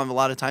because I don't have a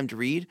lot of time to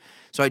read.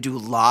 So I do a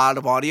lot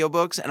of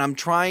audiobooks, and I'm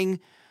trying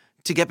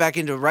to get back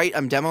into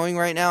I'm demoing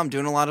right now. I'm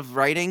doing a lot of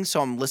writing,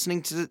 so I'm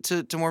listening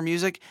to more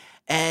music.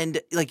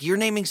 And like you're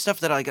naming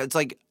stuff that it's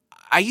like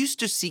I used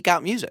to seek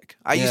out music.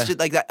 I used to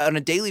like that on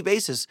a daily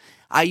basis.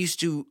 I used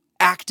to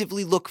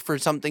actively look for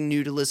something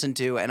new to listen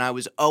to, and I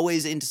was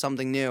always into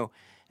something new.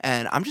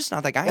 And I'm just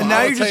not that guy. And now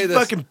I'll you're tell just you this.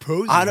 fucking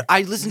posing.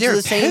 I listen You're to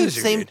a the same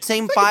poser, same dude.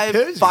 same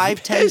poser.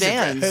 5, 10 Poser,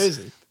 bands.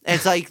 poser. And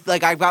it's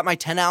like I've got my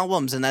 10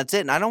 albums and that's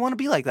it. And I don't want to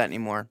be like that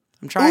anymore.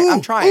 I'm trying. Ooh,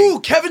 I'm trying. Ooh,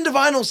 Kevin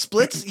Devine will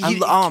splits.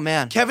 Oh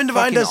man, Kevin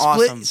Devine Fucking does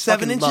split awesome. 7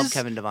 Fucking inches. Love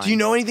Kevin Devine. Do you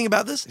know anything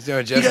about this? doing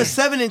He Jeffrey. does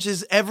 7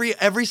 inches.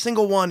 Every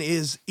single one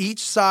is each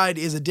side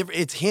is a different.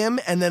 It's him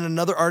and then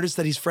another artist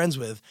that he's friends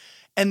with,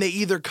 and they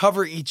either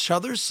cover each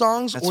other's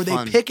songs That's or they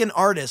fun. pick an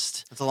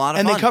artist. That's a lot of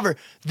and fun. they cover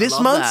this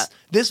love month's. that.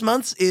 This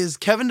month's is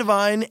Kevin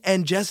Devine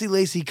and Jesse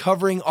Lacey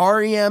covering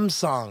REM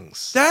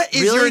songs. That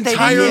is Really? your They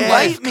entire didn't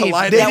life invite me.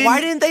 colliding. Yeah, why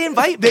didn't they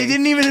invite me? They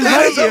didn't even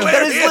That invite is you.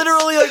 That is hilarious.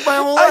 literally like my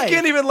whole life. I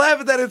can't even laugh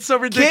at that. It's so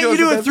ridiculous.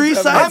 you do that a that's-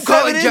 3-side I'm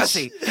calling 7-inch?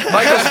 Jesse.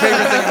 Michael's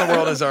favorite thing in the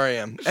world is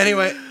REM.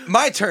 Anyway,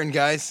 my turn,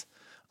 guys.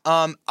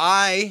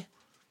 I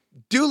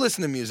do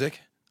listen to music.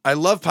 I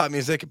love pop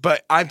music,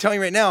 but I'm telling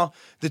you right now,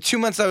 the 2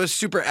 months I was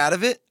super out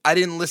of it, I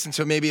didn't listen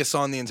to maybe a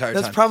song the entire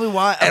time. That's probably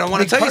why. And I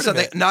want to tell you part of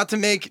something, it. not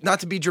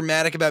to be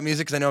dramatic about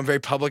music, because I know I'm very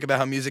public about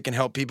how music can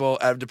help people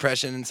out of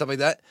depression and stuff like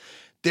that.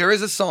 There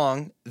is a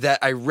song that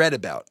I read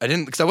about. I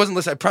didn't, because I wasn't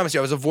listening. I promise you,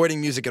 I was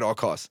avoiding music at all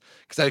costs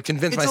because I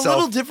convinced It's myself. a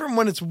little different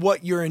when it's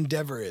what your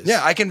endeavor is.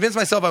 Yeah, I convinced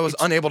myself I was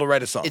unable to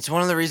write a song. It's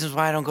one of the reasons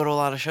why I don't go to a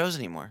lot of shows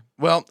anymore.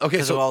 Well, okay,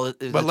 'Cause so of all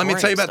the but let me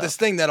tell you about touring this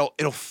thing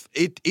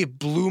it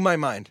blew my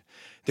mind.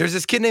 There's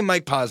this kid named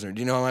Mike Posner. Do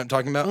you know what I'm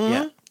talking about?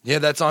 Yeah. Yeah,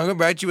 that song will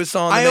write you a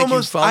song to I make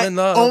almost, you fall in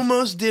love.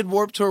 almost did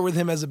Warped Tour with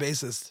him as a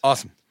bassist.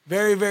 Awesome.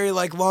 Very, very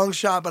like long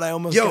shot, but I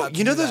almost. Yo, got to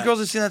you know do those that. girls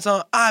that sing that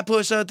song? I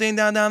push a thing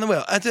down the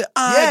well. I said,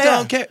 I Yeah,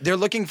 don't yeah. care. They're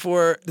looking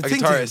for The a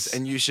Ting guitarist, Tings.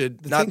 and you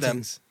should The not Ting them,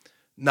 Tings.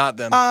 not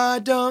them, I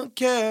don't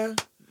care.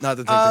 not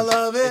the Ting I Tings.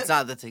 love it. It's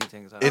not the Ting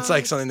Tings. It's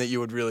like something that you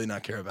would really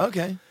not care about.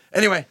 Okay.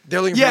 Anyway,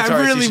 they're looking Yeah, for a guitarist.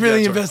 I'm You really, should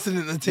really do that tour. invested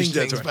in the Ting should do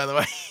that Tings, tour. by the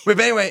way. Wait,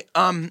 but anyway,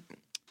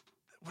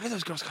 what are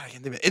those girls called? I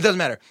can't think of it. It doesn't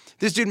matter.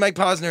 This dude, Mike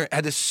Posner,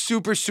 had this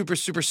super, super,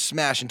 super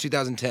smash in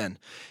 2010.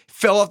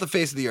 Fell off the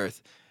face of the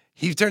earth.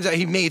 He turns out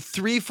he made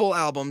 3 full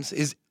albums.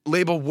 His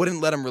label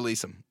wouldn't let him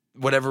release them,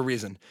 whatever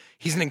reason.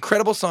 He's an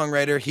incredible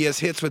songwriter. He has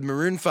hits with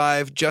Maroon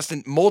 5,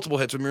 multiple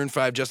hits with Maroon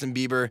 5, Justin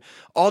Bieber,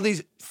 all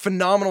these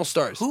phenomenal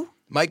stars. Who?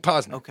 Mike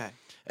Posner. Okay.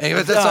 And he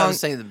has I that song. was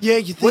saying the, Yeah,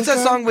 you think What's that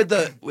I'm- song with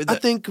I the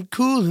think I'm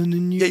cooler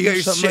than you. Yeah, you got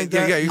your something shit- like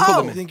that. yeah, you're cooler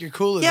than I me. think you're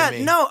cooler yeah, than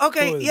me. no,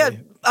 okay, Cooler than yeah. me.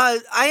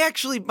 I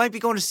actually might be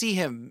going to see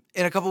him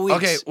in a couple weeks.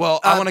 Okay, well,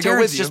 I wanna go with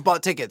Terrence you. just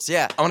bought tickets.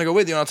 Yeah. I want to go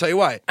with you, and I'll tell you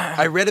why.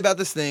 I read about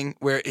this thing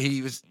where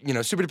he was,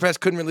 super depressed,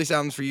 couldn't release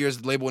albums for years.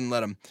 The label wouldn't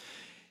let him.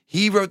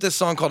 He wrote this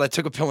song called "I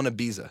Took a Pill in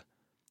Ibiza."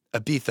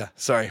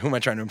 Sorry, who am I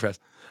trying to impress?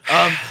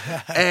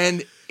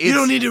 And You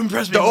don't need to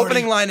impress me. the Morty.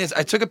 opening line is,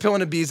 "I took a pill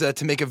in Ibiza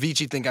to make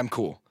Avicii think I'm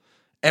cool."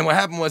 And what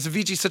happened was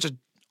Avicii's such an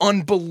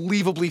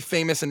unbelievably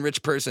famous and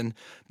rich person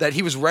that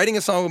he was writing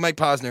a song with Mike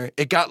Posner.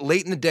 It got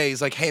late in the day.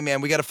 He's like, "Hey man,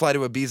 we got to fly to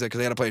Ibiza because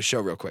I got to play a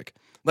show real quick."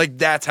 Like,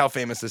 that's how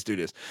famous this dude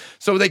is.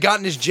 So they got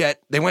in his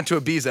jet, they went to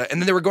Ibiza, and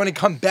then they were going to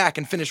come back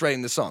and finish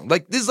writing the song.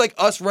 Like, this is like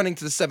us running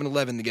to the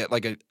 7-Eleven to get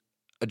like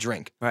a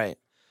drink. Right.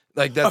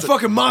 Like, A that's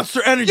fucking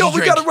Monster Energy yo, we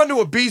drink. got to run to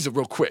Ibiza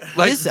real quick.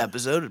 Like, This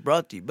episode is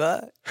brought to you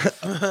by.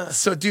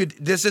 so dude,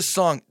 there's this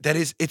song that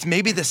it's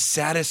maybe the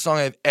saddest song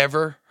I've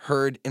ever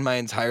heard in my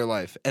entire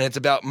life. And it's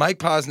about Mike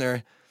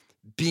Posner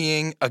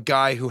being a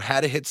guy who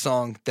had a hit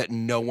song that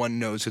no one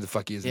knows who the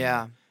fuck he is. Yeah.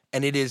 anymore.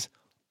 And it is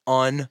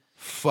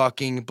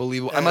unfucking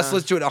believable. I must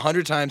listen to it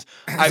 100 times.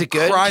 I've it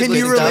good? cried Can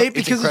you listening to it. relate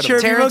It's because of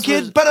incredible. Cherry Emo Terrence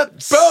Kid? was-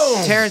 But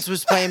Boom! Terrence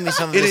was playing me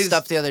some of It his is-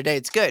 stuff the other day.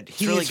 It's good. It's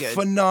He really is good.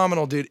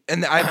 phenomenal, dude.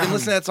 And I've been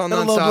listening to that song a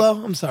low nonstop.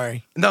 blow. I'm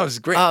sorry. No, it's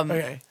great.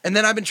 Okay. And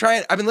then I've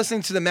been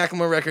listening to the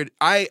Macklemore record.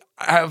 I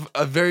have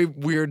a very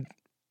weird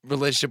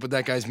relationship with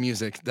that guy's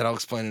music that I'll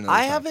explain another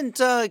I time. haven't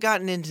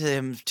gotten into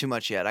him too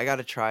much yet. I got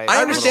to try. I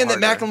a understand little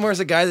that harder. Macklemore is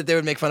a guy that they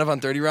would make fun of on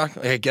 30 Rock.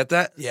 Like, I get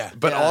that. Yeah.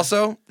 But Yeah.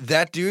 also,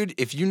 that dude,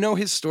 if you know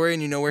his story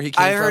and you know where he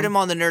came I from. heard him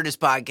on the Nerdist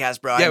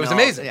podcast, bro. Yeah, I it was know.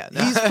 amazing. Yeah,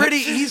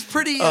 He's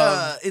pretty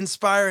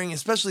inspiring,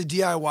 especially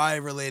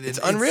DIY related. It's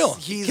unreal.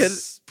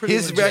 He's pretty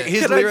his legit.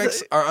 his Can I lyrics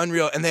say- are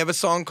unreal. And they have a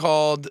song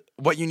called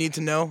What You Need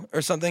to Know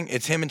or something.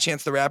 It's him and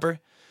Chance the Rapper.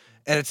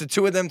 And it's the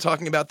two of them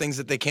talking about things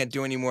that they can't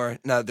do anymore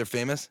now that they're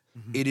famous.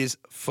 It is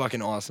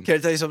fucking awesome. Can I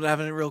tell you something that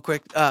happened real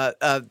quick?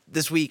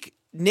 This week,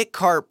 Nick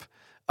Karp,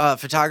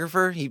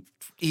 photographer, he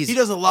He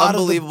does a lot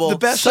unbelievable. of the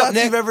best Sup, shots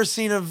Nick? you've ever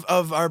seen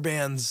of our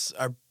bands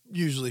are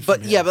usually from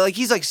But him. yeah, but like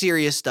he's like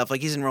serious stuff. Like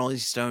he's in Rolling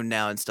Stone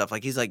now and stuff.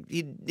 Like he's like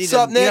he Sup,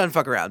 doesn't, he Nick? doesn't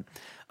fuck around.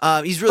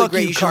 He's really Fuck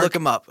great. you, You should Karp. look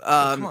him up.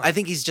 I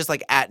think he's just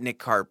like at Nick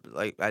Karp,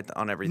 like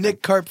on everything.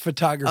 Nick Karp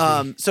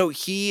photography. So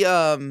he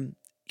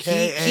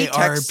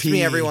texts K-A-R-P.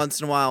 me every once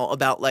in a while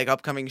about like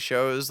upcoming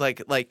shows,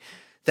 like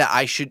that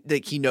I should,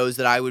 like he knows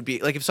that I would be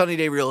like if Sunny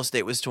Day Real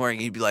Estate was touring,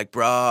 he'd be like,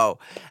 bro.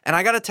 And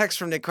I got a text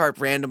from Nick Karp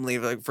randomly,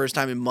 like first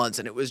time in months,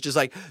 and it was just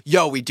like,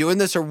 yo, we doing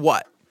this or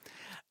what?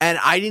 And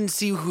I didn't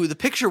see who the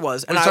picture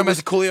was, Are and you I talking was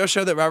about the Coolio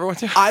show that Robert went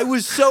to? I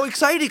was so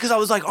excited because I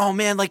was like, oh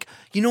man, like,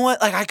 you know what?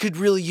 Like, I could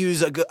really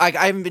use a good, like,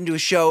 I haven't been to a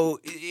show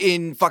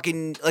in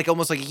fucking, like,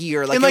 almost like a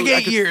year. Like, In, like, I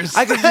 8 could- years.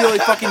 I could really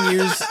fucking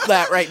use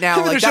that right now.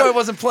 Even Like, the show I that,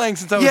 wasn't playing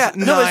since I was yeah,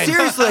 9. no,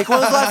 seriously, like, when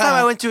was the last time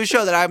I went to a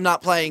show that I'm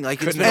not playing?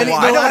 Like, it's Couldn't been a be.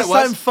 while. I the know what last it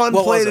was. time Fun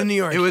What was played it? in New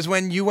York. It was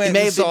when you went It may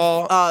and have been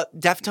saw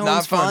Deftones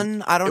Not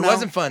Fun. I don't it know.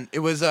 wasn't Fun. It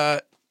was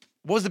what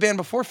was the band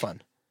before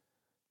Fun?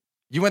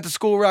 You went to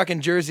School Rock in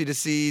Jersey to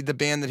see the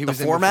band that he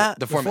was Format? in.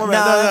 The The format.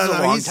 Format. No, that was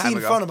a long He's time seen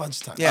ago. Fun a bunch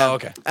of times. Yeah. Oh,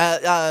 okay.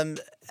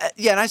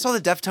 Yeah, and I saw the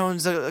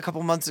Deftones a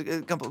couple months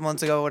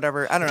ago,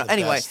 whatever. I don't know. the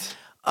Anyway, best.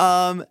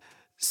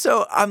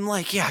 so I'm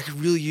like, yeah, I could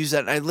really use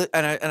that. And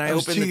I That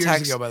was opened 2 the years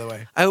text. ago, by the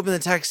way. I open the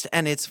text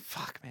and it's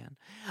fuck, man.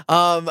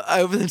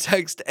 I open the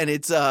text and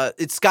it's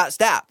Scott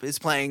Stapp is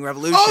playing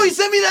Revolution. Oh, he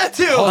sent me that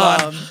too. Hold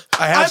on.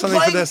 I have I'm something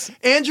playing, for this.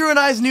 Andrew and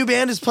I's new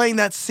band is playing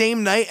that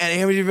same night at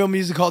Amityville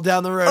Music Hall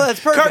down the road. Oh, that's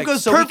perfect. Cart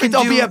goes So we perfect. can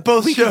I'll do- be at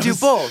both we shows. can do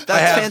both. I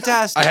That's have-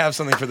 fantastic. I have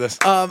something for this.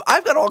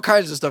 I've got all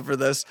kinds of stuff for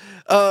this.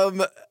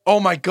 Oh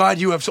my God,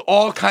 you have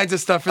all kinds of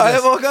stuff for this. I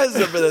have all kinds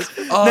of stuff for this.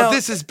 Oh, Now,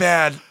 this is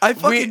bad. I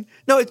fucking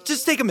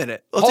just take a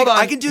minute. Hold on.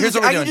 I can do Here's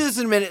this. what we're I can doing. do this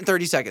in a minute and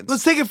 30 seconds.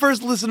 Let's take a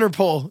first listener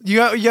poll. You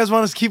guys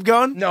want us to keep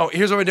going? No,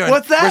 here's what we're doing.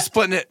 What's that? We're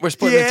splitting it. We're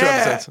splitting it in 2 Yeah.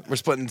 episodes. We're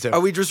splitting it in 2.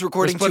 Are we just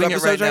recording We're splitting 2 it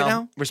episodes right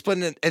now? We're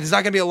splitting it. It's not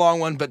going to be a long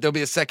one, but there'll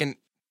be a second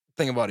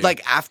thing of audio.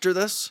 Like after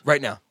this?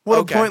 right now. What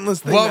Okay. a pointless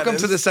thing. Welcome that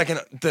to is. the second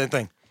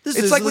thing. This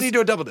It's is like the- when you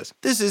do a double disc.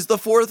 This is the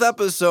 4th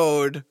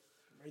episode.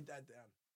 Write that down.